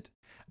 He did.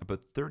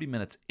 About 30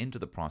 minutes into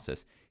the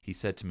process, he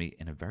said to me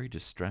in a very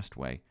distressed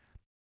way,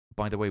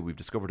 by the way, we've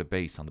discovered a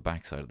base on the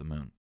backside of the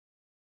moon.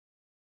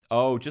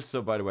 Oh, just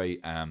so, by the way,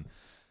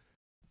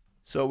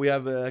 so we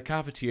have a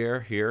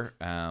cafetiere here.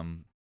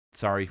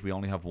 Sorry, we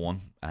only have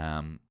one.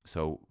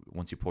 So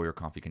once you pour your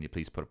coffee, can you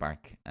please put it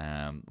back?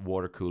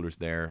 Water coolers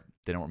there.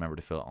 They don't remember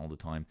to fill it all the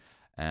time.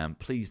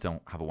 Please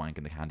don't have a wank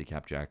in the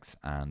handicap jacks.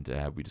 And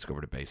we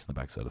discovered a base on the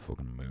backside of the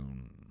fucking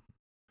moon.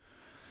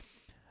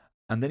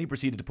 And then he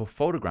proceeded to put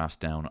photographs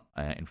down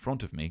in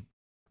front of me.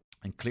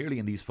 And clearly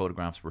in these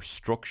photographs were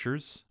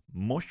structures,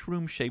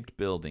 mushroom-shaped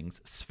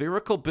buildings,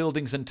 spherical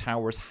buildings and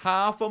towers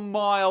 1/2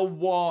 mile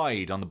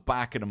wide on the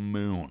back of the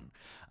moon.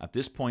 At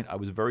this point, I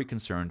was very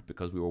concerned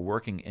because we were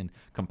working in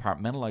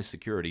compartmentalized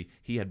security.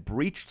 He had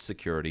breached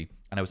security,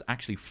 and I was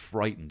actually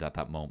frightened at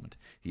that moment.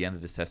 He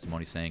ended his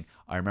testimony saying,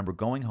 I remember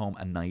going home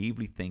and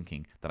naively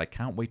thinking that I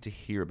can't wait to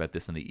hear about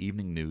this in the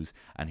evening news,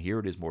 and here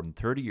it is more than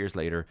 30 years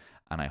later,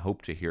 and I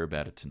hope to hear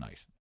about it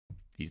tonight.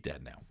 He's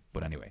dead now.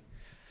 But anyway,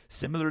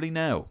 similarly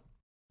now,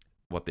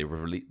 what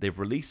they've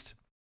released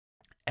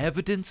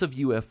Evidence of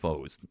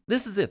UFOs.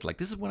 This is it. Like,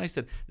 this is when I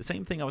said the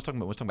same thing I was talking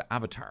about. I was talking about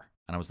Avatar.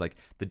 And I was like,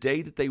 the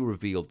day that they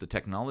revealed the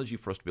technology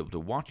for us to be able to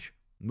watch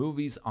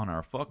movies on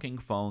our fucking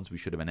phones, we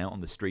should have been out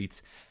on the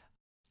streets.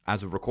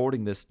 As of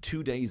recording this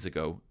 2 days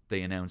ago,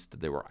 they announced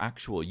that there were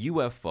actual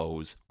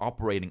UFOs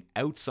operating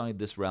outside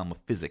this realm of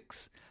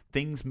physics.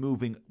 Things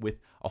moving with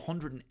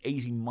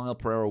 180 mile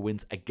per hour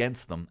winds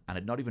against them, and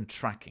it not even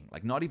tracking,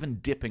 like not even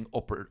dipping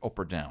up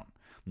or down,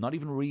 not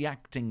even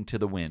reacting to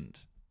the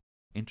wind.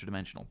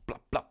 Interdimensional, blah,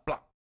 blah,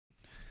 blah.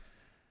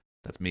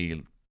 That's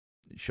me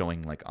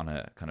showing like on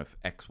a kind of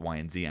X, Y,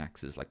 and Z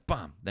axis, like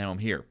bam, now I'm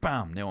here,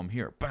 bam, now I'm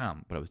here,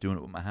 bam. But I was doing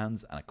it with my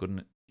hands,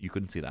 and you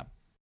couldn't see that.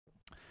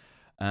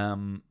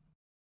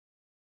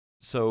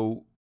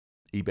 So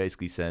he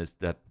basically says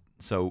that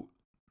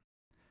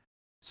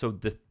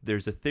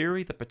there's a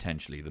theory that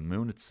potentially the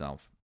moon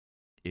itself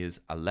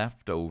is a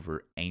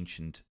leftover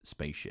ancient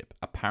spaceship.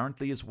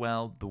 Apparently, as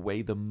well, the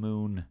way the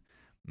moon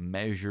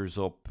measures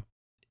up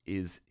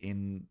is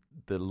in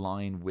the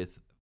line with,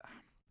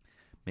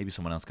 maybe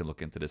someone else can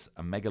look into this,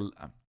 a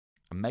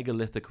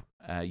megalithic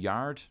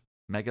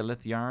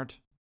megalith yard.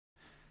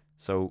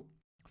 So,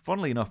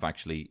 funnily enough,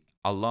 actually,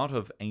 a lot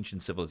of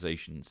ancient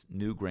civilizations,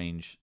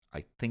 Newgrange,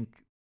 I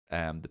think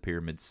the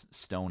pyramids,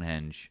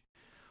 Stonehenge,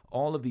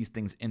 all of these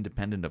things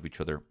independent of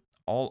each other,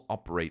 all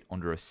operate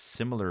under a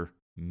similar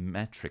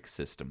metric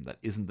system that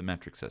isn't the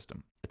metric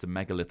system. It's a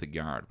megalithic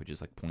yard, which is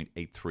like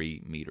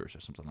 0.83 meters or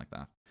something like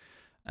that.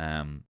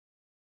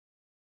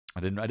 I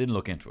didn't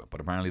look into it,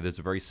 but apparently there's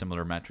a very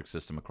similar metric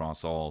system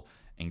across all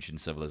ancient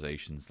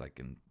civilizations.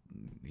 Like,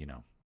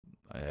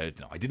 I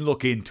didn't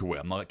look into it.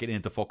 I'm not getting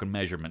into fucking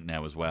measurement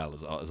now as well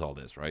as all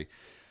this, right?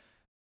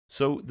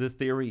 So the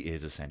theory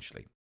is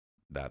essentially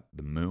that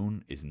the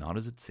moon is not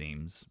as it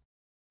seems,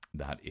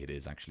 that it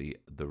is actually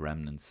the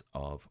remnants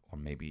of, or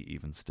maybe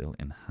even still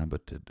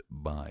inhabited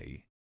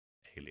by,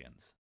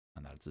 aliens,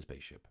 and that it's a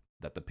spaceship.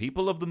 That the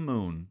people of the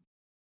moon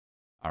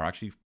are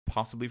actually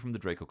possibly from the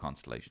Draco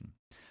constellation,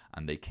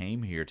 and they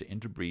came here to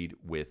interbreed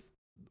with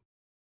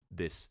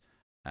this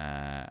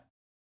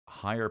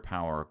higher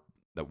power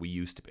that we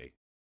used to be,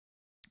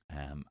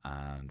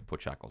 and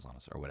put shackles on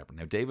us or whatever.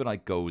 Now, David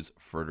Icke goes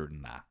further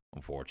than that,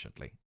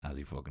 unfortunately, as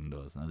he fucking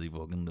does.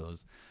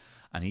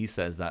 And he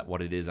says that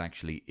what it is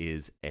actually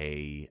is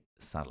a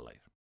satellite.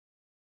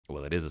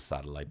 Well, it is a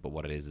satellite, but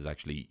what it is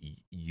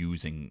actually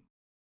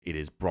it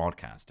is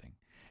broadcasting.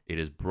 It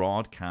is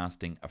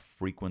broadcasting a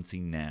frequency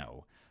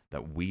now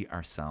that we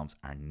ourselves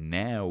are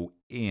now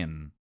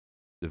in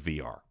the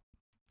VR.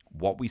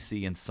 What we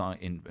see in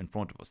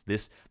front of us,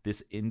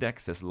 this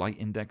index, this light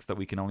index that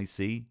we can only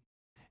see,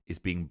 is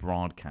being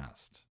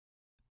broadcast.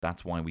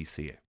 That's why we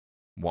see it.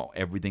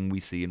 Everything we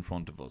see in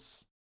front of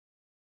us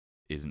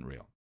isn't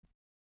real.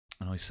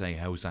 And I say,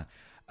 how's that?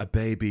 A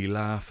baby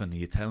laughing. Are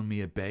you telling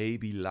me a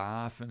baby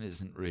laughing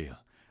isn't real?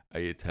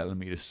 Are you telling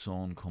me the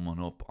sun coming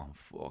up on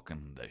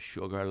fucking the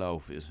sugar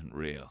loaf isn't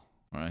real?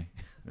 Right?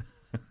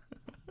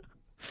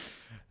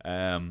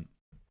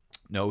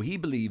 No, he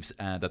believes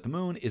that the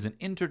moon is an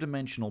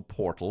interdimensional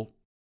portal.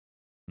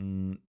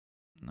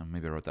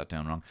 Maybe I wrote that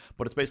down wrong.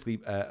 But it's basically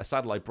a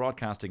satellite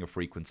broadcasting a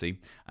frequency,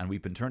 and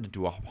we've been turned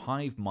into a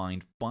hive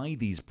mind by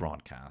these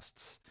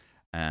broadcasts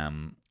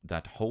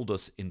that hold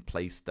us in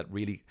place, that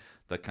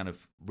kind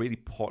of really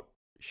put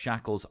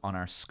shackles on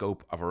our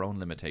scope of our own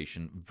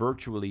limitation,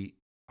 virtually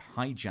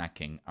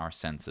hijacking our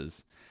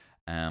senses,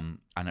 and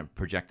it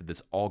projected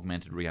this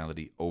augmented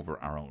reality over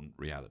our own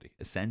reality.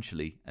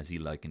 Essentially, as he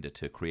likened it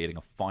to, creating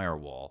a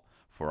firewall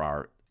for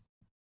our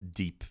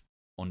deep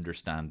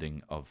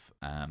understanding of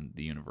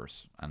the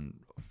universe and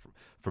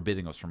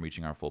forbidding us from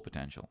reaching our full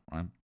potential.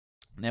 Right?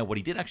 Now, what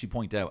he did actually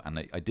point out,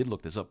 and I did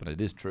look this up, and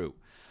it is true,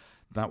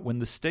 that when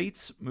the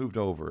States moved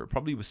over, it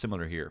probably was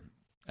similar here,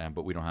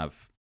 but we don't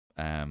have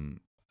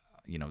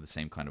the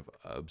same kind of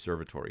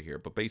observatory here.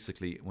 But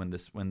basically, when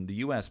the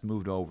US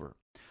moved over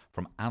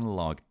from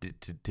analog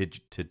to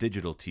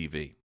digital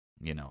TV,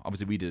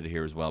 obviously we did it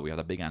here as well. We have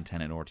that big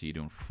antenna in RTE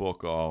doing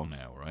fuck all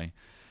now, right?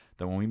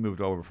 That when we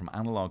moved over from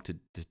analog to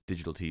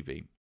digital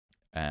TV,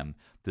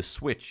 the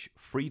switch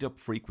freed up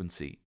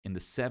frequency in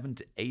the 700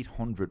 to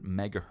 800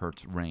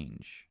 megahertz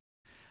range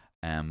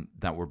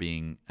that were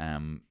being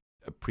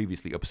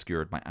previously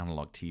obscured by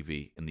analog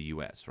TV in the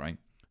US, right?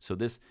 So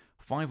this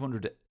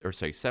 700 to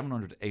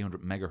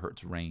 800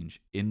 megahertz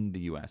range in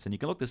the US, and you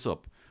can look this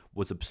up,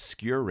 was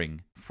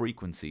obscuring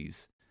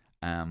frequencies.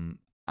 And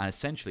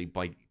essentially,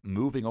 by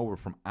moving over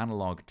from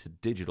analog to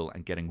digital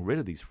and getting rid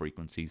of these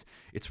frequencies,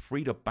 it's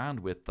freed up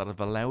bandwidth that have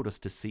allowed us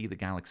to see the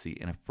galaxy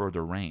in a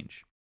further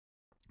range.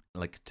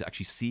 Like, to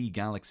actually see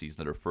galaxies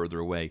that are further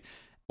away.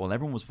 While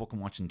everyone was fucking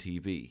watching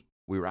TV,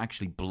 we were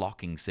actually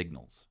blocking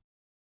signals.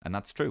 And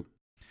that's true.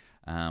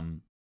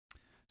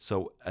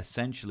 So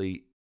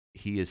essentially,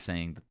 he is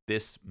saying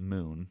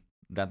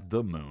that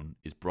the moon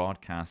is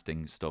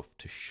broadcasting stuff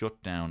to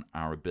shut down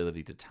our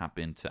ability to tap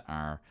into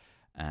our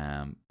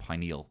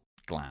pineal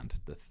gland,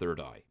 the third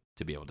eye,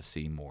 to be able to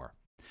see more.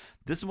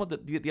 This is what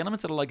the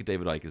elements that I like of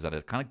David Icke is that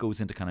it kind of goes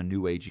into kind of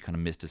new agey kind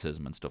of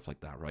mysticism and stuff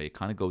like that, right? It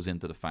kind of goes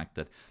into the fact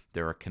that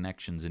there are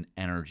connections in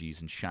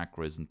energies and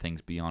chakras and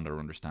things beyond our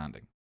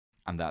understanding,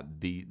 and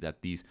that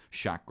these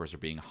chakras are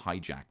being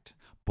hijacked,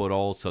 but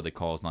also they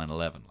cause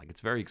 9/11. Like,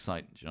 it's very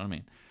exciting. Do you know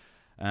what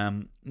I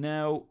mean?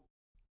 Now,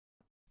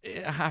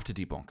 I have to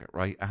debunk it,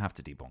 right?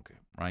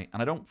 Right?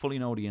 And I don't fully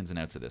know the ins and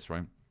outs of this,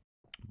 right?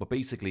 But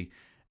basically,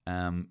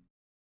 there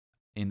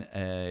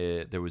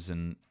was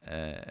an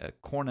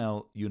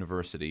Cornell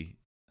University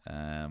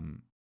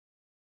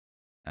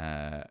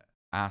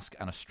Ask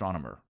an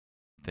Astronomer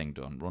thing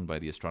run by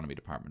the astronomy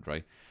department,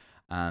 right?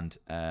 And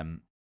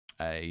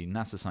a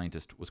NASA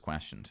scientist was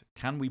questioned,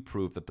 can we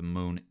prove that the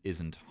moon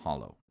isn't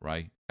hollow,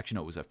 right? Actually,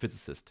 no, it was a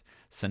physicist,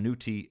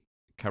 Suniti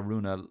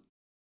Karunatilake.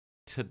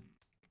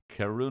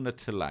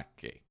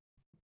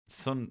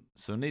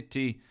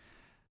 Suniti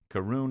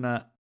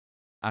Karuna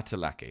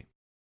Atalaki.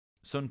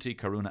 Sunti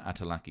Karuna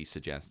Atalaki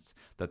suggests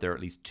that there are at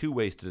least two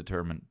ways to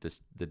determine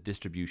the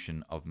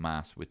distribution of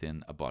mass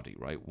within a body,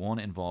 right? One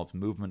involves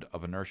movement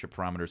of inertia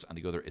parameters and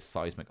the other is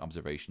seismic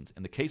observations.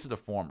 In the case of the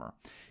former,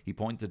 he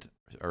pointed,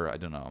 or I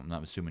don't know, I'm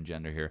not assuming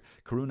gender here,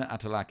 Karuna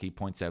Atalaki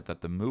points out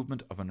that the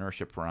movement of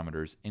inertia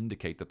parameters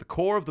indicate that the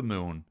core of the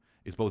moon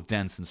is both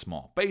dense and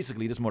small.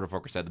 Basically, this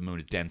motherfucker said the moon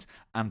is dense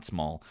and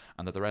small,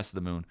 and that the rest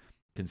of the moon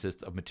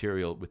consists of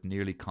material with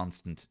nearly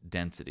constant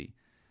density.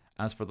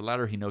 As for the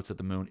latter, he notes that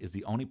the moon is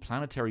the only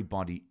planetary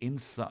body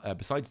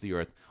besides the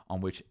Earth on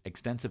which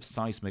extensive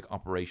seismic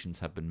operations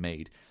have been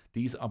made.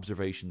 These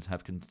observations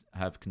have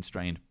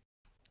constrained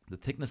the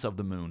thickness of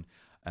the moon,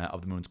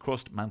 of the moon's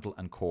crust, mantle,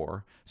 and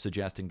core,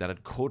 suggesting that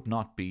it could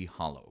not be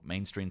hollow.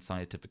 Mainstream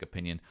scientific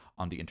opinion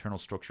on the internal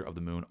structure of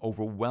the moon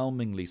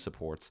overwhelmingly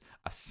supports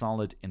a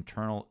solid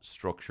internal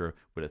structure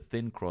with a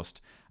thin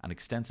crust, an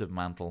extensive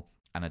mantle,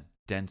 and a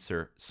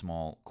denser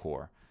small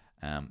core.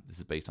 This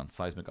is based on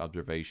seismic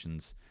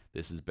observations.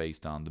 This is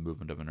based on the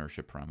movement of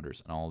inertia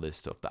parameters and all this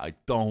stuff that I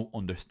don't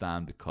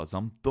understand because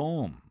I'm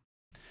dumb.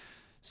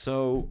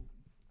 So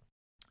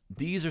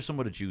these are some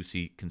of the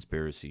juicy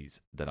conspiracies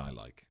that I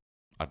like.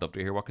 I'd love to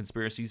hear what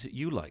conspiracies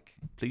you like.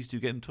 Please do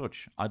get in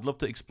touch. I'd love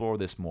to explore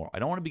this more. I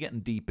don't want to be getting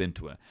deep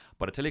into it,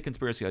 but I tell you a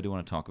conspiracy I do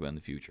want to talk about in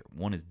the future.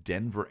 One is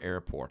Denver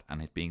Airport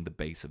and it being the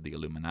base of the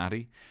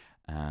Illuminati.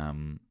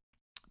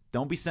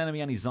 Don't be sending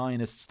me any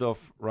Zionist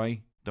stuff,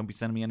 right? Don't be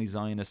sending me any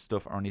Zionist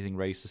stuff or anything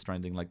racist or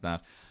anything like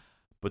that.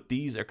 But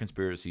these are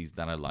conspiracies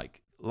that I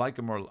like. Like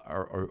them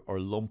or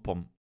lump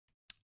them.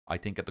 I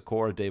think at the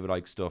core of David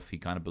Icke stuff, he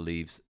kind of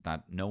believes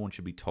that no one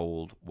should be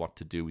told what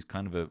to do. He's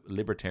kind of a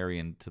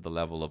libertarian to the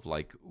level of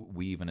like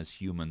we even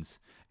as humans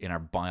in our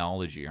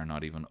biology are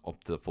not even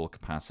up to the full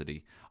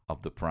capacity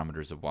of the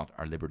parameters of what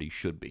our liberty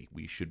should be.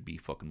 We should be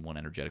fucking one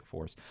energetic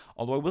force.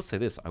 Although I will say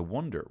this, I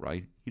wonder,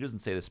 right? He doesn't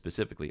say this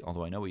specifically,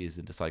 although I know he is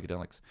into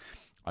psychedelics.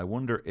 I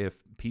wonder if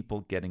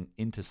people getting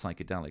into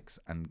psychedelics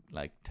and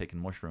like taking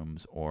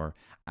mushrooms or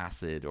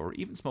acid or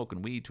even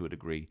smoking weed to a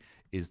degree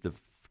is the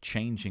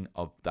changing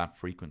of that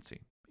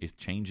frequency, is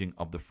changing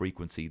of the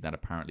frequency that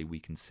apparently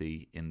we can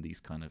see in these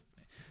kind of,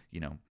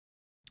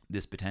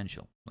 this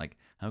potential. Like,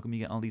 how can we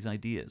get all these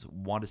ideas?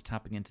 What is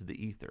tapping into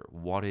the ether?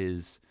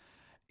 Is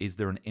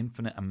there an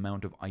infinite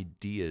amount of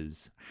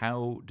ideas?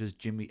 How did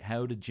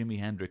Jimi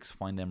Hendrix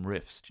find them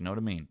riffs? Do you know what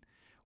I mean?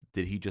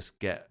 Did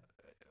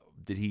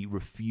he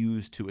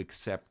refuse to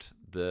accept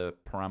the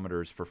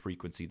parameters for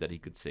frequency that he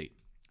could see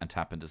and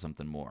tap into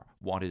something more?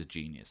 What is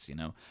genius,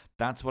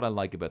 That's what I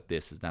like about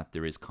this, is that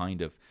there is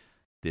kind of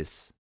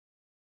this,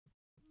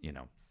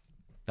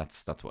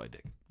 that's what I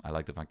dig. I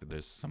like the fact that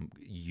there's some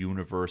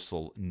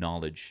universal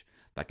knowledge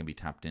that can be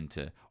tapped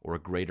into, or a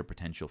greater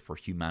potential for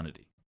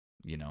humanity,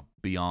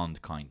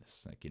 beyond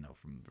kindness. Like,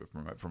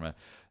 from a,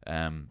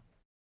 I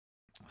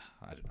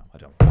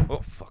don't know. Oh,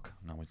 fuck.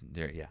 No,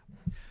 there, yeah.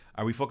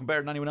 Are we fucking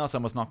better than anyone else? I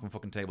must knock my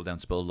fucking table down,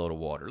 spill a load of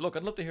water. Look,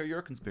 I'd love to hear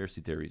your conspiracy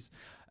theories,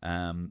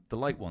 the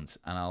light ones,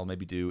 and I'll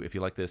maybe do, if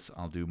you like this,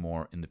 I'll do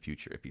more in the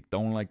future. If you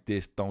don't like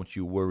this, don't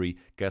you worry.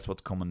 Guess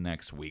what's coming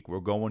next week? We're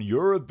going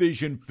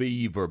Eurovision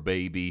fever,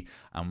 baby.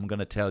 I'm going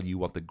to tell you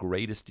what the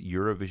greatest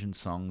Eurovision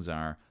songs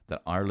are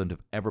that Ireland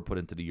have ever put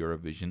into the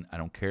Eurovision. I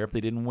don't care if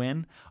they didn't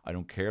win. I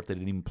don't care if they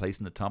didn't even place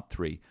in the top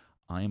 3.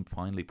 I am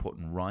finally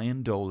putting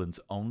Ryan Dolan's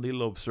Only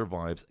Love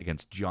Survives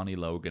against Johnny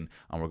Logan,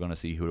 and we're going to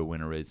see who the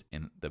winner is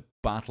in the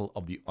Battle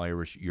of the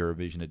Irish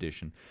Eurovision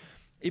edition.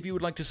 If you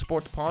would like to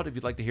support the pod, if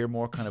you'd like to hear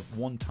more kind of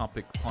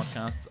one-topic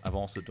podcasts, I've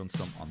also done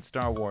some on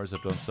Star Wars,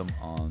 I've done some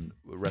on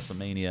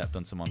WrestleMania, I've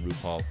done some on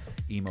RuPaul,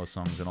 emo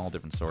songs and all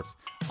different sorts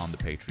on the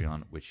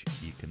Patreon, which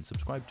you can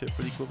subscribe to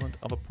for the equivalent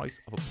of a price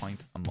of a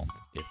pint a month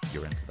if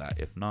you're into that.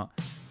 If not,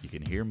 you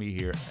can hear me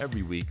here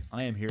every week.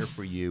 I am here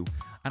for you.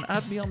 And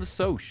add me on the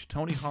soch,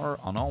 Tony Horror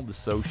on all the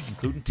soch,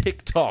 including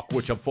TikTok,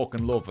 which I'm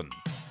fucking loving.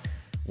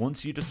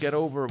 Once the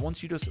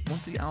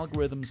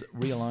algorithms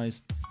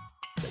realize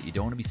that you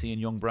don't want to be seeing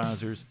young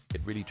browsers, it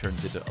really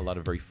turns into a lot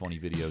of very funny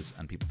videos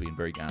and people being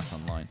very gas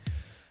online.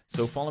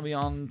 So follow me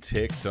on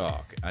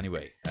TikTok.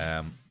 Anyway,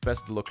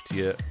 best of luck to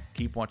you.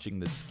 Keep watching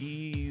the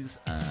skis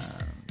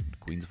and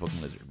Queen's a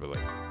fucking lizard. Bye bye.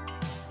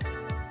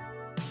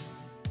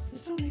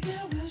 It's Tony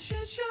Cantwell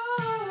Shit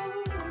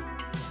Show.